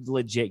 I am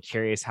legit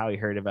curious how he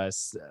heard of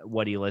us,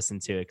 what he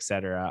listened to,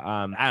 etc.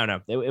 I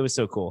don't know. It was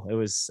so cool.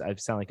 I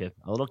sound like a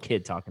little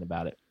kid talking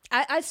about it.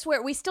 I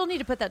swear, we still need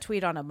to put that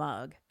tweet on a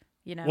mug.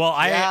 You know. Well,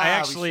 I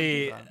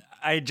actually,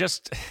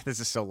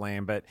 this is so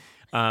lame, but.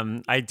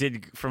 I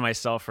did for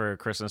myself for a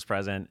Christmas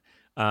present.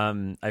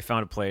 I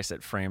found a place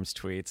that frames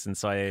tweets, and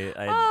so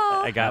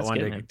I got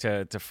one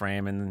to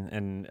frame,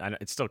 and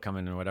it's still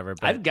coming and whatever.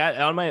 But I've got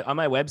on my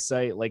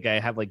website, like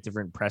I have like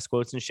different press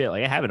quotes and shit.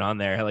 Like I have it on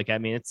there. Like I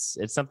mean, it's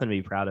something to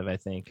be proud of. I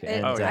think.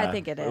 I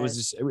think it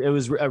is. It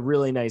was a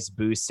really nice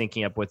boost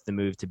syncing up with the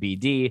move to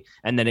BD,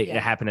 and then it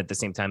happened at the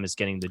same time as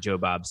getting the Joe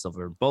Bob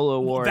Silver Bolo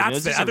Award. That's it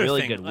was the just other a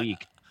really thing. good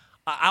week.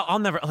 I'll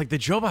never like the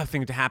Joe Bob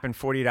thing to happen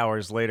 48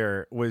 hours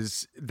later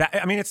was that.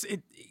 I mean,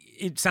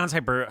 it sounds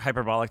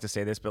hyperbolic to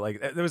say this, but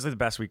like it was the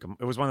best week.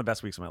 It was one of the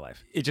best weeks of my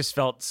life. It just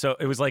felt so.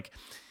 It was like.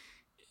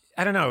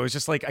 I don't know. It was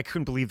just like I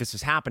couldn't believe this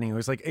was happening. It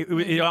was like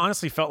it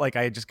honestly felt like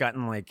I had just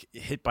gotten like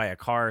hit by a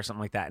car or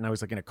something like that, and I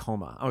was like in a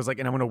coma. I was like,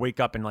 and I'm gonna wake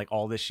up and like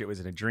all this shit was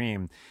in a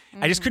dream.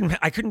 I just couldn't.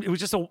 It was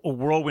just a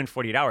whirlwind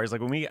 48 hours. Like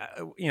when we,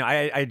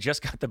 I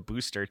just got the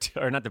booster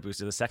or not the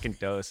booster, the second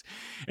dose,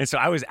 and so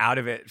I was out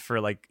of it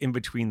for like in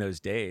between those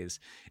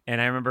days.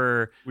 And I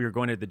remember we were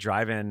going to the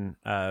drive-in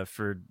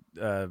for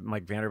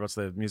Mike Vanderbilt's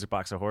The Music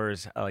Box of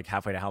Horrors like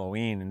halfway to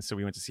Halloween, and so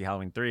we went to see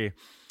Halloween 3.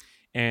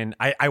 And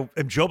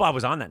Joe Bob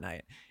was on that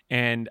night.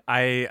 And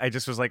I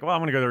just was like, well, I'm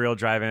going to go to the real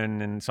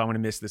drive-in. And so I'm going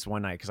to miss this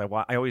one night because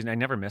I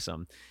never miss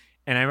them.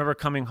 And I remember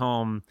coming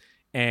home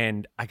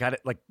and I got it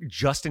like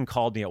Justin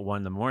called me at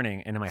 1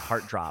 a.m. and my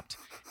heart dropped.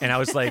 And I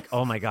was like,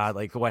 oh my God,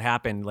 like what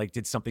happened? Like,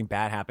 did something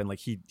bad happen? Like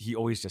he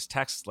always just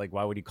texts, like,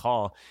 why would he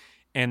call?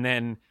 And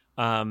then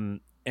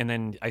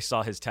I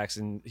saw his text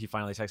and he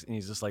finally texted and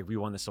he's just like, we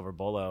won the Silver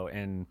Bolo.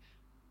 And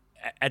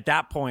at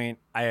that point,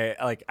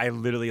 I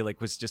literally like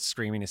was just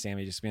screaming to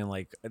Sammy, just being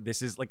like,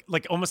 "This is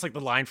like almost like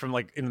the line from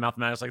like In the Mouth of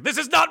Madness, like this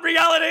is not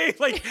reality."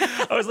 Like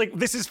I was like,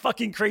 "This is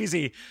fucking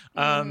crazy."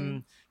 I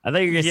thought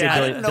you were gonna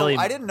say Billy.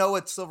 I didn't know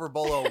what Silver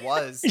Bolo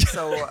was,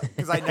 so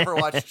because I never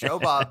watched Joe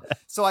Bob,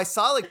 so I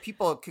saw like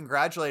people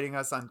congratulating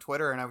us on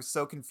Twitter, and I was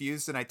so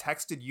confused, and I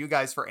texted you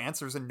guys for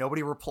answers, and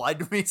nobody replied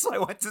to me, so I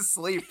went to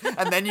sleep,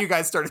 and then you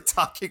guys started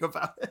talking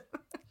about it.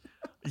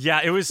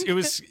 Yeah, it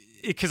was.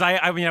 Because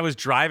I mean I was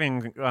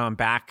driving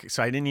back,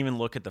 so I didn't even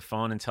look at the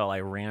phone until I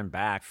ran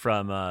back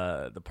from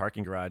the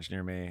parking garage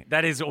near me.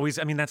 That is always,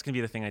 I mean, that's gonna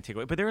be the thing I take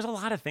away. But there was a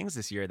lot of things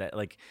this year that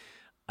like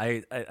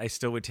I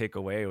still would take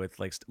away with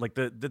like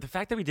the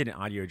fact that we did an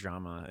audio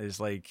drama is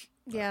like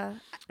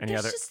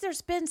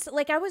there's been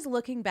like I was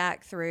looking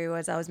back through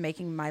as I was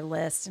making my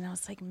list and I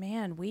was like,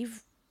 man,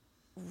 we've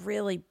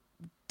really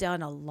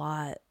done a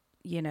lot.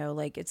 You know,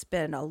 like it's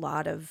been a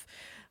lot of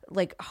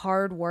like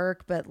hard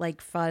work, but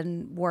like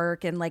fun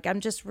work. And like,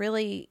 I'm just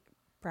really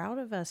proud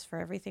of us for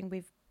everything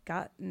we've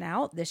gotten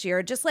out this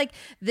year. Just like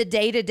the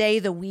day to day,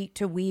 the week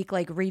to week,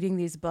 like reading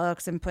these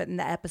books and putting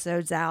the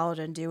episodes out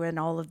and doing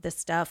all of this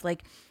stuff.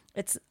 Like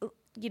it's,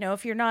 you know,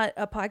 if you're not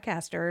a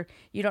podcaster,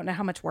 you don't know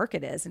how much work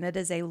it is. And it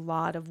is a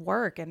lot of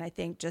work. And I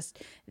think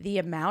just the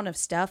amount of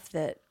stuff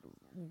that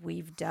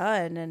we've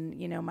done.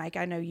 And, you know, Mike,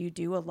 I know you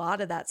do a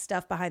lot of that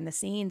stuff behind the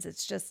scenes.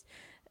 It's just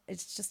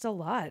a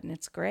lot and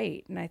it's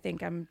great. And I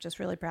think I'm just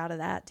really proud of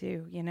that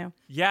too, you know?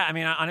 Yeah. I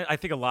mean, I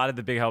think a lot of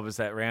the big help is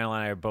that Randall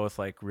and I are both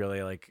like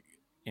really like,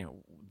 you know,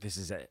 this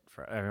is it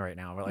for right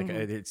now. We're like,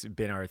 it's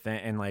been our thing.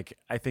 And like,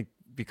 I think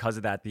because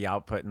of that, the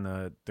output and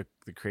the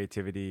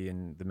creativity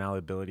and the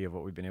malleability of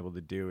what we've been able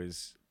to do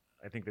is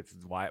I think that's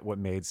what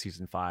made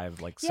season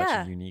 5 like such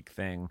Yeah. a unique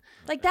thing.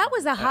 Like that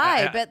was a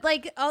high, I- but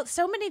like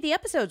so many of the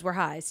episodes were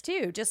highs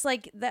too. Just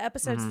like the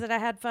episodes Mm-hmm. that I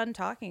had fun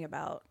talking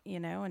about,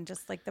 and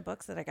just like the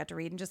books that I got to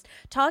read and just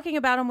talking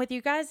about them with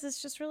you guys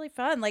is just really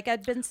fun. Like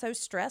I'd been so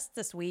stressed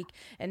this week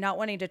and not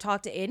wanting to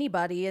talk to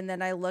anybody, and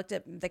then I looked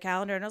at the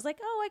calendar and I was like,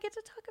 oh, I get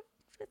to talk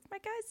with my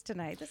guys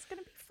tonight. This is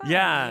gonna be fun.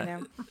 Yeah.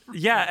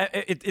 Yeah,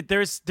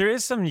 there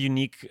is some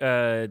unique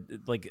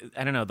like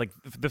I don't know, like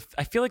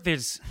I feel like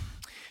there's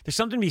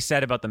something to be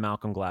said about the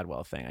Malcolm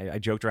Gladwell thing. I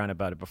joked around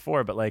about it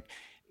before, but like,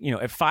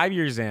 at 5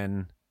 years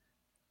in,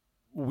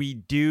 we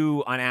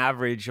do on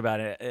average about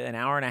an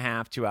hour and a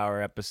half, 2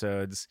 hour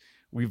episodes.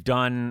 We've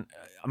done,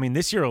 I mean,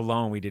 this year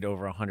alone, we did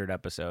over 100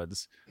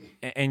 episodes.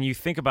 And you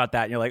think about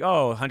that and you're like,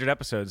 oh, 100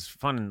 episodes,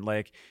 fun.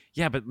 Like,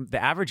 yeah, but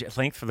the average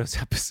length for those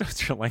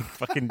episodes are like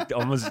fucking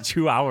almost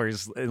 2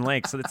 hours in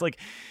length. So it's like,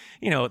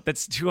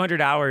 that's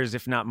 200 hours,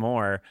 if not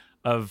more,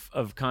 of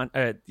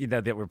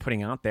that we're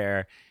putting out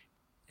there.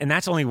 And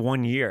that's only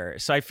 1 year.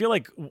 So I feel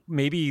like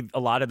maybe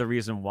a lot of the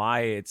reason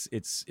why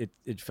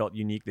it felt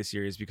unique this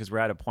year is because we're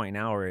at a point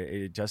now where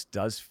it just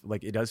does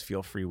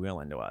feel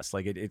freewheeling to us.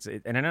 Like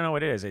and I don't know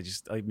what it is. It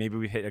just like maybe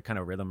we hit a kind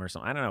of rhythm or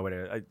something. I don't know what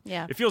it is.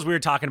 Yeah. It feels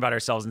weird talking about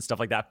ourselves and stuff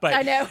like that. But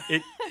I know.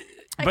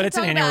 But it's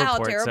an annual about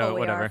report, how terrible so we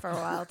whatever. are for a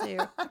while too.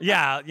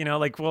 Yeah,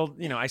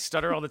 I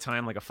stutter all the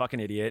time like a fucking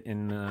idiot,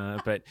 and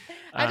but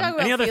I talk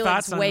any about other feelings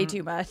thoughts way on-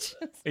 too much.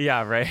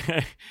 Yeah, right.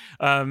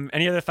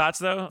 Any other thoughts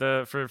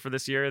though, for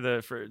this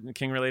year, for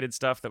King related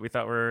stuff that we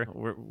thought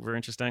were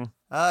interesting?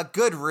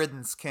 Good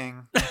riddance,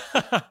 King.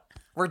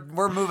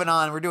 We're moving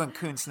on. We're doing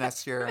Kuntz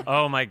next year.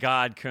 Oh my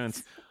God,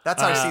 Kuntz.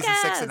 That's our season 6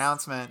 Yes.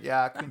 announcement.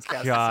 Yeah,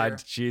 Kuntzcast God,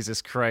 this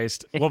Jesus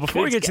Christ. Well,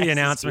 before we get to the Kuntzcast is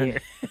announcement,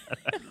 here.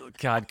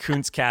 God,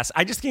 Kuntzcast.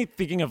 I just keep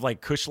thinking of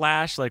like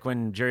Kushlash, like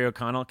when Jerry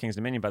O'Connell, King's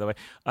Dominion, by the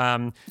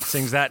way,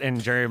 sings that in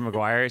Jerry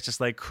Maguire. It's just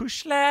like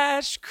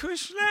Kushlash,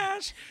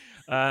 Kushlash.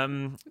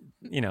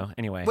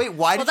 Anyway. Wait,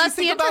 why did you that's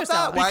the think intro about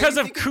that? song. Why Because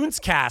do of you think-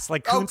 Kuntzcast,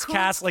 like Oh,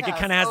 Kuntzcast, like it Kuntzcast.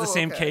 kind of has the Oh,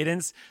 same okay.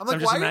 cadence. I'm So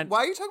like, just why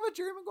are you talking about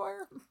Jerry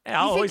Maguire? I'll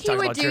You always think he talk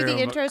would about do Jerry the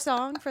Ma- intro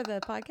song for the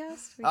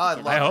podcast? We Oh, I'd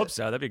could do love I that. hope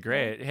so. That'd be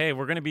great. Hey,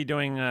 we're going to be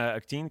doing a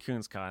Teen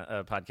Coons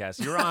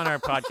podcast. You were on our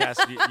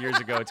podcast years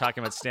ago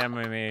talking about Stand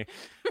By Me.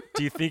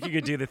 Do you think you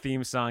could do the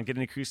theme song, get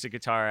an acoustic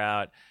guitar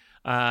out?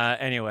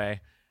 Anyway,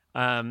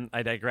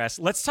 I digress.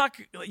 Let's talk.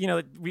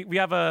 We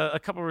have a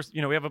couple.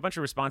 We have a bunch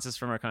of responses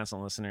from our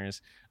constant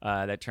listeners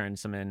that turned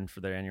some in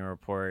for their annual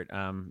report. You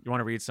want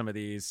to read some of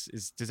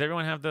these? Does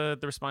everyone have the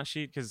response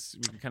sheet? Because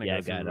we can kind of Yeah,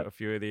 I go got through it. a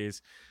few of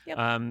these. Yep.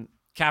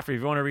 Caffrey,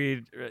 if you want to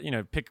read,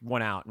 pick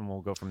one out and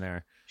we'll go from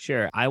there.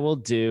 Sure. I will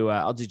do.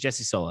 I'll do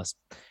Jesse Solis.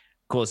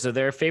 Cool. So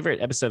their favorite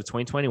episode of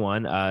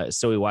 2021.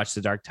 So we watched the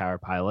Dark Tower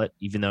pilot,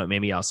 even though it made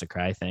me also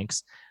cry.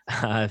 Thanks.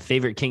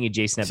 Favorite King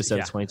adjacent episode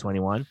Yeah. of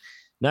 2021.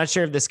 Not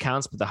sure if this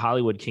counts, but the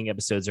Hollywood King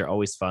episodes are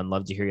always fun.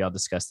 Love to hear y'all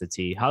discuss the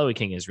tea. Hollywood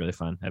King is really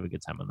fun. Have a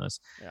good time on those.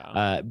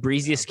 Yeah.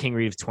 Breeziest King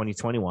read of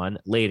 2021.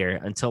 Later,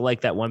 until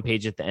like that one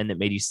page at the end that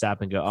made you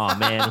stop and go, "Oh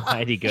man, why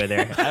did he go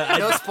there?"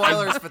 No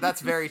spoilers, but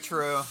that's very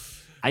true.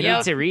 I Yep.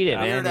 need to read it,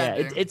 man. Weird Yeah,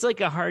 ending. it's like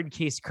a hard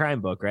case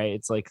crime book, right?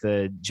 It's like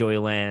the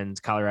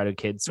Joyland, Colorado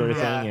Kids sort of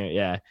Yeah. thing.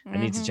 Yeah, I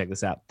need to check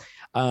this out.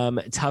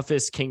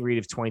 Toughest King read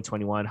of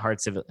 2021,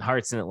 Hearts in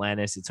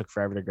Atlantis. It took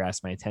forever to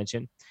grasp my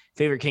attention.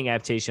 Favorite King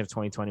adaptation of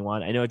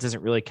 2021. I know it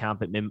doesn't really count,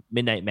 but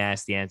Midnight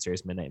Mass. The answer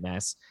is Midnight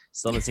Mass.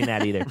 Still haven't seen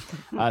that either.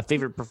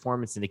 Favorite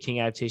performance in the King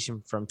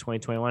adaptation from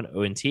 2021.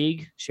 Owen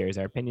Teague shares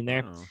our opinion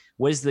there. Oh.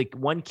 What is the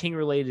one King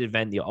related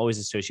event you always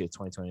associate with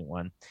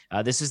 2021?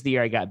 This is the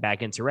year I got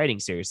back into writing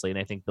seriously, and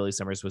I think Billy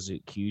Summers was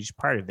a huge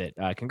part of it.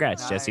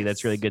 Congrats, Jesse.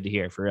 That's really Nice. good to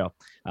hear, for real.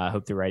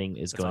 Hope the writing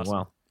is That's going awesome.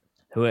 well.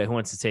 Who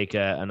wants to take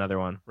another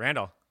one?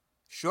 Randall.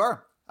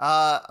 Sure.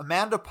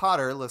 Amanda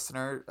Potter,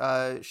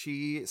 listener,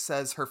 she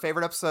says her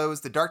favorite episode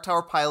was the Dark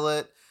Tower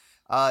pilot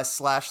 /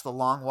 the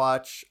Long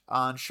Watch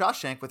on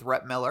Shawshank with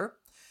Rhett Miller.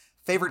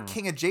 Favorite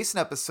King adjacent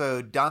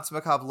episode, Danse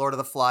Macabre, Lord of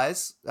the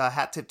Flies.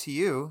 Hat tip to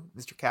you,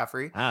 Mr.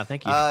 Caffrey. Ah,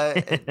 thank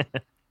you.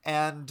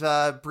 And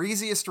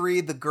breeziest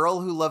read, The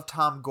Girl Who Loved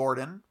Tom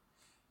Gordon.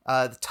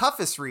 The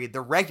toughest read,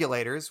 The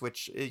Regulators,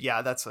 which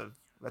that's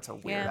a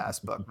weird ass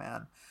book,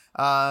 man.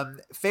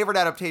 Favorite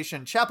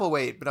adaptation,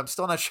 Chapelwaite, but I'm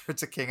still not sure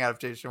it's a King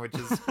adaptation, which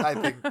is I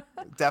think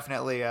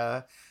definitely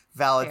a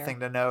valid Fair. thing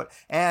to note.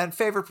 And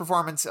favorite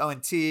performance,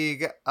 Owen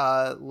Teague.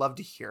 Love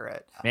to hear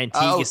it. Man,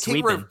 Teague is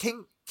sweeping.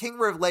 King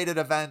related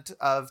event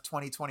of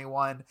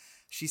 2021.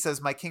 She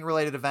says, my King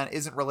related event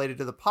isn't related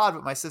to the pod,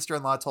 but my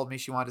sister-in-law told me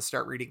she wanted to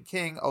start reading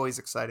King, always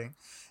exciting,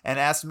 and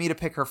asked me to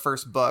pick her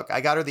first book. I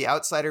got her The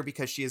Outsider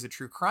because she is a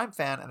true crime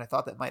fan, and I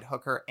thought that might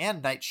hook her,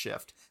 and Night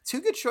Shift.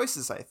 Two good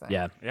choices, I think.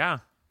 Yeah. Yeah.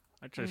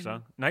 I'd say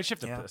so. Night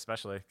Shift, Yeah.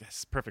 especially.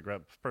 It's perfect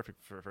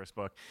for a first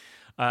book.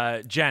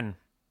 Jen,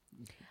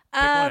 pick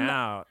one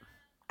out.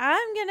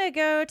 I'm gonna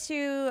go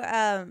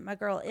to my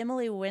girl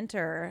Emily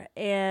Winter,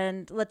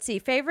 and let's see,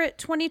 favorite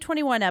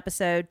 2021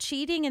 episode: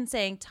 cheating and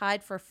saying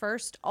tied for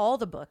first all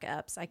the book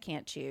ups. I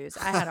can't choose.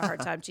 I had a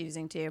hard time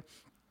choosing too.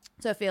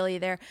 So I feel you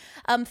there.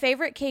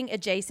 Favorite King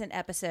adjacent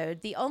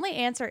episode. The only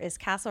answer is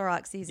Castle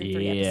Rock season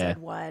 3,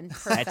 episode 1.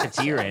 That's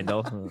a T,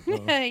 Randall.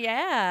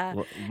 Yeah.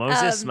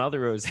 Moses smell the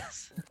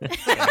roses.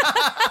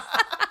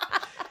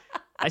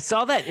 I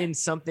saw that in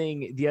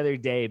something the other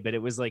day, but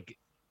it was like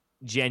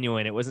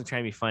genuine. It wasn't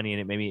trying to be funny,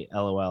 and it made me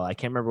LOL. I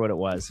can't remember what it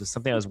was. It was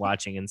something I was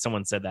watching, and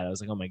someone said that. I was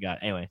like, oh my God.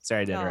 Anyway,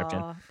 sorry to interrupt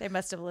you. They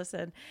must have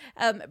listened.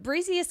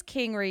 Breeziest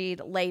King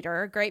read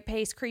later. Great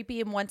pace,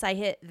 creepy, and once I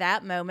hit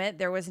that moment,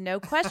 there was no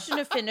question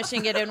of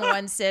finishing it in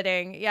one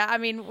sitting. Yeah, I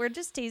mean, we're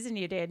just teasing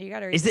you, Dan. You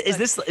got to read Is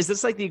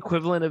this like the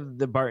equivalent of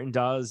the Barton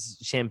Dawes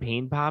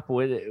champagne pop?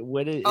 What is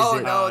it?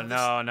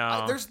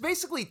 No. There's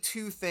basically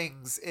two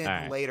things in All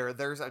right. later.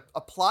 There's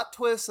a plot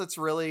twist that's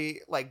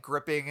really like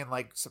gripping and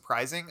like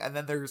surprising, and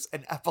then there's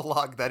an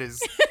epilogue that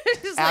is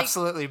Just, like,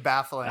 absolutely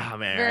baffling. Oh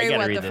man, I very gotta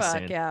what read the this fuck,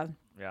 soon. yeah.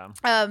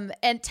 Yeah.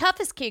 And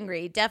toughest King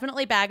read,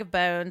 definitely Bag of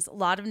Bones. A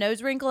lot of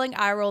nose wrinkling,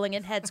 eye rolling,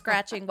 and head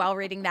scratching while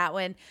reading that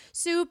one.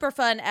 Super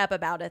fun ep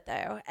about it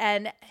though.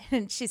 And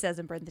she says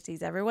in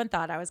parentheses, everyone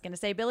thought I was going to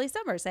say Billy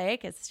Summers,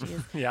 because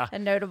she's Yeah. a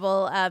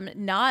notable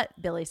not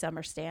Billy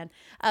Summers stan.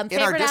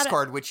 In our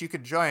Discord, which you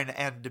can join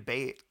and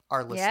debate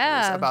our listeners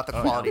Yeah. about the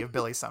quality of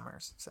Billy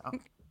Summers. So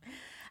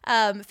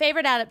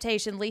Favorite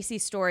adaptation,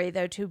 Lacey's Story,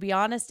 though to be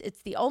honest,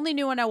 it's the only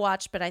new one I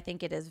watched, but I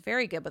think it is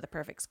very good with a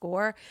perfect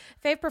score.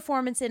 Favorite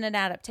performance in an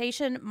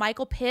adaptation,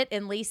 Michael Pitt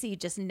and Lacey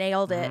just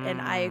nailed it,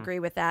 and I agree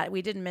with that.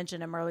 We didn't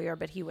mention him earlier,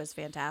 but he was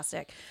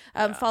fantastic.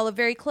 Followed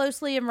very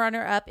closely and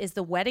runner-up is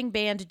The Wedding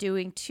Band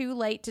doing Too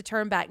Late to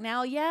Turn Back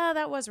Now. Yeah,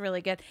 that was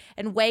really good.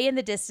 And way in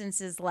the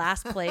distance is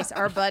last place,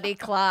 our buddy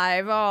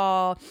Clive.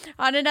 Oh,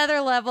 on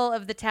another level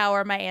of the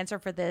tower, my answer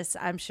for this,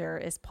 I'm sure,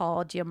 is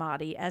Paul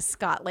Giamatti as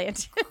Scott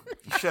Lanton.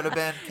 you should have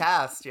been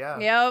cast. Yeah.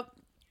 Yep.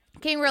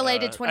 King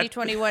related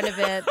 2021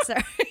 event.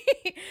 Sorry.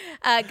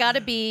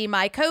 Gotta be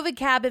my COVID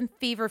cabin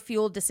fever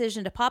fueled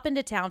decision to pop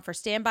into town for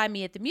Stand By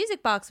Me at the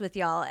Music Box with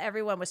y'all.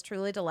 Everyone was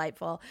truly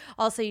delightful.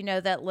 Also, you know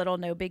that little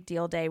no big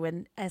deal day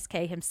when SK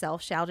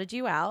himself shouted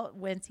you out.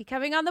 When's he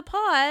coming on the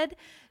pod?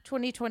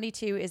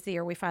 2022 is the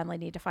year we finally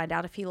need to find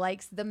out if he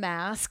likes The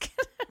Mask.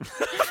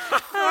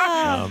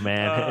 Oh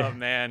man. Oh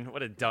man,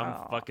 what a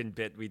dumb fucking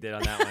bit we did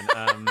on that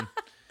one.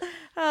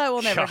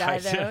 We'll never die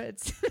God. though.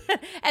 It's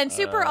and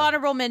super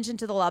honorable mention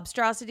to the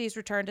Lobstrosities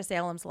return to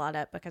Salem's Lot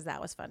Up because that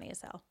was funny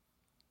as hell.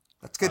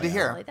 That's good to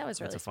hear. That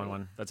was really That's a fun sweet.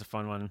 one. That's a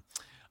fun one.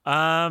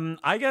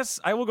 I guess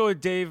I will go with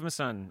Dave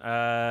Masson,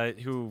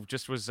 who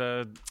just was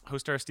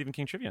host our Stephen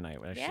King trivia night,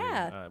 actually,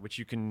 Yeah. which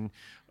you can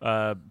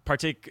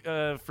partake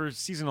for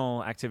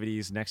seasonal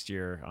activities next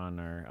year on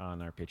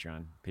our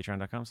Patreon,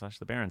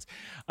 patreon.com/thebarons.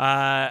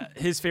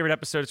 His favorite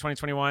episode of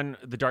 2021,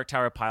 the Dark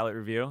Tower pilot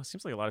review.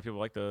 Seems like a lot of people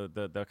like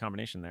the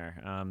combination there.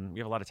 We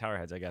have a lot of tower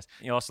heads, I guess.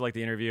 You also like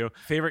the interview.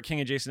 Favorite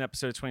King adjacent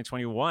episode of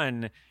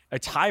 2021, a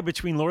tie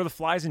between Lord of the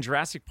Flies and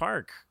Jurassic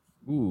Park.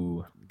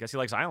 Ooh. Guess he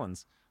likes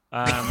islands.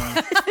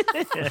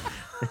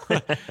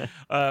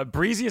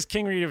 Breeziest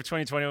King read of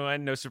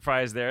 2021, no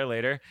surprise there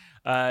later.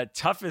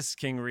 Toughest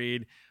King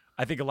read,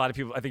 I think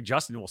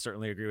Justin will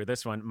certainly agree with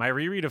this one. My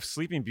reread of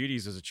Sleeping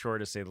Beauties was a chore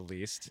to say the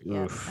least.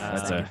 Yeah, Oof. I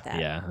That's second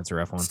that. that's a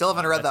rough one. Still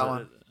haven't read that That's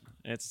one.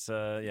 It's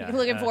yeah. You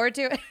looking forward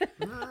to it?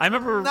 I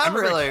remember. Not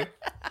really.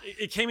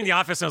 It came in the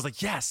office and I was like,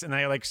 yes. And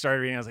I like started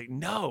reading. I was like,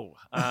 no,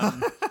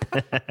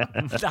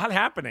 not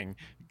happening.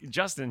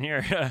 Justin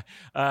here.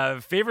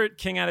 Favorite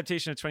King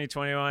adaptation of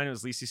 2021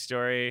 was Lacey's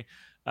Story.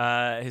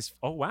 A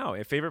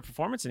favorite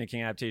performance in a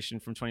King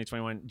adaptation from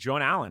 2021,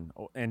 Joan Allen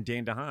and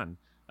Dane DeHaan.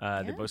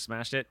 They both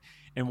smashed it.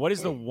 And what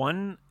is the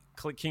one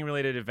King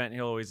related event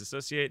he'll always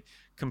associate?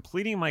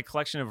 Completing my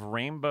collection of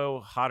Rainbow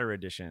Hotter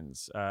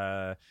editions.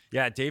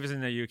 Dave is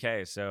in the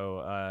UK,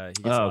 so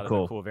he gets a lot of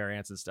the cool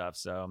variants and stuff.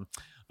 So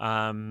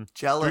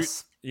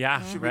Jealous.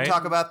 Should we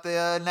talk about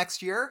the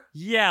next year?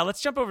 Yeah,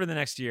 let's jump over to the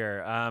next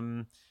year.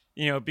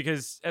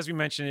 Because as we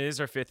mentioned, it is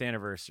our 5th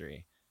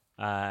anniversary.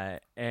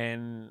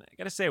 And I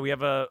gotta say, we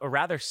have a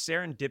rather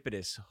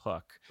serendipitous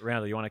hook.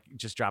 Randall, you want to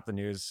just drop the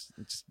news?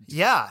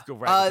 Go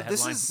right with the this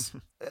headline. is,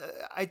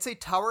 I'd say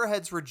Tower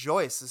Heads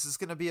rejoice. This is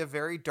going to be a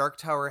very Dark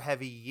Tower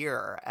heavy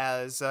year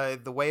as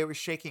the way it was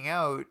shaking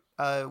out.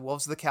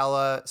 Wolves of the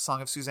Calla,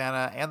 Song of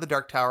Susanna, and the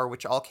Dark Tower,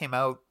 which all came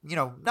out,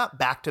 not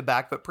back to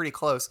back, but pretty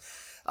close.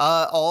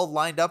 All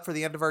lined up for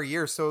the end of our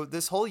year. So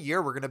this whole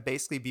year, we're going to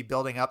basically be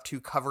building up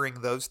to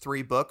covering those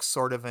 3 books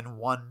sort of in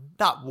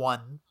not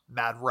one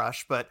mad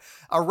rush, but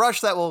a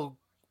rush that will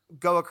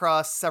go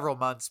across several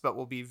months, but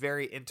will be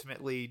very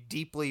intimately,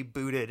 deeply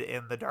booted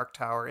in the Dark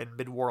Tower, in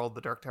Midworld,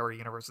 the Dark Tower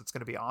universe. It's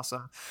going to be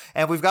awesome.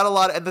 And we've got a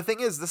lot. And the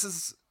thing is, this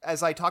is,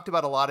 as I talked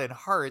about a lot in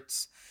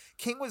Hearts,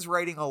 King was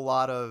writing a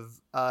lot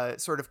of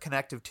sort of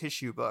connective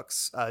tissue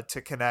books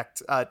to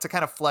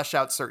kind of flesh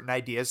out certain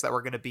ideas that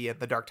were going to be in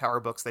the Dark Tower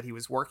books that he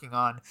was working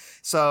on.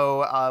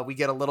 So we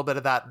get a little bit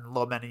of that in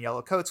Little Men in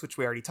Yellow Coats, which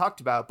we already talked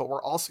about, but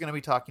we're also going to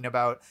be talking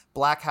about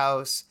Black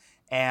House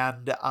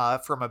and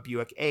from a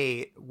Buick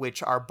 8,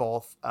 which are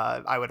both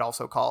I would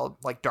also call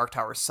like Dark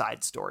Tower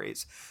side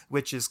stories,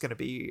 which is going to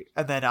be,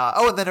 and then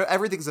and then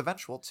Everything's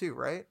Eventual too,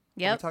 right?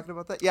 Yep. We talked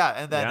about that. Yeah,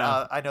 and then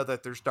I know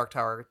that there's Dark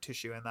Tower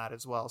tissue in that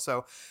as well.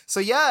 So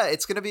yeah,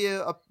 it's going to be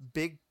a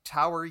big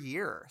Tower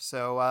year.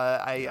 So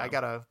I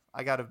gotta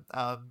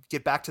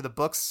get back to the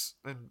books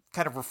and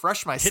kind of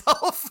refresh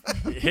myself.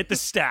 Hit the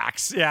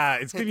stacks. Yeah,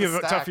 it's going to be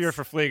a tough year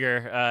for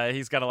Flieger.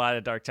 He's got a lot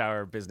of Dark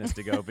Tower business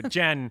to go. But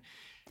Jen,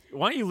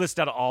 why don't you list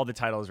out all the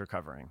titles we're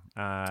covering?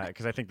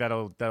 Because I think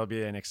that'll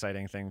be an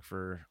exciting thing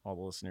for all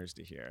the listeners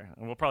to hear.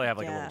 And we'll probably have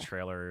like a little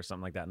trailer or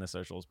something like that in the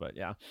socials. But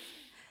yeah.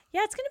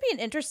 Yeah, it's going to be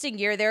an interesting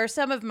year. There are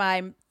some of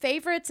my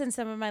favorites and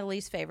some of my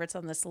least favorites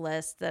on this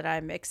list that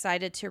I'm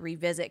excited to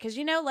revisit. Because,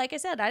 like I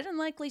said, I didn't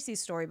like Lisey's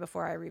story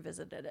before I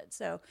revisited it.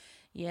 So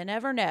you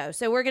never know.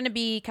 So we're going to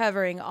be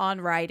covering On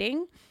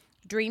Writing,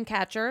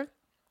 Dreamcatcher,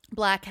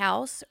 Black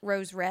House,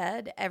 Rose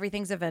Red,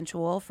 Everything's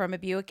Eventual, From a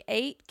Buick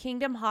 8,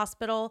 Kingdom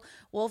Hospital,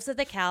 Wolves of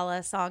the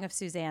Calla, Song of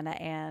Susanna,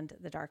 and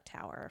The Dark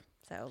Tower.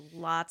 So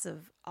lots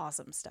of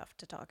awesome stuff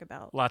to talk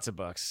about. Lots of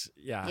books.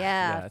 Yeah.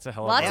 Yeah. It's a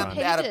hell of Lots a of run.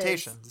 pages.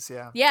 Adaptations.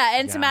 Yeah. Yeah,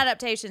 and some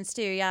adaptations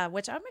too. Yeah,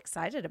 which I'm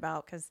excited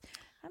about because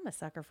I'm a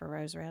sucker for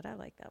Rose Red. I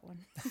like that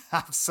one.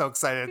 I'm so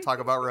excited to talk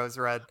about Rose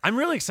Red. I'm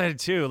really excited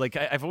too. Like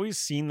I've always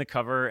seen the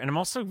cover, and I'm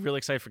also really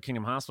excited for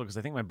Kingdom Hospital because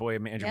I think my boy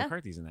Andrew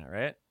McCarthy's in that,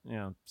 right?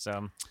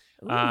 So.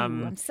 Ooh,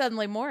 I'm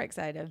suddenly more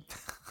excited.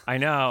 I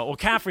know. Well,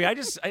 Caffrey, I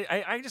just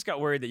got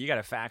worried that you got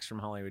a fax from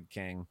Hollywood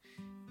King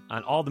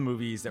on all the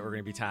movies that we're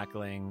going to be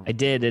tackling. I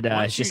did.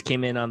 It just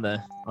came in on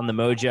the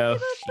Mojo.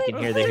 You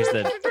can hear there's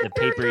the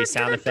papery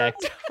sound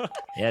effect.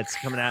 Yeah, it's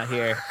coming out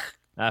here.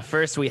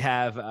 First, we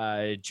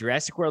have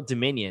Jurassic World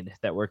Dominion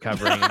that we're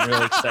covering. I'm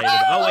really excited.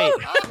 Oh,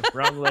 wait.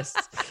 Wrong list.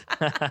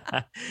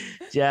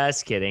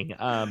 Just kidding.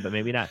 But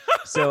maybe not.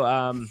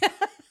 So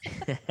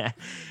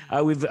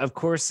we've, of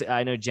course,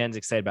 I know Jen's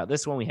excited about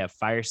this one. We have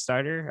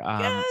Firestarter.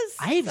 Yes,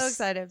 I've so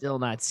excited. Still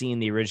not seen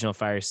the original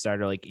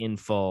Firestarter like in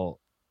full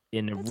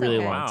in a really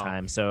long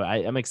time. So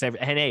I'm excited.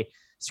 And hey,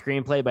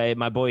 screenplay by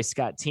my boy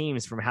Scott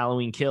Teems from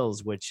Halloween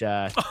Kills, which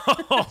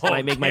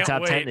might make my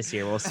top 10 this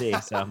year. We'll see.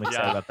 So I'm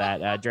excited about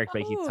that.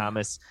 Directed by Keith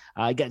Thomas.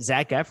 I got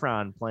Zac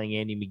Efron playing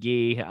Andy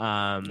McGee.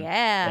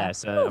 Yeah.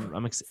 So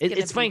I'm excited.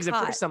 It's funny because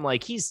at first I'm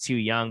like, he's too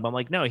young, but I'm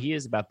like, no, he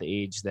is about the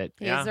age that.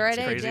 He's the right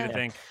age. Crazy to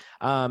think.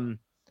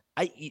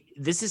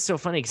 This is so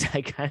funny because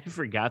I kind of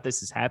forgot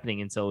this is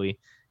happening until we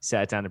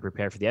sat down to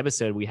prepare for the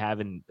episode. We have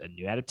a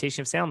new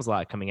adaptation of Salem's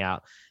Lot coming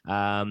out.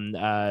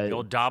 The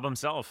old Dob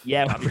himself.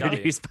 Yeah,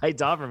 produced by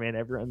Doberman.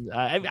 Everyone,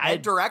 I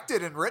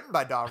directed and written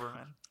by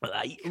Doberman.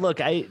 Look,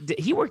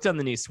 he worked on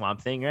the new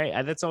Swamp Thing,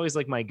 right? That's always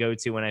like my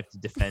go-to when I have to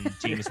defend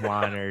James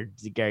Wan or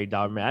Gary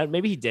Doberman.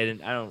 Maybe he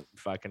didn't. I don't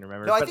fucking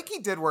remember. No, I think he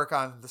did work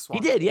on the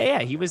Swamp. He did.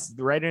 Yeah. He was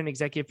the writer and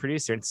executive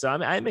producer, and so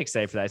I'm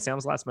excited for that.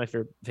 Salem's Lot's my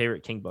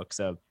favorite King book.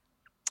 So.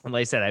 And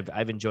like I said,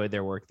 I've enjoyed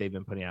their work they've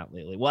been putting out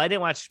lately. Well, I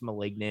didn't watch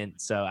Malignant,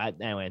 so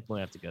anyway, we'll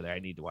have to go there. I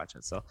need to watch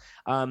it. So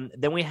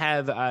then we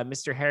have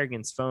Mr.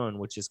 Harrigan's Phone,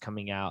 which is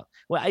coming out.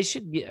 Well,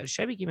 should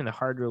I be giving the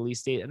hard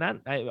release date?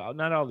 Not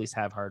all of these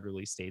have hard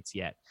release dates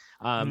yet.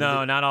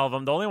 No, not all of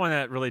them. The only one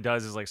that really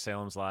does is like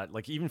Salem's Lot.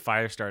 Like even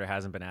Firestarter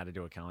hasn't been added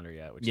to a calendar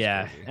yet. Which is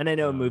crazy. And I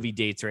know movie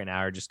dates right now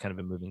are just kind of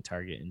a moving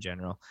target in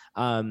general.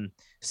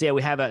 So yeah,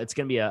 we have it's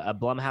going to be a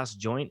Blumhouse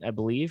joint, I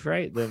believe,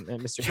 right? The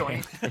Mr.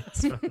 Joint.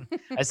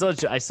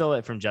 I stole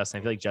it from Justin.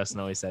 I feel like Justin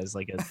always says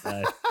like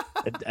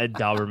a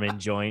Doberman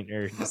joint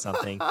or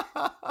something.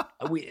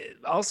 We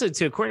also,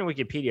 according to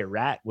Wikipedia,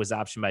 Rat was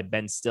optioned by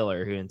Ben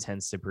Stiller, who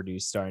intends to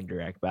produce, star, and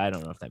direct. But I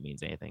don't know if that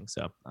means anything.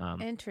 So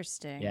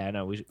interesting. Yeah, I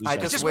know. I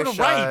just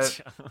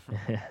wish.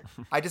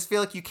 I just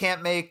feel like you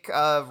can't make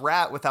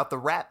Rat without the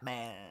Rat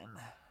Man.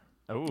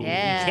 Oh,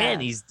 yeah. He can.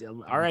 He's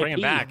R.I.P. Bring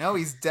him back. No,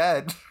 he's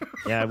dead.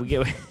 Yeah, we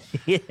get.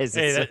 He is.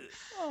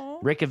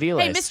 Rick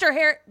Aviles. Hey, Mr.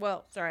 Harry.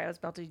 Well, sorry, I was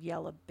about to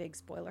yell a big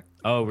spoiler.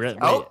 Oh, really?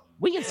 Oh.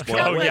 We can spoil.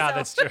 Oh, yeah,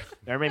 that's true.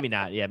 Or maybe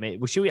not. Yeah,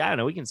 maybe. Should we? I don't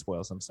know. We can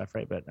spoil some stuff,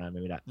 right? But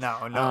maybe not.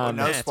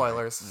 No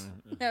spoilers.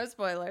 No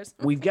spoilers.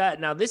 We've got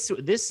now. This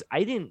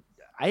I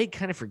had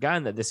kind of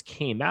forgotten that this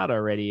came out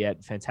already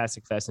at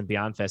Fantastic Fest and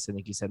Beyond Fest. I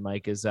think you said,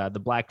 Mike, is The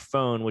Black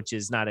Phone, which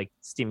is not a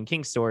Stephen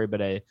King story, but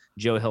a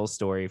Joe Hill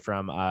story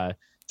from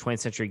 20th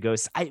Century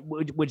Ghosts.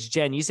 Which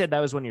Jen, you said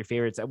that was one of your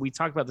favorites. We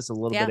talked about this a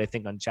little bit, I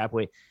think, on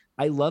Chapway.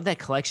 I love that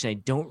collection. I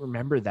don't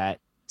remember that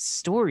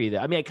story.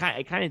 I mean,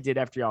 I kind of did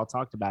after y'all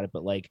talked about it,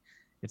 but like,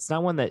 it's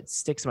not one that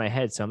sticks in my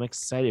head. So I'm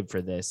excited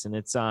for this, and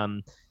it's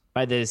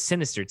by the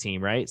Sinister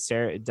team, right?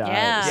 Scott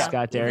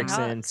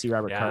Derrickson, C.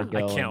 Robert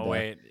Cargill. I can't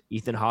wait.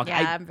 Ethan Hawke.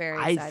 Yeah, I'm very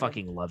excited. I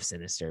fucking love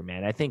Sinister,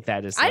 man. I think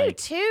that is. I do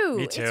too.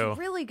 Me too. It's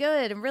really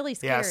good and really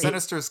scary. Yeah,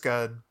 Sinister's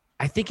good.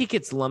 I think it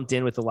gets lumped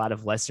in with a lot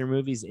of lesser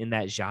movies in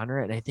that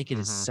genre, and I think it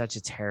is such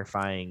a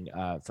terrifying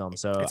film.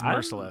 So it's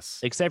merciless.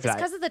 I'm excited for that.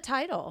 Because of the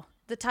title.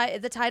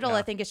 The title, Yeah.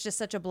 I think, is just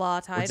such a blah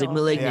title. It's like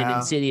Malignant, Yeah.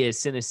 Insidious,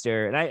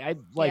 Sinister, and I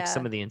like Yeah.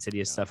 some of the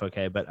Insidious stuff.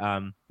 Okay, but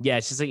yeah,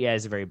 it's just like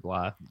it's a very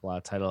blah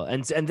title,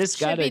 and this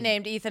Should guy be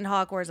named Ethan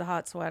Hawke Wears a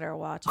Hot Sweater.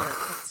 Watch it.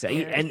 It's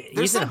scary. and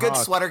There's Ethan some good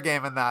Hawke, sweater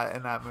game in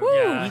that movie.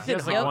 Yeah, Ethan he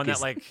has, Hawke one that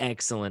is like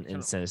excellent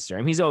in Sinister. I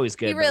mean, he's always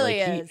good. He but, really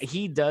like, is.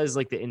 He does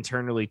like the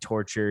internally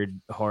tortured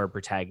horror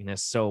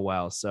protagonist so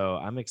well. So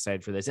I'm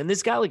excited for this, and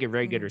this got like a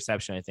very good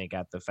reception, I think,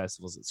 at the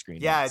festivals it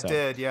screened. Yeah, at. it So,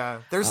 did.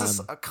 Yeah, there's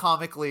this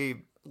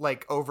comically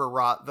like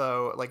overwrought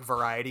though like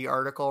Variety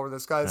article where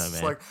this guy's just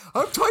man. like,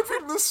 I'm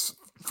typing this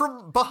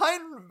from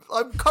behind.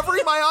 I'm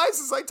covering my eyes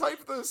as I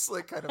type this,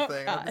 like kind of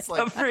thing. I'm just like,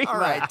 Covering all my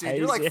right, dude,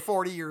 you're eyes, like yeah.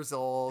 40 years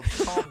old.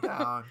 Calm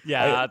down.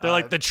 yeah, they're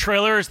like the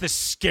trailer is the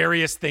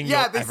scariest thing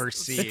Yeah, you'll this ever is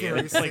see. the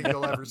scariest It's like, thing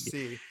you'll ever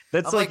see.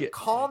 That's I'm like, like,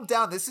 calm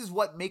down. This is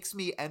what makes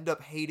me end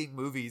up hating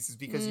movies, is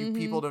because you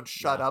people don't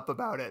shut up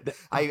about it.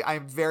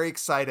 I'm very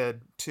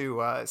excited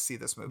to see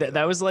this movie.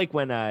 that was like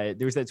when there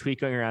was that tweet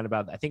going around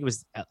about, I think it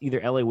was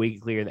either LA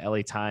Weekly or the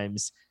LA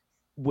Times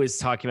was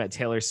talking about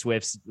Taylor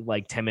Swift's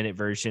like 10-minute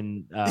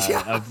version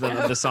of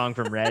the song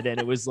from Red, and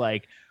it was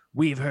like,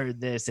 we've heard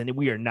this and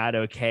we are not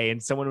okay.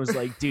 And someone was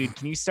like, dude,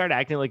 can you start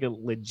acting like a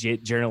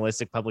legit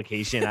journalistic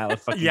publication out of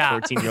a fucking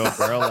 14-year-old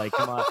girl? Like,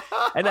 come on.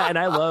 And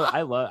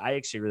I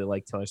actually really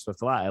like Taylor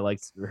Swift a lot. I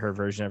liked her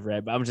version of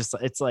Red, but I'm just,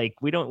 it's like,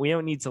 we don't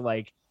need to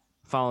like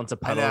fall into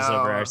puddles know.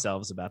 over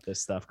ourselves about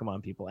this stuff. Come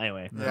on, people.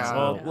 Anyway, Yeah. that's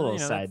a little You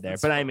know, side there,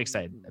 that's but I'm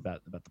excited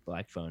about the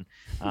Black Phone.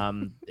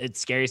 It's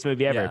scariest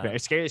movie ever, Yeah.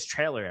 but scariest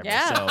trailer ever.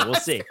 Yeah. So we'll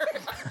see.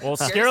 well,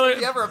 Scariest scary.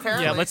 movie ever,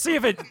 apparently. Yeah, let's see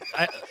if it.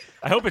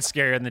 I hope it's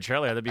scarier than the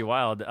trailer. That'd be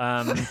wild.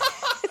 That'd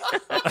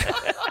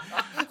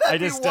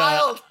be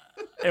wild.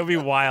 It would be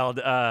wild.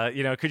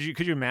 Could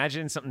you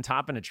imagine something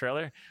topping a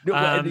trailer?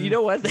 No, you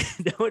know what?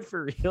 No, what,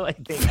 for real, I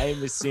think I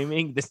am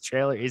assuming this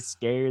trailer is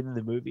scarier than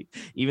the movie,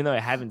 even though I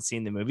haven't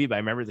seen the movie. But I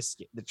remember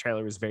the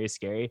trailer was very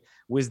scary.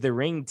 Was The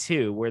Ring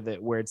 2,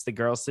 where it's the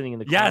girl sitting in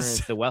the corner and Yes.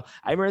 it's the well?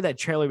 I remember that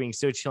trailer being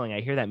so chilling. I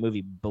hear that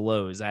movie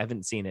blows. I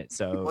haven't seen it,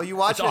 so Well, you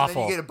watch It's it and then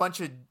awful. you get a bunch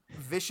of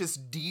vicious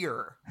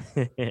deer.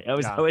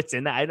 it's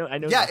in that. I know.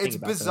 Yeah, nothing it's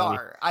about the movie.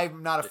 bizarre.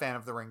 I'm not a fan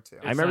of The Ring 2. I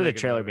remember not the a good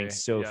trailer movie. being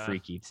so Yeah.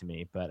 freaky to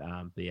me, but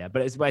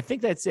I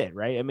think that's it,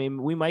 right? I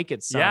mean, we might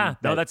get some Yeah,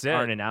 no, that that's it.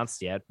 aren't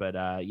announced yet, but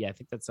yeah, I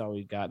think that's all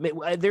we got.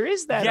 There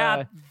is that.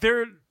 Yeah,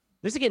 they're.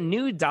 There's like a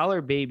new dollar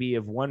baby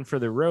of One for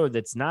the Road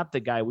that's not the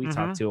guy we Mm-hmm.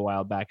 talked to a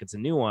while back. It's a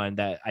new one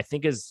that I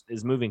think is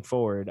moving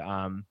forward.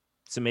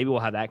 So maybe we'll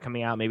have that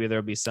coming out. Maybe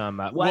there'll be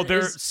some. Well, is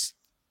there's.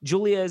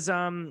 Julia's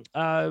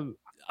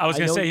I was I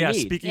gonna Know say, What You yeah.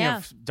 Need. Speaking Yeah.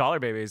 of dollar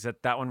babies,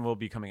 that one will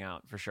be coming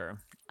out for sure.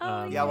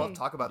 Oh, Yeah, we'll yay.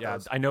 talk about Yeah,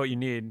 those. I know what you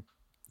need.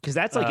 because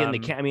that's like in the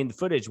Um, can. I mean,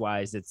 footage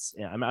wise, it's.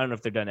 I don't know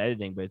if they're done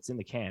editing, but it's in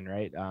the can,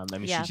 right? I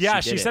mean, Yeah.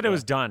 She did said it but-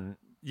 was done.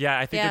 Yeah,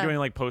 I think Yeah. they're doing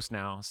like post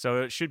now,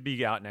 so it should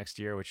be out next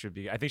year. Which should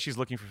be, I think she's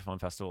looking for film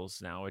festivals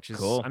now, which is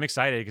Cool. I'm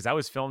excited because that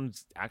was filmed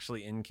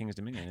actually in King's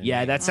Dominion. in Yeah,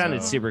 Maine, that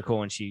sounded so- super cool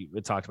when she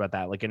talked about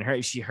that. Like in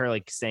her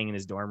like staying in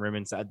his dorm room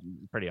and stuff.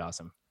 Pretty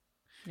awesome.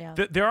 Yeah.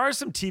 There are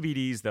some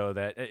TBDs though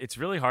that it's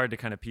really hard to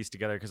kind of piece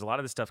together because a lot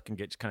of the stuff can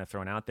get kind of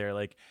thrown out there.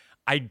 Like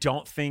I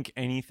don't think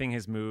anything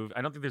has moved.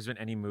 I don't think there's been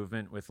any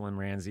movement with Lynn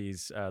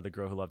Ramsey's The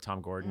Girl Who Loved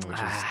Tom Gordon, which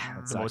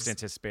That is the most sucks.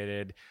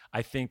 anticipated.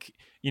 I think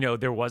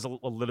there was a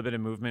little bit of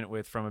movement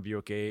with From a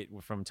Buick 8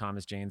 from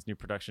Thomas Jane's new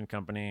production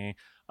company.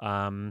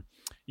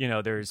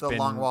 There's The been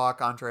Long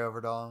Walk, Andre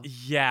Overdahl.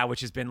 Yeah,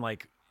 which has been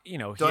like he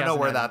Don't hasn't know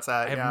where had- that's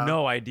at, I have yeah.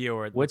 no idea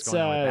what's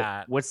going on with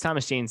that. What's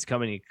Thomas Jane's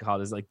company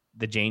called? Is like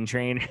the Jane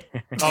Train. Oh,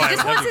 He just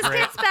that'd wants be his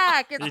great. kids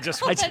back. He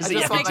just I wants just- I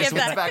just yeah, want my just kids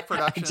want- back I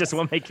production. just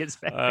want my kids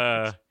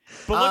back.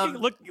 But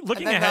looking and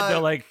then, ahead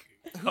though, like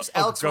Who's oh,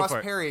 Alex go Ross for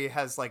it. Perry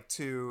has like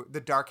two, The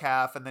Dark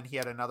Half, and then he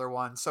had another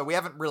one. So we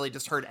haven't really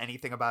just heard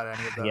anything about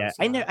any of those. Yeah,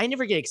 I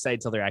never get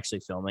excited till they're actually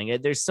filming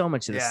it. There's so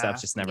much of this Yeah.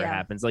 stuff just never Yeah.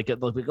 happens. Like, they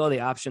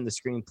optioned the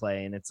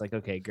screenplay, and it's like,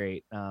 okay,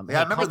 great. Yeah,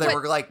 I remember they But-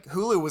 were like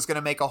Hulu was going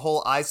to make a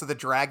whole Eyes of the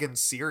Dragon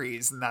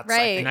series, and that's I Right.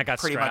 think, And that got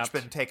pretty much scrapped.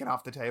 been taken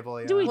off the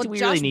table. Yeah. Do we Well, really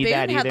Josh need Boone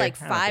that had either? like I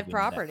don't 5 think we need that.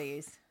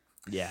 properties.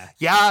 Yeah,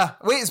 Yeah.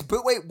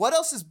 Wait, what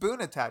else is Boone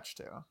attached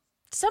to?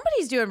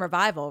 Somebody's doing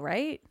revival,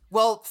 right?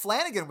 Well,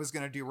 Flanagan was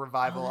going to do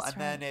Revival, that's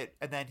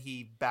and then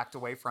he backed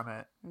away from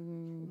it.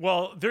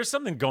 Well, there's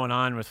something going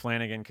on with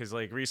Flanagan because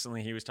like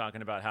recently he was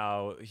talking about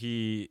how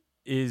he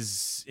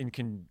is in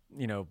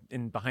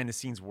behind the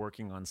scenes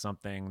working on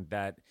something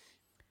that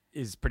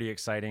is pretty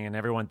exciting, and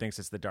everyone thinks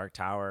it's the Dark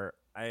Tower.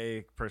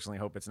 I personally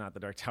hope it's not the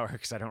Dark Tower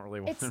because I don't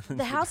really want It's it to be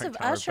the House Dark of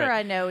Tower, Usher. but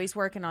I know he's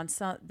working on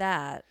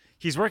that.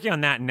 he's working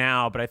on that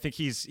now, but I think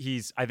his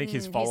he's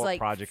follow-up like-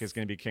 project is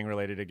going to be King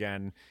related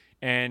again.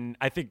 And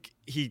I think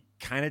he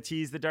kind of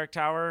teased the Dark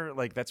Tower.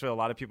 Like that's what a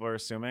lot of people are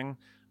assuming.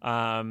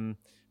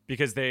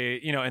 Because they,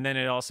 and then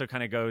it also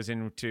kind of goes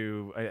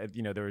into,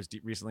 there was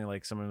recently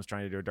like someone was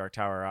trying to do a Dark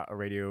Tower, a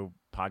radio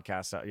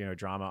podcast, audio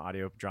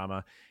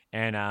drama.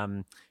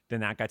 And then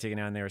that got taken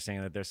down and they were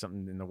saying that there's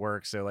something in the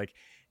works. So like,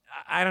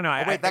 I don't know.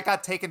 Oh, wait, that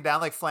got taken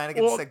down. Like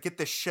Flanagan Well- said, "Get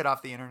this shit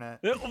off the internet."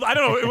 I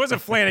don't know. It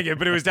wasn't Flanagan,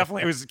 but it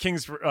was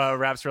King's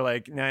Raps were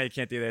like, "No, you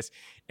can't do this."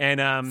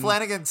 And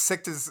Flanagan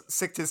sicked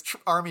his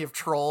army of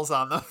trolls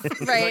on them.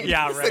 Right.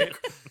 yeah, right.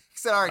 He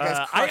said, "All right,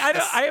 guys, I crush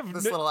this, I have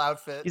this no- little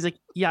outfit." He's like,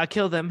 yeah, I'll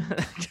kill them.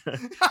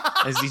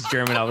 As he's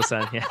German all of a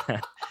sudden.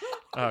 Yeah.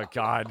 Oh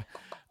God.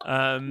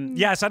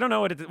 Yeah, so I don't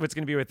know what's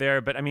going to be with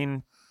there, but I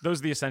mean, those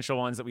are the essential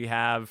ones that we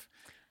have,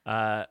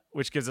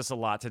 which gives us a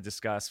lot to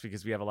discuss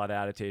because we have a lot of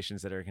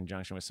adaptations that are in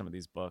conjunction with some of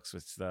these books,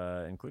 with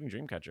including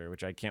Dreamcatcher,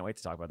 which I can't wait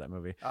to talk about that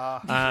movie.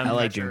 I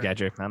like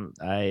Dreamcatcher.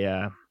 Dreamcatcher.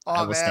 I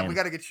Oh will man, stand. we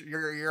got to get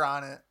you're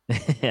on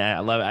it. Yeah,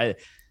 I love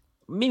it.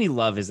 Maybe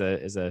love is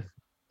an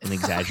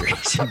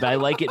exaggeration, but I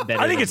like it better.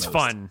 I think than it's most.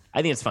 fun.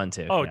 I think it's fun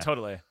too. Oh, yeah.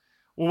 totally.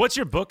 Well, what's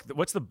your book?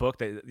 What's the book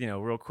that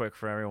real quick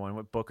for everyone?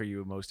 What book are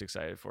you most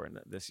excited for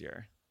this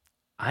year?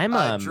 I'm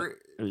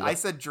I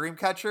said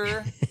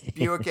Dreamcatcher,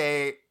 Buick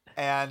 8,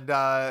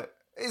 and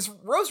is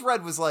Rose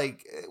Red was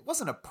like it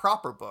wasn't a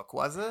proper book,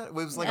 was it? It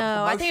was like a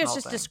No, I think it was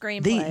promotional just thing.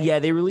 a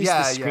screenplay. they released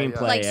Yeah, the yeah, screenplay.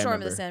 yeah. like I Storm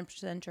of the remember.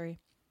 Century.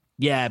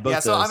 Yeah, both Yeah,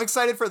 so those. I'm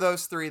excited for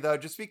those three though.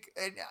 Just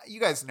you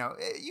guys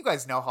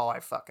know how I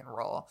fucking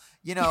roll.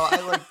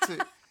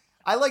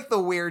 I like the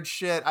weird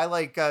shit. I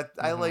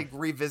like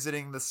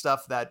revisiting the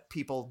stuff that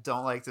people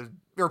don't like to,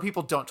 or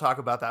people don't talk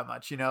about that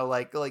much.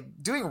 Like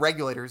doing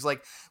Regulators,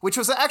 which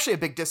was actually a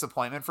big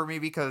disappointment for me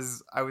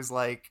because I was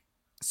like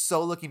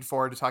so looking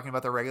forward to talking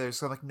about the Regulators.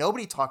 So I'm like,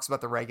 nobody talks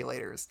about the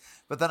Regulators.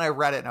 But then I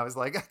read it and I was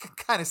like, I can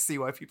kind of see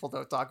why people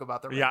don't talk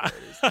about the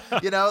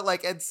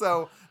Regulators. And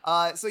so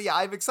yeah,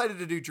 I'm excited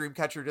to do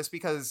Dreamcatcher just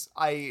because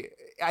I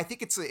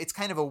think it's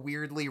kind of a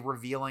weirdly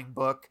revealing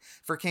book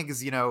for King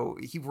because,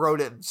 he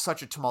wrote it in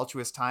such a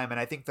tumultuous time. And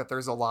I think that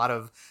there's a lot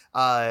of,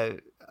 I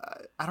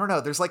don't know,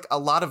 there's like a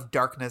lot of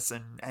darkness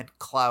and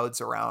clouds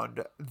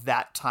around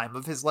that time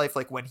of his life.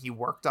 Like when he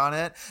worked on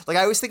it, like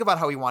I always think about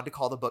how he wanted to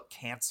call the book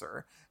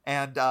Cancer.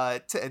 And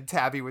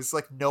Tabby was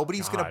like,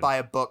 nobody's going to buy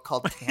a book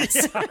called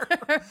Cancer.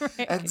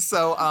 Right. And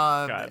so,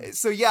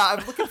 yeah,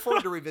 I'm looking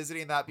forward to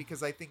revisiting that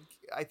because I think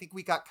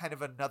we got kind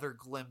of another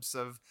glimpse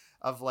of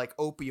like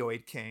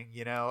opioid King,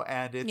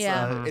 and it's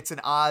it's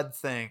an odd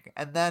thing.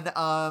 And then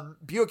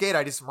Buick 8,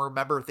 I just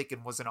remember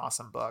thinking was an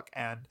awesome book,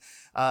 and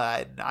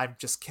I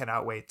just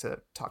cannot wait to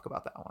talk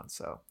about that one.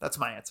 So that's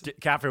my answer.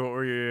 Caffrey, what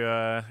were you?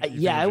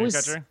 I was.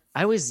 Dreamcatcher?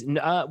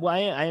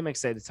 I am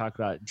excited to talk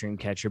about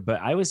Dreamcatcher,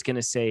 but I was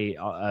gonna say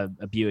a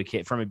Buick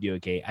 8 from a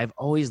Buick 8. I've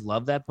always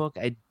loved that book.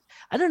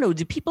 I don't know.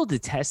 Do people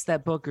detest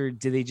that book or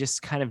do they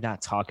just kind of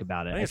not talk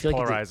about it? I think it's feel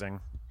polarizing.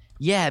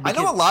 Yeah, I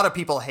know a lot of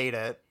people hate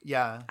it.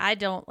 Yeah, I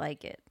don't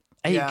like it.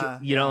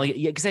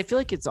 because I feel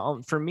like it's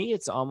all for me.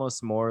 It's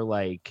almost more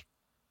like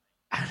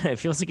I don't know, it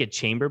feels like a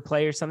chamber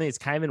play or something. It's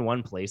kind of in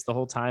one place the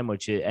whole time, I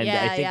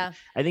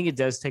think it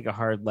does take a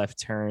hard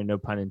left turn, no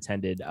pun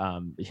intended.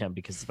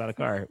 Because it's about a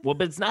car. Well,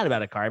 but it's not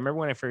about a car. I remember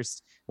when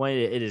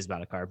it is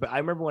about a car, but I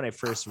remember when I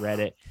first read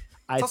it.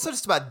 It's also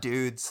just about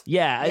dudes.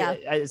 Yeah.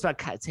 It's about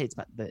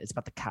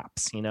the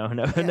cops.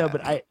 No,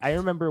 but I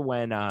remember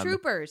when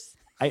Troopers.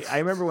 I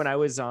remember when I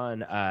was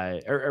on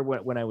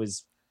when I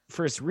was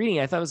first reading,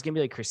 I thought it was gonna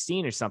be like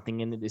Christine or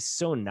something, and it is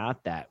so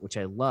not that, which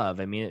I love.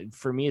 I mean,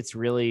 for me, it's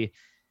really,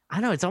 I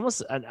don't know, it's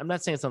almost, I'm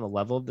not saying it's on the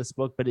level of this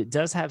book, but it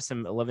does have some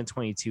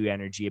 1122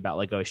 energy about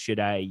like, oh,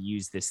 should I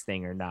use this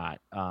thing or not?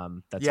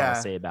 That's all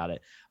I'll say about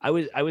it. I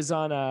was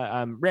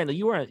on Randall,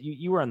 you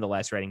were on the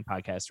Last Writing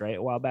podcast, right,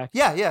 a while back?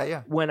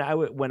 Yeah. When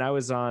I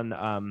was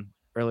on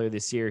earlier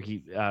this year,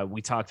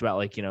 we talked about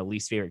like,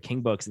 least favorite King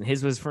books, and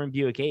his was from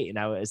Buick 8, and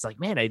I was like,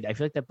 man, I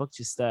feel like that book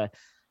just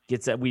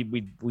gets that we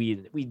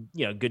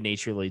good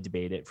naturedly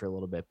debate it for a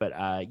little bit, but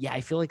I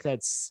feel like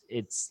it's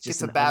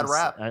just a bad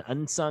rap, an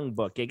unsung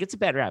book. It gets a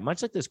bad rap,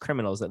 much like those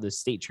criminals that those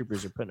state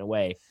troopers are putting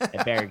away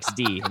at Barracks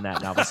D in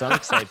that novel. So I'm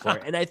excited for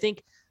it, and I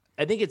think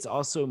it's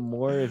also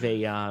more of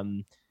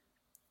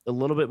a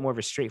little bit more of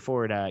a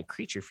straightforward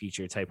creature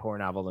feature type horror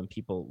novel than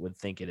people would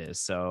think it is.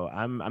 So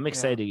I'm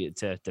excited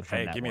to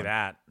defend that. Give me one.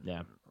 that.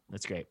 Yeah,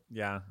 that's great.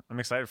 Yeah, I'm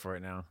excited for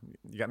it now.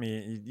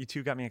 You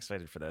two got me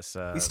excited for this.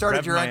 We started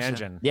rev your my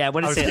engine. Yeah, I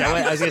want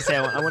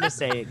to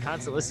say,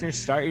 constant listeners,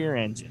 start your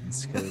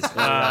engines because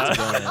that's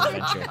going on an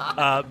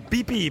adventure.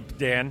 Beep beep,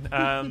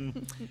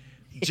 Dan.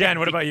 Jen,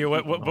 what about you?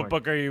 What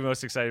book are you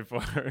most excited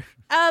for?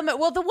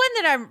 Well, the one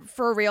that I'm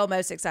for real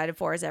most excited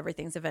for is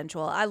Everything's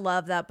Eventual. I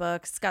love that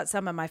book. It's got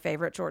some of my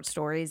favorite short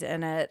stories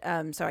in it.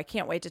 So I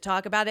can't wait to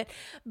talk about it.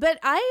 But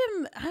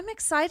I'm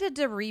excited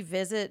to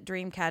revisit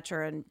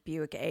Dreamcatcher and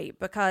Buick 8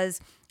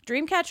 because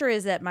Dreamcatcher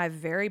is at my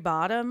very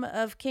bottom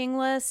of King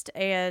list,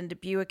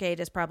 and Buick 8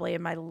 is probably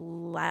in my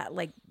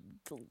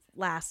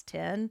last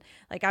 10.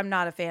 Like, I'm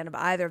not a fan of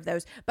either of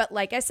those, but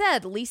like I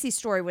said, Lisey's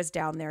story was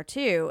down there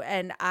too,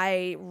 and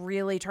I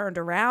really turned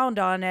around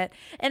on it.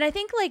 And I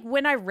think like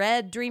when I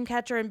read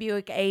Dreamcatcher and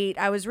Buick 8,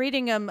 I was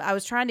reading them, I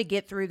was trying to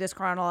get through this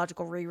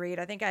chronological reread.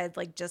 I think I had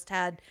like just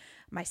had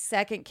my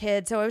second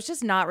kid, so I was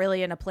just not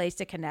really in a place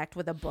to connect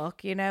with a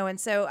book, and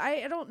so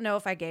I don't know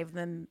if I gave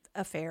them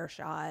a fair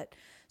shot.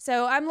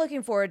 So I'm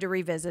looking forward to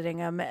revisiting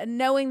them,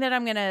 knowing that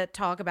I'm going to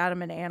talk about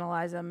them and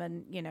analyze them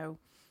and,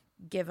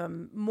 give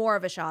them more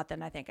of a shot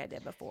than I think I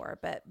did before.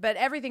 But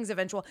everything's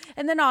eventual.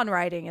 And then On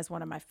Writing is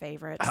one of my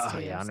favorites. Oh,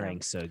 too, yeah, On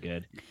Writing's so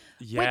good.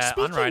 Yeah,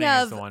 speaking On Writing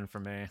of- is the one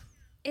for me.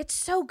 It's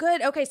so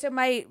good. Okay, so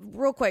my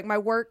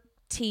work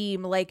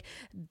team, like,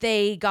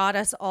 they got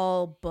us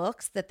all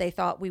books that they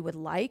thought we would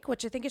like,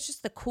 which I think is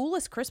just the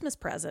coolest Christmas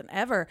present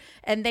ever.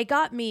 And they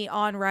got me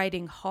On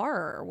Writing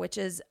Horror, which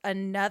is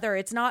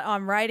it's not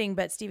On Writing,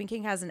 but Stephen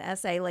King has an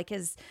essay, like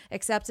his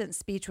acceptance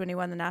speech when he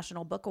won the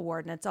National Book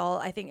Award. And it's all,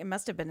 I think it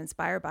must have been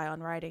inspired by On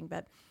Writing,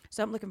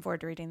 so I'm looking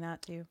forward to reading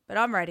that too. But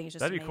On Writing is just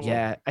That'd be amazing. cool.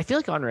 Yeah, I feel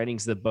like On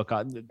Writing's the book.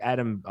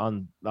 Adam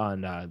on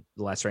the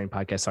Last Writing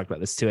podcast talked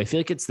about this too. I feel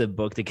like it's the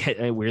book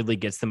that weirdly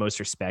gets the most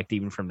respect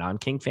even from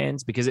non-King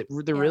fans, because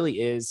there really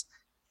is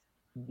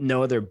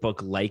no other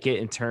book like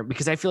it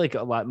because I feel like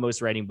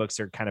most writing books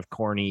are kind of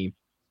corny.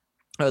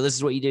 Oh, this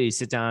is what you do. You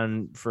sit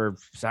down for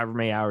however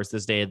many hours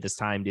this day at this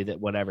time, do that,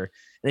 whatever.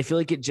 And I feel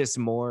like it just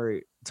more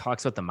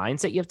talks about the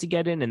mindset you have to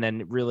get in, and then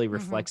it really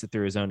reflects it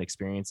through his own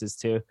experiences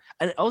too.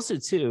 And also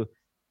too,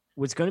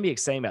 what's going to be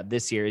exciting about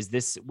this year is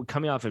this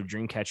coming off of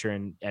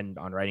Dreamcatcher and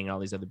On Writing and all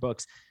these other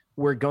books.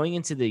 We're going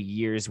into the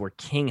years where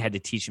King had to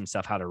teach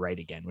himself how to write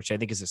again, which I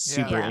think is a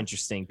super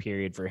interesting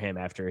period for him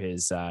after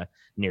his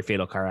near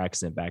fatal car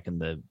accident back in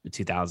the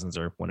 2000s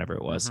or whenever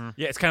it was.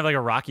 Yeah, it's kind of like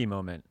a Rocky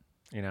moment,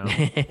 Yeah.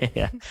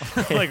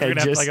 like we're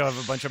gonna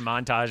have a bunch of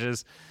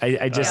montages.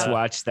 I just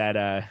watched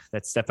that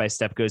Step by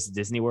Step Goes to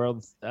Disney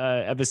World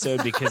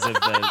episode because of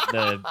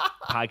the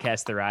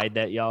podcast The Ride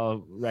that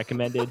y'all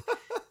recommended.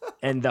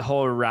 And the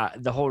whole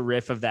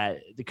riff of that,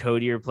 the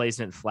Cody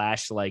replacement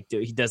Flash, like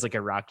he does like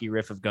a Rocky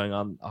riff of going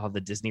on all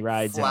the Disney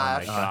rides.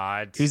 Flash. Oh my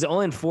God. He's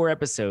only in 4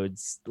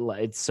 episodes.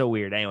 It's so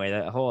weird. Anyway,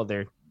 that whole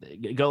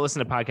go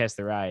listen to podcast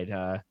The Ride.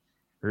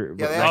 They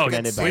recommended had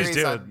a by- series Please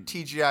do. on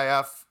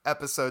TGIF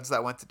episodes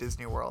that went to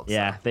Disney World.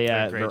 Yeah, so. they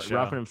Great show.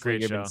 Ruffin and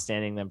Great Flieger have show. been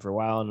standing them for a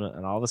while,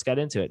 and all of us got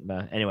into it.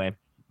 Anyway,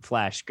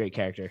 Flash, great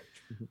character.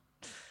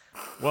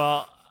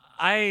 Well,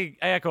 I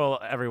echo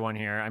everyone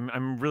here.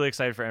 I'm really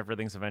excited for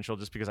Everything's Eventual,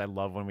 just because I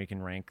love when we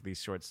can rank these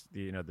shorts,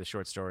 the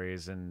short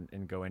stories,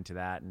 and go into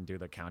that and do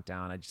the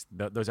countdown.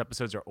 Those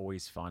episodes are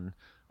always fun,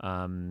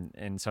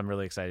 and so I'm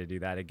really excited to do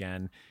that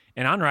again.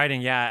 And On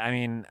Writing, yeah, I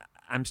mean,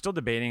 I'm still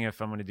debating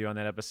if I'm going to do on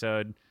that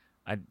episode.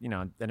 I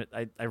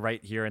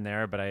write here and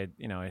there, but I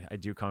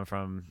do come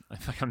from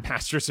like a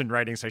master's in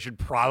writing, so I should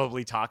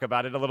probably talk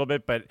about it a little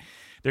bit. But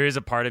there is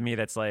a part of me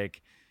that's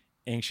like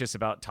anxious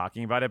about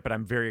talking about it, but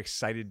I'm very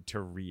excited to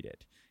read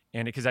it.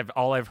 And because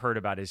all I've heard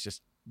about is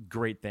just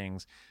great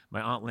things. My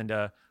Aunt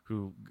Linda,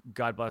 who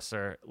God bless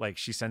her, like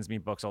she sends me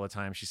books all the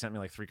time. She sent me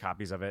like 3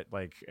 copies of it.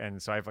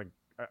 And so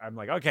I'm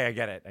like, okay, I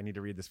get it. I need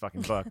to read this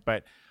fucking book.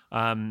 But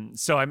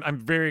so I'm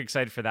very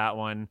excited for that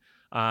one.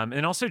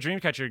 And also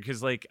Dreamcatcher,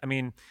 because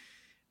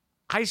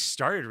I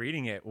started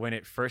reading it when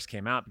it first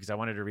came out because I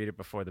wanted to read it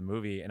before the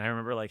movie. And I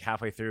remember like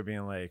halfway through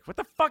being like, what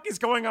the fuck is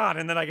going on?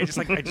 And then I just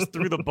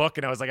threw the book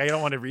and I was like, I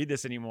don't want to read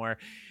this anymore.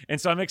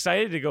 And so I'm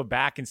excited to go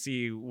back and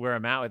see where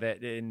I'm at with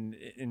it and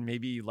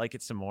maybe like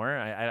it some more.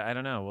 I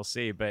don't know. We'll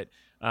see. But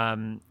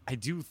I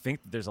do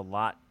think that there's a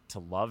lot to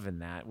love in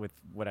that with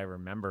what I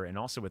remember and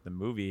also with the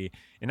movie.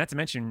 And not to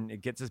mention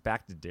it gets us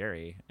back to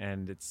Derry,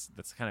 and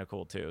that's kind of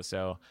cool too.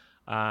 So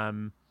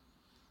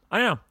I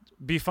don't know.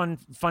 Be fun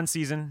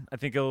season. I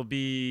think it'll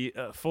be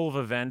full of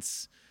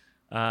events.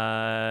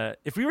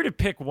 If we were to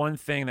pick one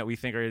thing that we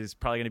think is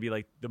probably going to be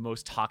like the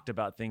most talked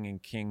about thing in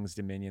King's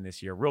Dominion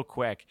this year, real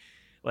quick,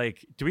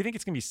 like, do we think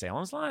it's going to be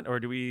Salem's Lot, or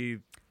do we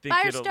think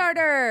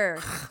Firestarter.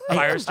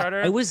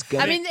 Firestarter? I was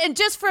gonna. I mean, and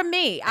just from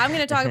me, I'm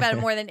going to talk about it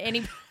more than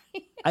anybody.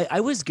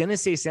 I was gonna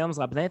say Salem's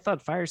Lot, but then I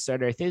thought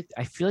Firestarter.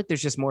 I feel like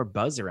there's just more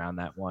buzz around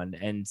that one,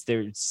 and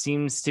there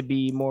seems to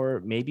be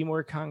maybe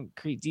more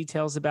concrete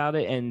details about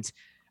it. And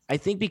I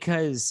think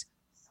because,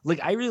 like,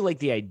 I really like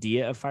the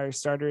idea of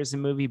Firestarter as a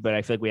movie, but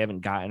I feel like we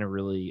haven't gotten a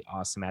really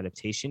awesome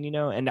adaptation,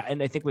 And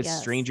I think with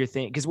Stranger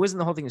Things, because wasn't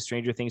the whole thing of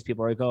Stranger Things,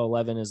 people are like, oh,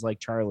 Eleven is like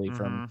Charlie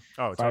from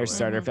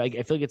Firestarter. Totally.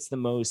 I feel like it's the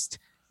most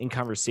in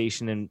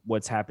conversation in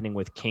what's happening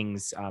with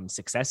King's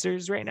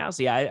successors right now.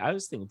 So yeah, I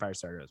was thinking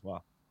Firestarter as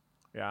well.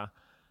 Yeah.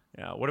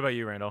 What about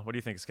you, Randall? What do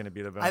you think is going to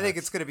be the best? I think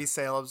it's going to be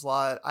Salem's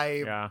Lot.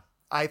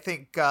 I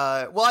think,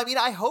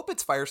 I hope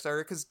it's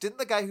Firestarter, because didn't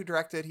the guy who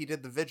directed, he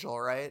did The Vigil,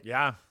 right?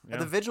 Yeah. And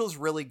The Vigil's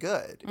really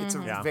good. It's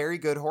a very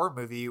good horror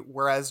movie,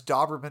 whereas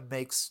Doberman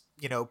makes,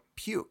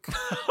 puke.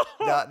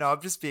 No,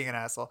 I'm just being an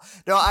asshole.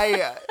 No,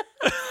 I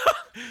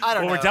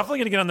don't know. We're definitely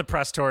going to get on the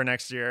press tour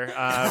next year.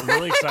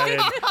 Really excited.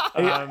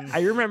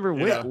 I remember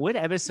what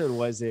episode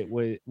was it?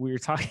 We were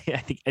talking, I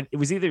think it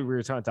was either we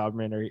were talking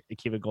Doberman or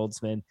Akiva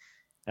Goldsman.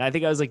 And I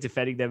think I was like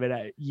defending them, and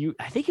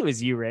I think it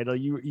was you, Randall.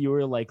 You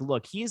were like,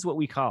 "Look, he is what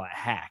we call a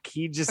hack.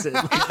 He just it's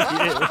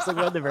like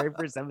one of the very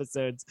first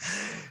episodes."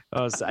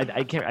 Oh, so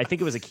I can't. I think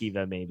it was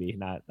Akiva, maybe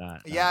not.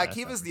 Yeah,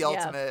 Akiva's the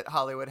ultimate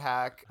Hollywood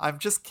hack. I'm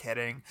just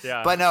kidding.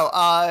 Yeah, but no.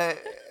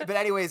 But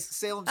anyways,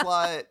 Salem's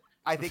Lot,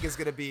 I think, is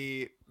going to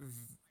be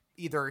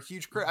either a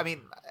huge. I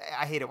mean,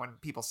 I hate it when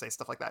people say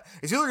stuff like that.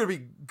 It's either gonna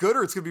be good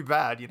or it's gonna be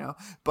bad, you know.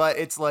 But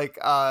it's like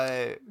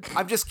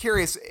I'm just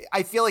curious.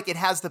 I feel like it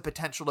has the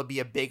potential to be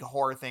a big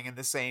horror thing in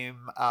the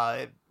same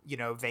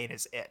vein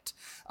as It,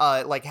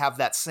 like have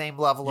that same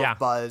level of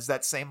buzz,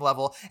 that same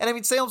level. And I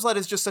mean, Salem's Lot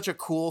is just such a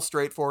cool,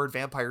 straightforward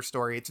vampire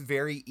story. It's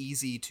very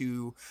easy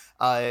to,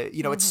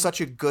 it's such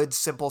a good,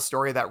 simple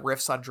story that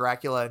riffs on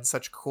Dracula in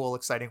such cool,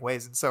 exciting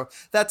ways. And so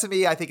that to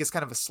me, I think is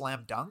kind of a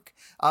slam dunk.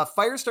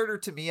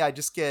 Firestarter to me, I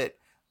just get,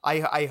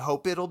 I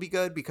hope it'll be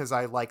good because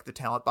I like the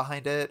talent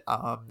behind it.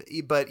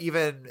 But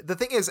even the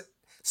thing is,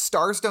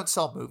 stars don't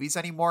sell movies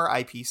anymore.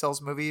 IP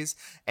sells movies,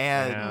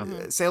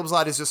 and Salem's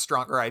Lot is just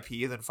stronger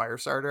IP than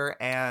Firestarter.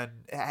 And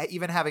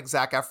even having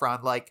Zac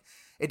Efron, like,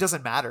 it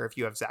doesn't matter if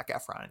you have Zac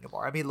Efron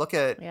anymore. I mean, look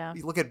at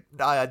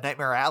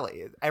Nightmare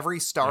Alley. Every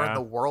star in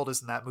the world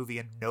is in that movie,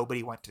 and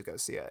nobody went to go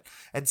see it.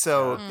 And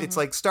so it's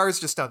like stars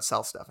just don't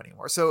sell stuff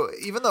anymore. So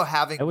even though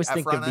having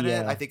Efron in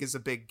it, I think is a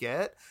big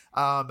get.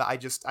 I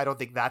don't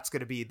think that's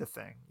going to be the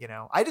thing. You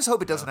know, I just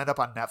hope it doesn't end up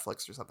on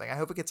Netflix or something. I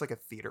hope it gets like a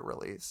theater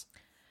release.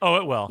 Oh,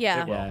 it will.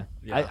 Yeah. It will.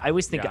 Yeah. I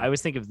always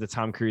think of the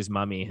Tom Cruise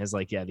Mummy as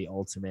like the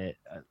ultimate,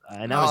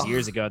 and that was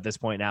years ago at this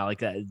point now, like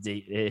that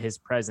his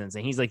presence,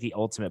 and he's like the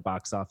ultimate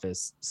box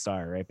office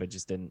star, right? But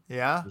just didn't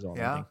result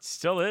in anything.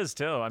 Still is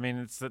too. I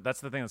mean, that's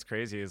the thing that's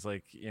crazy is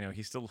like, you know,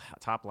 he still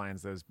top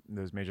lines those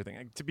major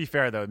things. To be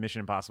fair though,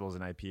 Mission Impossible is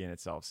an IP in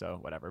itself, so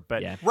whatever.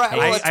 But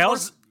right. I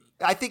also.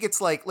 I think it's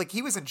like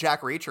he was in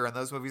Jack Reacher, and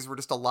those movies were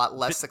just a lot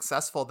less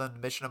successful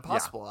than Mission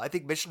Impossible. I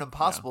think Mission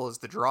Impossible is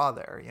the draw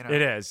there. You know,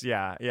 it is.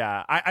 Yeah.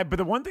 But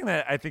the one thing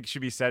that I think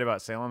should be said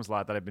about Salem's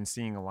Lot that I've been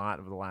seeing a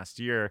lot over the last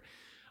year,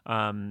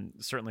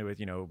 certainly with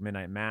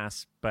Midnight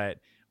Mass, but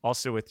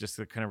also with just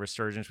the kind of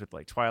resurgence with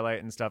like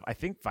Twilight and stuff. I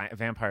think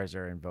vampires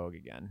are in vogue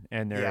again,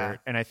 and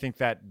and I think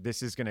that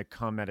this is going to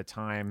come at a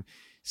time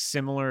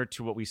similar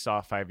to what we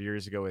saw 5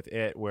 years ago with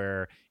It,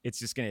 where it's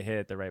just going to hit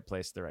at the right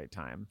place at the right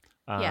time.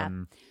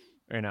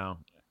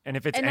 And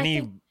if it's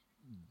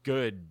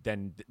good,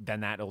 then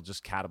that'll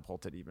just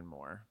catapult it even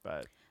more.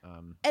 But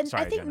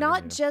I think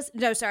not just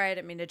I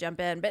didn't mean to jump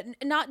in, but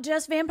not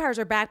just vampires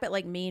are back, but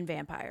like mean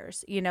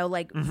vampires,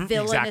 like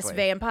villainous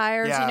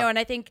vampires, and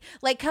I think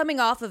like coming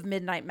off of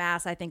Midnight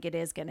Mass, I think it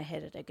is going to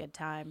hit at a good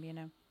time,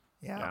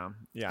 Yeah.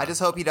 I just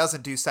hope he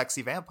doesn't do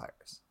sexy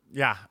vampires.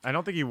 Yeah, I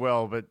don't think he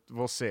will, but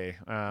we'll see.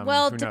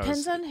 Well,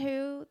 depends on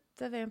who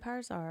the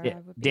vampires are. Yeah. I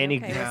would be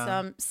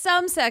okay with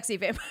some sexy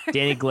vampires.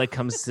 Danny Glick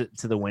comes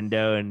to the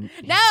window and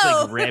he's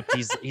like ripped.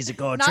 He's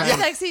like, oh, not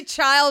sexy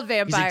child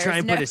vampires. He's like, try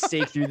and put a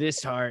stake through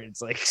this heart.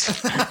 It's like,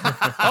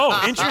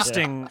 oh,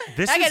 interesting.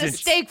 I got a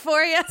stake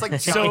for you. It's like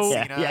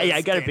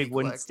I got a big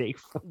wooden stake.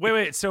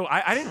 Wait. So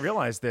I didn't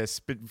realize this,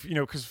 but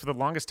because for the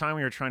longest time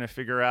we were trying to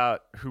figure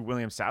out who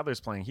William Sadler's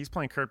playing. He's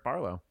playing Kurt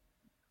Barlow.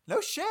 No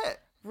shit.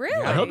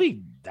 Really? Yeah,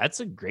 that's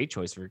a great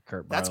choice for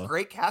Kurt Barlow. That's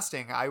great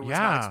casting. I was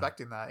not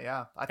expecting that.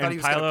 Yeah, I thought he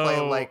was going to play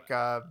like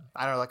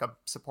like a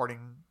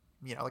supporting,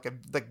 like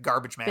a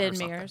garbage man Ben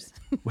or Mears.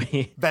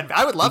 Ben,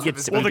 I would love him.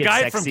 Well, the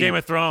guy from Game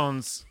of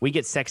Thrones. We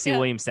get sexy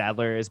William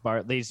Sadler as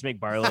They just make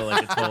Barlow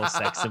like a total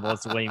sex symbol.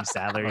 It's William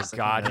Sadler. Oh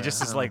God, he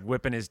just is like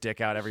whipping his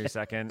dick out every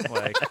second.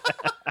 Like,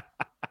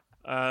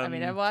 I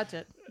mean, I watch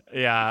it.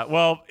 Yeah.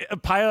 Well,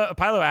 Pilo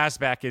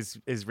Asback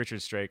is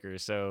Richard Straker,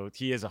 so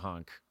he is a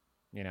hunk.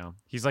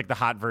 He's like the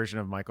hot version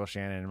of Michael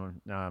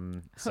Shannon.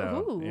 He's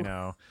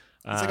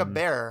like a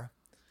bear.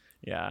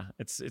 Yeah,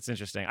 it's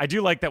interesting. I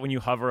do like that when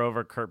you hover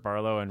over Kurt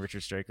Barlow and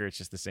Richard Straker, it's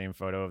just the same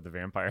photo of the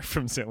vampire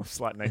from Salem's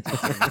Lot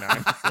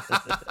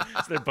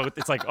 1939. So they're both.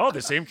 It's like, oh,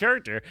 the same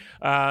character.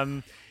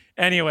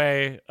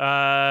 Anyway,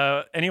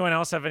 anyone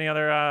else have any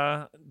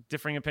other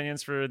differing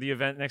opinions for the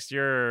event next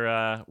year?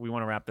 Or we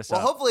want to wrap this up.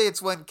 Well, hopefully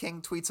it's when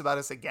King tweets about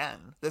us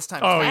again this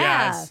time. Oh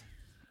yes.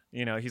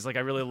 He's like,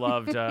 I really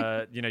loved,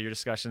 your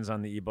discussions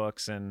on the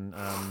ebooks, and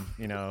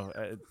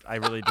I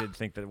really did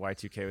think that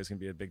Y2K was going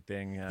to be a big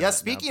thing.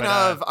 Speaking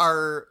of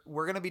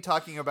we're going to be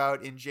talking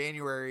about in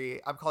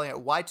January. I'm calling it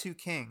Y2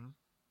 King.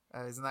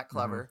 Isn't that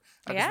clever?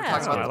 Yeah,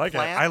 I like it.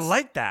 I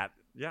like that.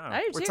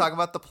 Yeah, we're talking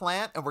about The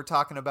Plant, and we're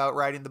talking about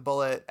Riding the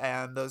Bullet,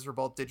 and those were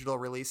both digital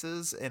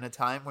releases in a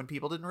time when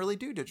people didn't really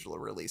do digital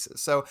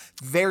releases. So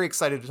very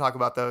excited to talk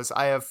about those.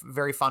 I have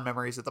very fond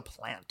memories of The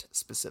Plant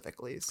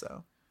specifically.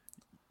 So.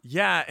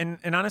 Yeah, and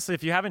honestly,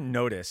 if you haven't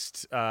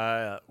noticed,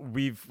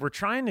 we're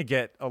trying to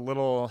get a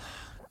little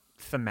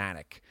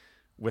thematic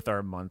with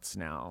our months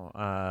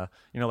now.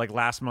 Like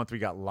last month we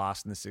got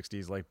lost in the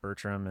 60s, like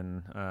Bertram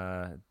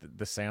and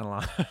the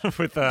Sandlot.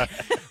 with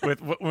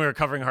when we were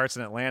covering Hearts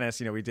in Atlantis,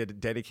 we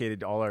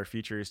dedicated all our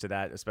features to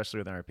that, especially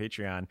within our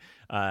Patreon,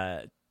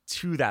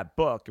 to that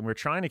book, and we're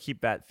trying to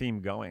keep that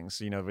theme going.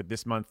 So with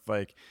this month,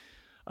 like.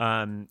 We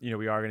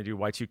are going to do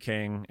Y2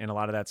 King, and a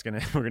lot of that's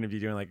we're going to be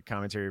doing like a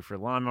commentary for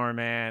Lawnmower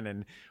Man,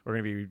 and we're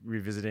going to be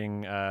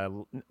revisiting.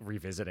 We're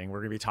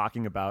going to be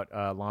talking about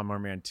Lawnmower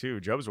Man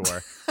 2, Job's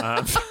War.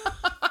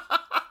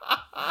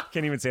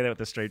 Can't even say that with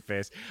a straight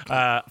face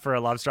for a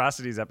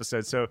Lobstrosities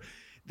episode. So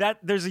that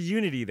there's a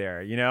unity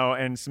there, you know,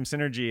 and some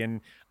synergy,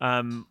 and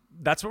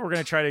that's what we're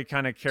going to try to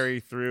kind of carry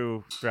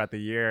throughout the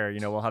year. You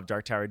know, we'll have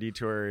Dark Tower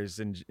Detours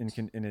in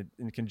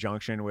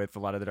conjunction with a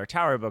lot of the Dark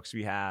Tower books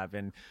we have,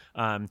 and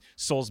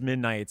Souls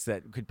Midnights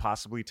that could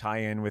possibly tie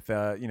in with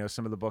you know,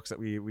 some of the books that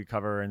we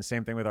cover, and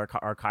same thing with our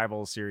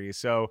archival series.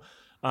 So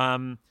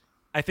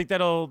I think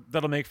that'll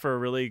make for a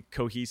really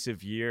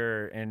cohesive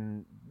year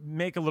and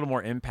make a little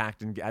more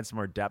impact and add some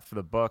more depth for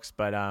the books.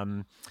 But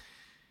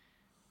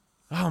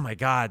oh my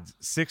God,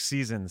 6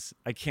 seasons!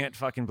 I can't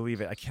fucking believe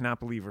it. I cannot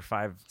believe we're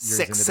 5 years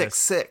into this.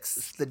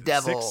 666, the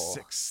devil.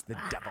 666, the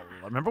devil.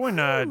 Remember when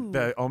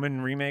the Omen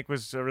remake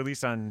was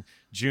released on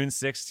June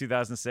 6,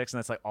 2006, and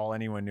that's like all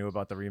anyone knew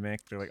about the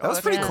remake. They're like, that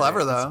was pretty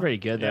clever though. That's pretty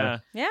good though.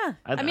 Yeah.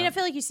 I mean, I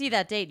feel like you see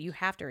that date, you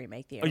have to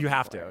remake the. Oh, you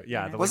have to.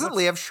 Yeah. You know? Wasn't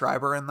Liev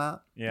Schreiber in that?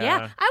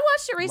 Yeah. I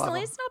watched it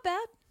recently. It's not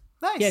bad.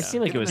 Nice. Yeah, it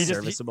seemed like it was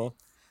serviceable.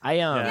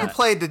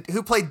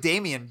 Who played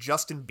Damien?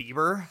 Justin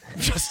Bieber.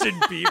 Justin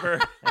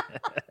Bieber.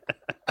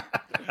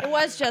 It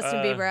was Justin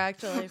Bieber,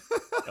 actually.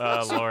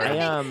 Oh Lord.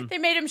 They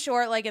made him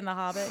short, like in The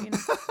Hobbit. You know?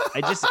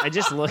 I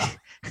just look.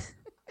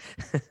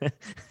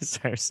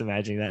 Sorry, just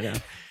imagining that now.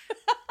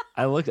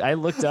 I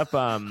looked up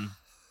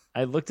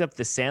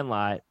The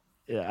Sandlot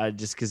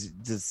just because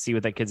to see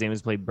what that kid's name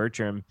is. Played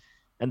Bertram,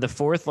 and the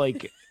fourth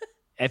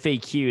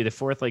FAQ, the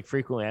fourth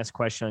frequently asked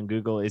question on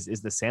Google is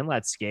The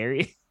Sandlot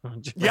scary?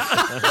 Yeah.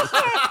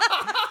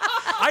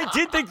 I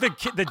did think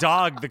the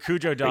dog, the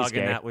Cujo dog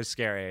in that was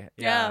scary.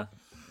 Yeah.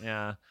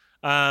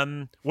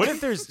 What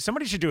if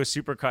somebody should do a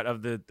supercut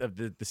of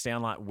the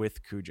Sandlot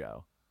with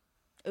Cujo?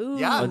 Ooh.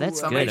 Yeah. Oh,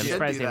 that's good. I'm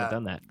surprised they haven't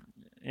done that.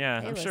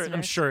 Yeah, Hey, I'm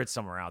listeners. sure it's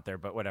somewhere out there,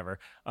 but whatever.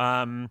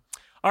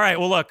 All right.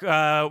 Well, look,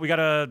 we got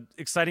a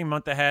exciting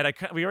month ahead.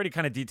 We already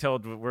kind of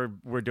detailed what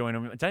we're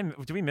doing.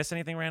 Did we miss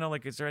anything, Randall?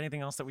 Is there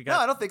anything else that we got? No,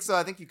 I don't think so.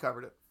 I think you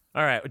covered it.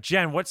 All right,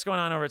 Jen, what's going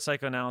on over at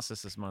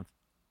Psychoanalysis this month?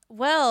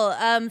 Well,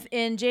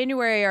 in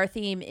January, our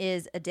theme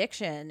is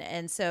addiction.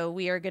 And so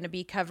we are going to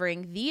be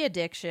covering The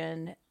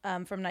Addiction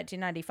from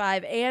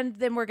 1995. And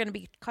then we're going to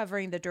be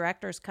covering the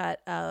director's cut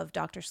of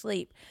Dr.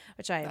 Sleep,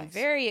 which I am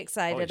very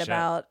excited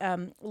about.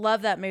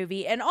 Love that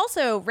movie. And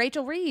also,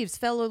 Rachel Reeves,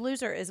 fellow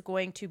loser, is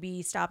going to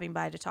be stopping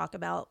by to talk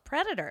about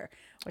Predator,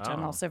 which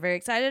I'm also very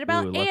excited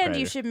about. Ooh, and Predator.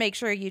 you should make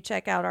sure you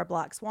check out our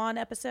Black Swan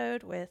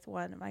episode with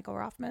one Michael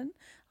Rothman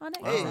on it.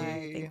 'Cause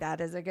I think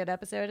that is a good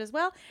episode as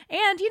well.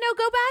 And,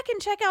 go back and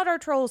check out our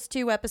Trolls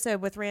 2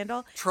 episode with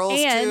Trolls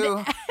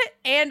 2. 2.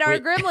 And our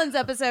Gremlins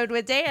episode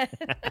with Dan.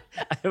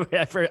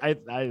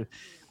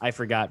 I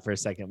forgot for a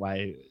second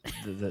why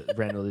the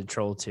Randall did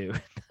Troll 2.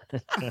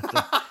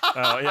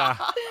 Oh, yeah.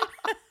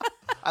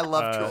 I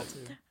love Troll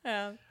 2.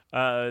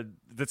 Yeah.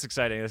 That's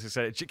exciting.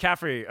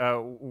 Caffrey,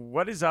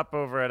 what is up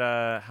over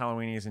at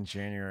Halloweenies in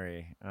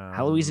January?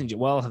 Halloween's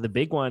the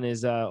big one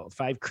is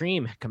 5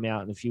 Cream coming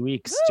out in a few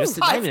weeks. Woo, Just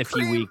not even a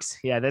few 5 Cream? weeks.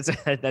 Yeah, that's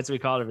what we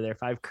call it over there.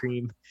 5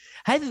 Cream.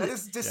 That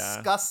is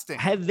disgusting.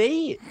 Have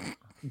they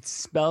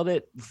spelled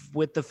it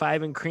with the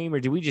 5 and cream,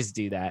 or did we just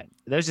do that?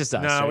 That was just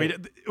us. No, right?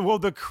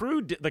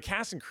 the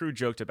cast and crew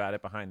joked about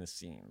it behind the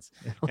scenes,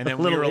 and then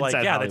we Little were like,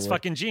 inside "Yeah, that's Hollywood.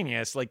 fucking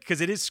genius!"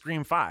 Because it is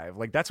Scream 5,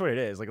 that's what it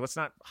is. Let's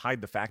not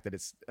hide the fact that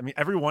it's. I mean,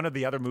 every one of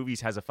the other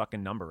movies has a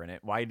fucking number in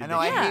it. Why did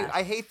I know. they?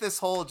 I hate this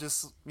whole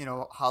just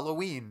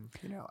Halloween.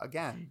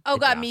 Again. Oh,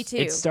 God, me too.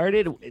 It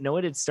started. You know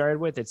what it started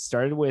with? It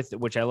started with,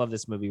 which I love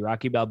this movie,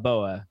 Rocky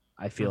Balboa.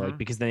 I feel like,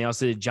 because then they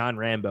also did John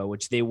Rambo,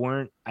 which they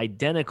weren't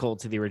identical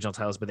to the original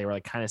titles, but they were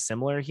kind of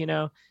similar,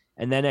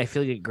 And then I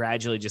feel like it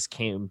gradually just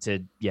came to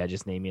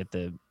just naming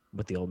it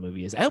what the old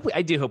movie is.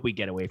 I do hope we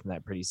get away from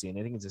that pretty soon.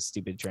 I think it's a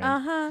stupid trend.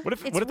 What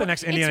if the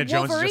next Indiana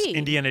Jones is just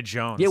Indiana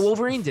Jones? Yeah,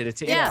 Wolverine did it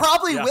too. Yeah. It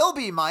probably will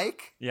be,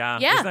 Mike. Yeah.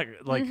 Yeah. Isn't that,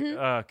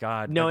 oh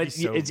God. No, that'd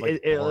be so,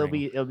 it'll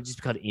boring. just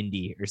be called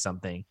Indy or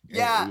something.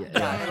 Yeah.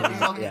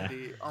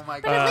 Yeah. Oh my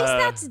But at least God.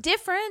 that's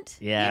different.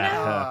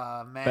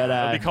 Yeah. Oh, man. But,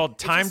 It'll be called It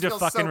Time just to feels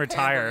Fucking so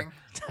Retire.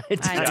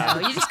 pandering. I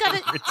know. You just got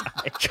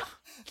to.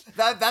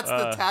 That's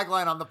the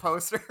tagline on the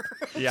poster.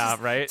 Yeah,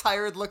 Just right?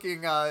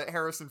 Tired-looking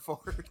Harrison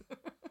Ford.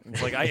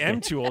 It's I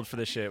am too old for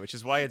this shit, which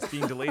is why it's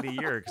being delayed a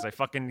year because I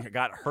fucking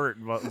got hurt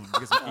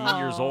because I'm 80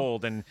 years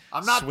old and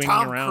I'm not swinging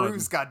Tom around.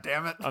 Cruise,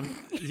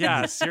 goddammit.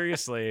 Yeah,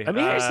 seriously. I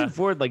mean, Harrison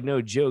Ford,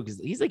 no joke,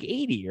 he's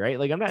 80, right?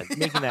 I'm not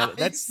making that.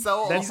 That's He's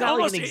so that's old. not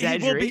almost, an he will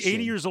exaggeration. be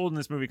 80 years old when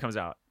this movie comes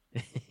out.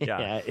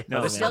 Yeah.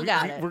 No, this Still is-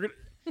 got it. We're gonna,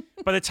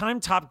 by the time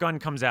Top Gun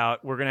comes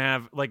out, we're gonna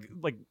have like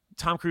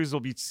Tom Cruise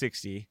will be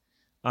 60,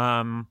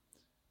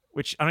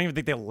 which I don't even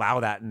think they allow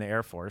that in the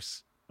Air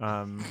Force.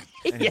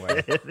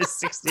 Anyway, Yeah, the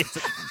 60s.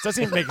 it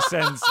doesn't even make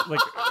sense.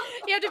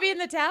 You have to be in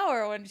the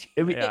tower when.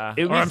 It'd be, Yeah.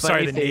 it'd be Or I'm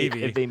sorry, funny the if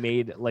Navy. if they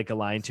made a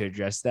line to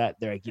address that.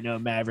 They're like,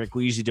 Maverick,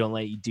 we usually don't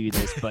let you do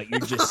this, but you're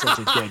just such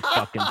a good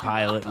fucking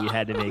pilot. We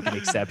had to make an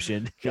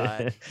exception.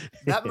 God.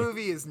 That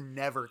movie is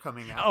never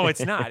coming out. Oh, it's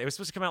not. It was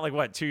supposed to come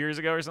out 2 years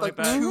ago or something like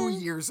like that. 2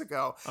 years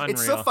ago.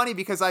 It's so Unreal. funny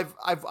because I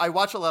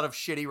watch a lot of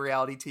shitty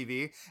reality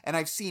TV, and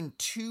I've seen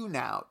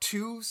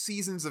two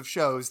seasons of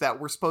shows that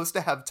were supposed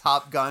to have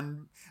Top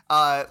Gun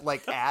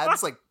like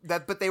ads like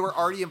that, but they were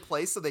already in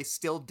place, so they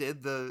still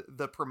did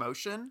the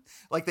promotion.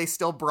 Like they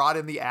still brought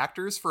in the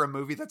actors for a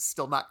movie that's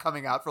still not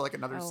coming out for like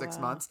another 6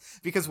 months,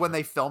 because when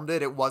they filmed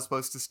it, it was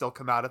supposed to still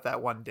come out at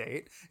that one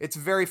date. It's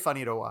very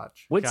funny to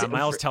watch.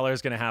 Miles Teller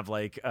is gonna have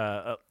like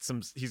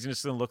he's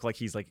just gonna look like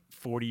he's like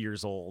 40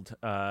 years old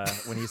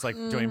when he's like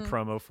doing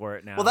promo for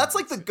it now. Well, that's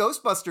like the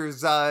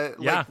Ghostbusters.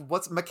 Like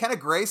what's McKenna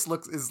Grace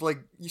is like,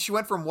 she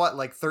went from what,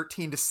 like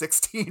 13 to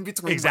 16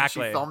 between when she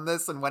filmed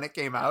this and when it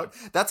came out.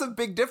 That's a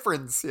big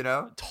difference, you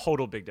know.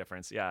 Total big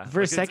difference. Yeah.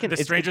 For a second, the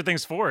Stranger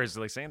Things 4 is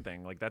the same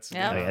thing. Like that's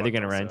they're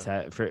gonna rent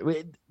that for.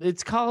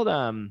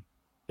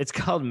 It's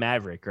called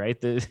Maverick, right?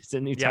 It's a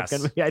new Top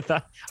Gun movie. I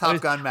thought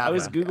Top Gun Maverick. I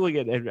was Googling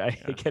it and I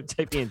kept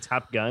typing in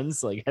Top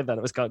Guns. Like I thought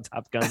it was called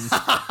Top Guns.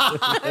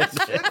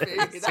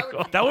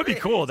 That would be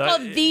cool. It's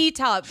called The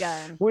Top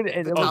Gun.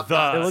 It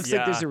looks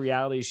like there's a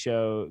reality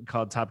show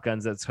called Top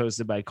Guns that's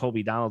hosted by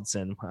Colby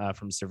Donaldson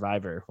from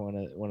Survivor.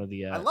 One of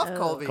the. I love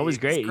Colby. Colby's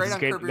great. He's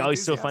great.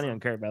 He's so funny on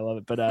Curb. I love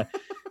it.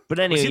 But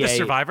anyway, was he the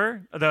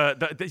survivor?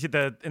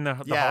 The in the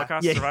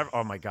Holocaust survivor?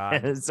 Oh my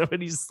god! So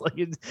he's like,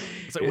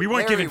 we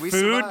weren't given food.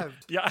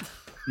 Survived. Yeah.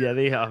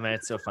 Oh man,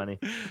 it's so funny.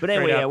 But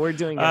anyway, we're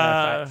doing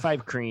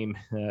Five Cream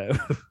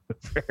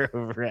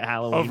over at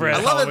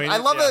Halloween. I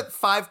love it.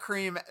 Five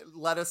Cream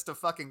led us to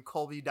fucking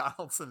Colby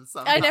Donaldson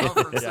somehow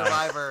from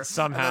Survivor.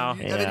 Somehow.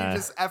 And then you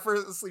just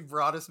effortlessly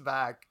brought us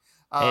back.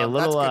 Hey, a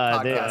little.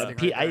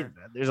 Right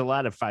there's a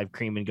lot of Five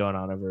Creaming going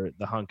on over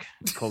the hunk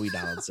Colby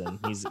Donaldson.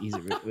 He's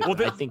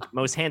I think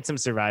most handsome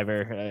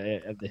survivor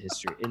of the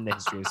history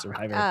of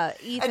Survivor.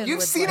 And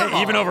you've seen him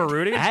even over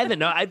Rudy. I haven't.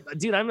 No,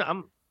 dude,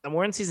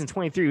 we're in season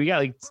 23. We got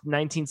like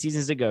 19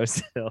 seasons to go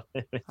still.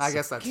 I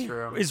guess that's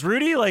true. Is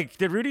Rudy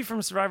did Rudy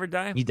from Survivor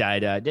die? He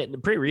died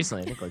pretty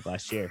recently, I think like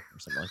last year or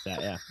something like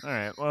that. Yeah. All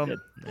right. Well, yeah.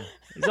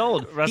 He's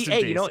old. Rest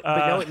in peace. You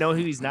know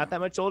who he's not that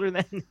much older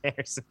than?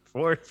 Harrison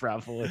Ford,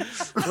 probably.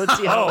 Let's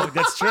see.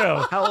 That's true.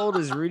 How old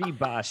is Rudy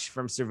Bosch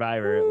from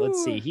Survivor?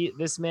 Let's see.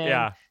 This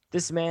man.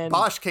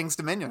 Bosch, King's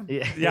Dominion.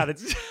 Yeah.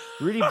 That's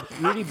Rudy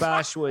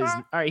Bosch was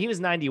all right. He was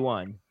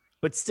 91.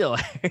 But still,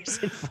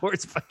 Harrison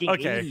Ford's fucking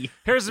 80.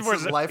 Harrison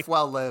Ford's life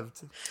well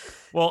lived.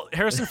 Well,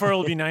 Harrison Ford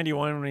will be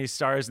 91 when he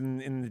stars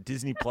in the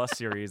Disney Plus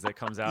series that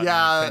comes out.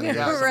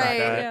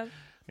 Right.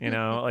 You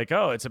know, like,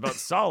 oh, it's about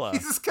Sala.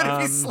 He's just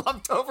gonna be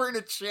slumped over in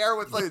a chair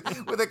with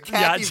a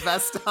khaki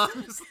vest on.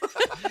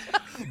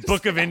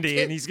 Book of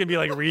Indy, and he's gonna be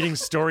like reading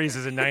stories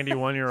as a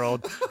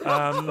 91-year-old.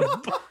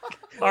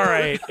 All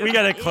right, we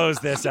gotta close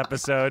this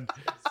episode.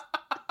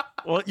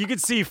 Well, you can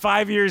see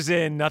 5 years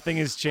in, nothing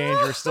has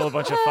changed. We're still a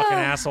bunch of fucking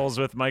assholes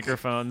with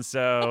microphones.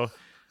 So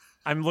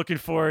I'm looking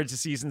forward to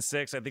season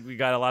 6. I think we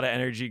got a lot of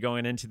energy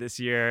going into this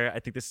year. I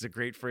think this is a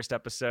great first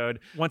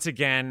episode. Once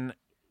again,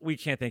 we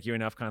can't thank you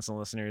enough, constant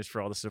listeners, for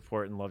all the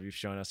support and love you've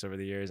shown us over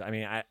the years. I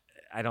mean,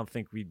 I don't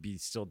think we'd be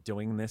still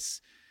doing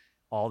this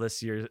all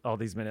these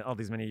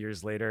many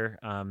years later.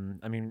 I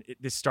mean,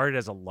 this started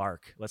as a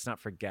lark. Let's not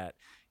forget.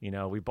 You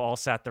know, we all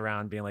sat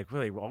around being like,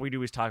 really, all we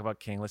do is talk about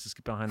King. Let's just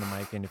get behind the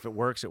mic, and if it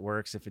works, it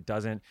works. If it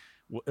doesn't,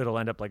 it'll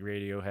end up like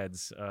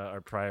Radiohead's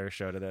our prior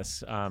show to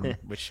this,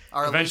 which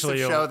our eventually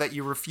show that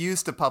you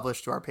refuse to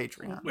publish to our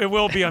Patreon. It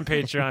will be on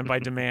Patreon by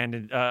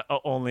demand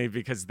only,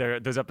 because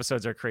those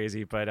episodes are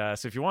crazy. But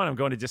so if you want them,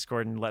 go into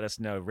Discord and let us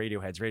know.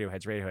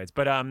 Radioheads.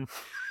 But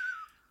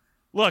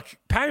look,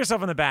 pat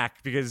yourself on the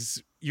back,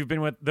 because you've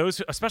been with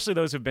those, especially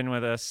those who've been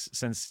with us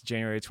since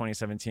January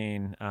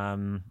 2017.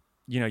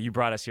 You know, you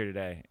brought us here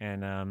today,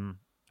 and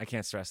I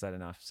can't stress that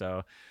enough.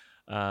 So,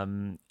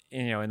 and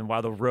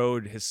while the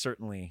road has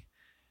certainly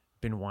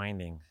been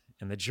winding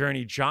and the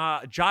journey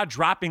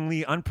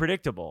jaw-droppingly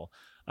unpredictable,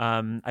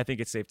 I think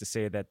it's safe to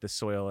say that the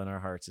soil in our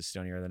hearts is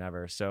stonier than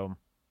ever. So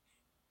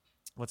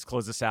let's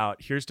close this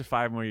out. Here's to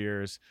 5 more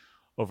years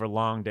over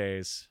long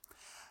days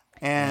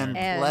and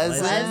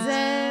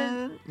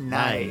pleasant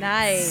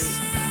nights.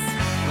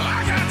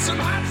 I got some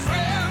hot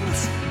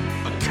friends.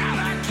 God,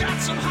 I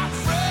got some hot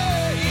friends.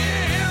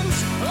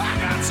 I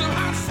got some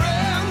hot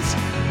friends.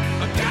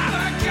 God,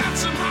 I got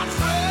some hot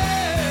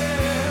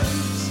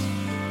friends.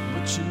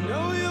 But you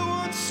know you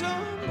want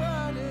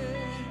somebody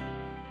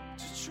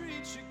to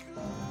treat you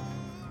good.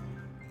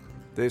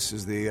 This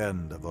is the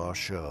end of our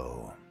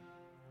show.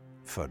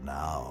 For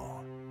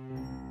now.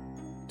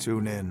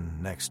 Tune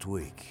in next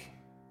week.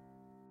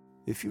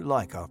 If you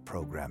like our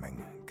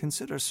programming,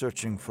 consider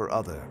searching for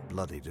other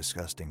bloody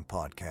disgusting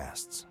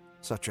podcasts,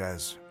 such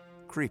as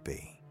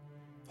Creepy,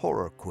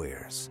 Horror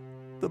Queers,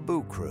 The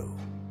Boo Crew,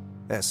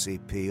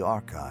 SCP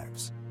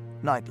Archives,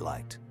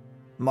 Nightlight,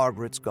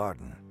 Margaret's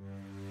Garden,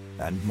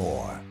 and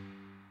more.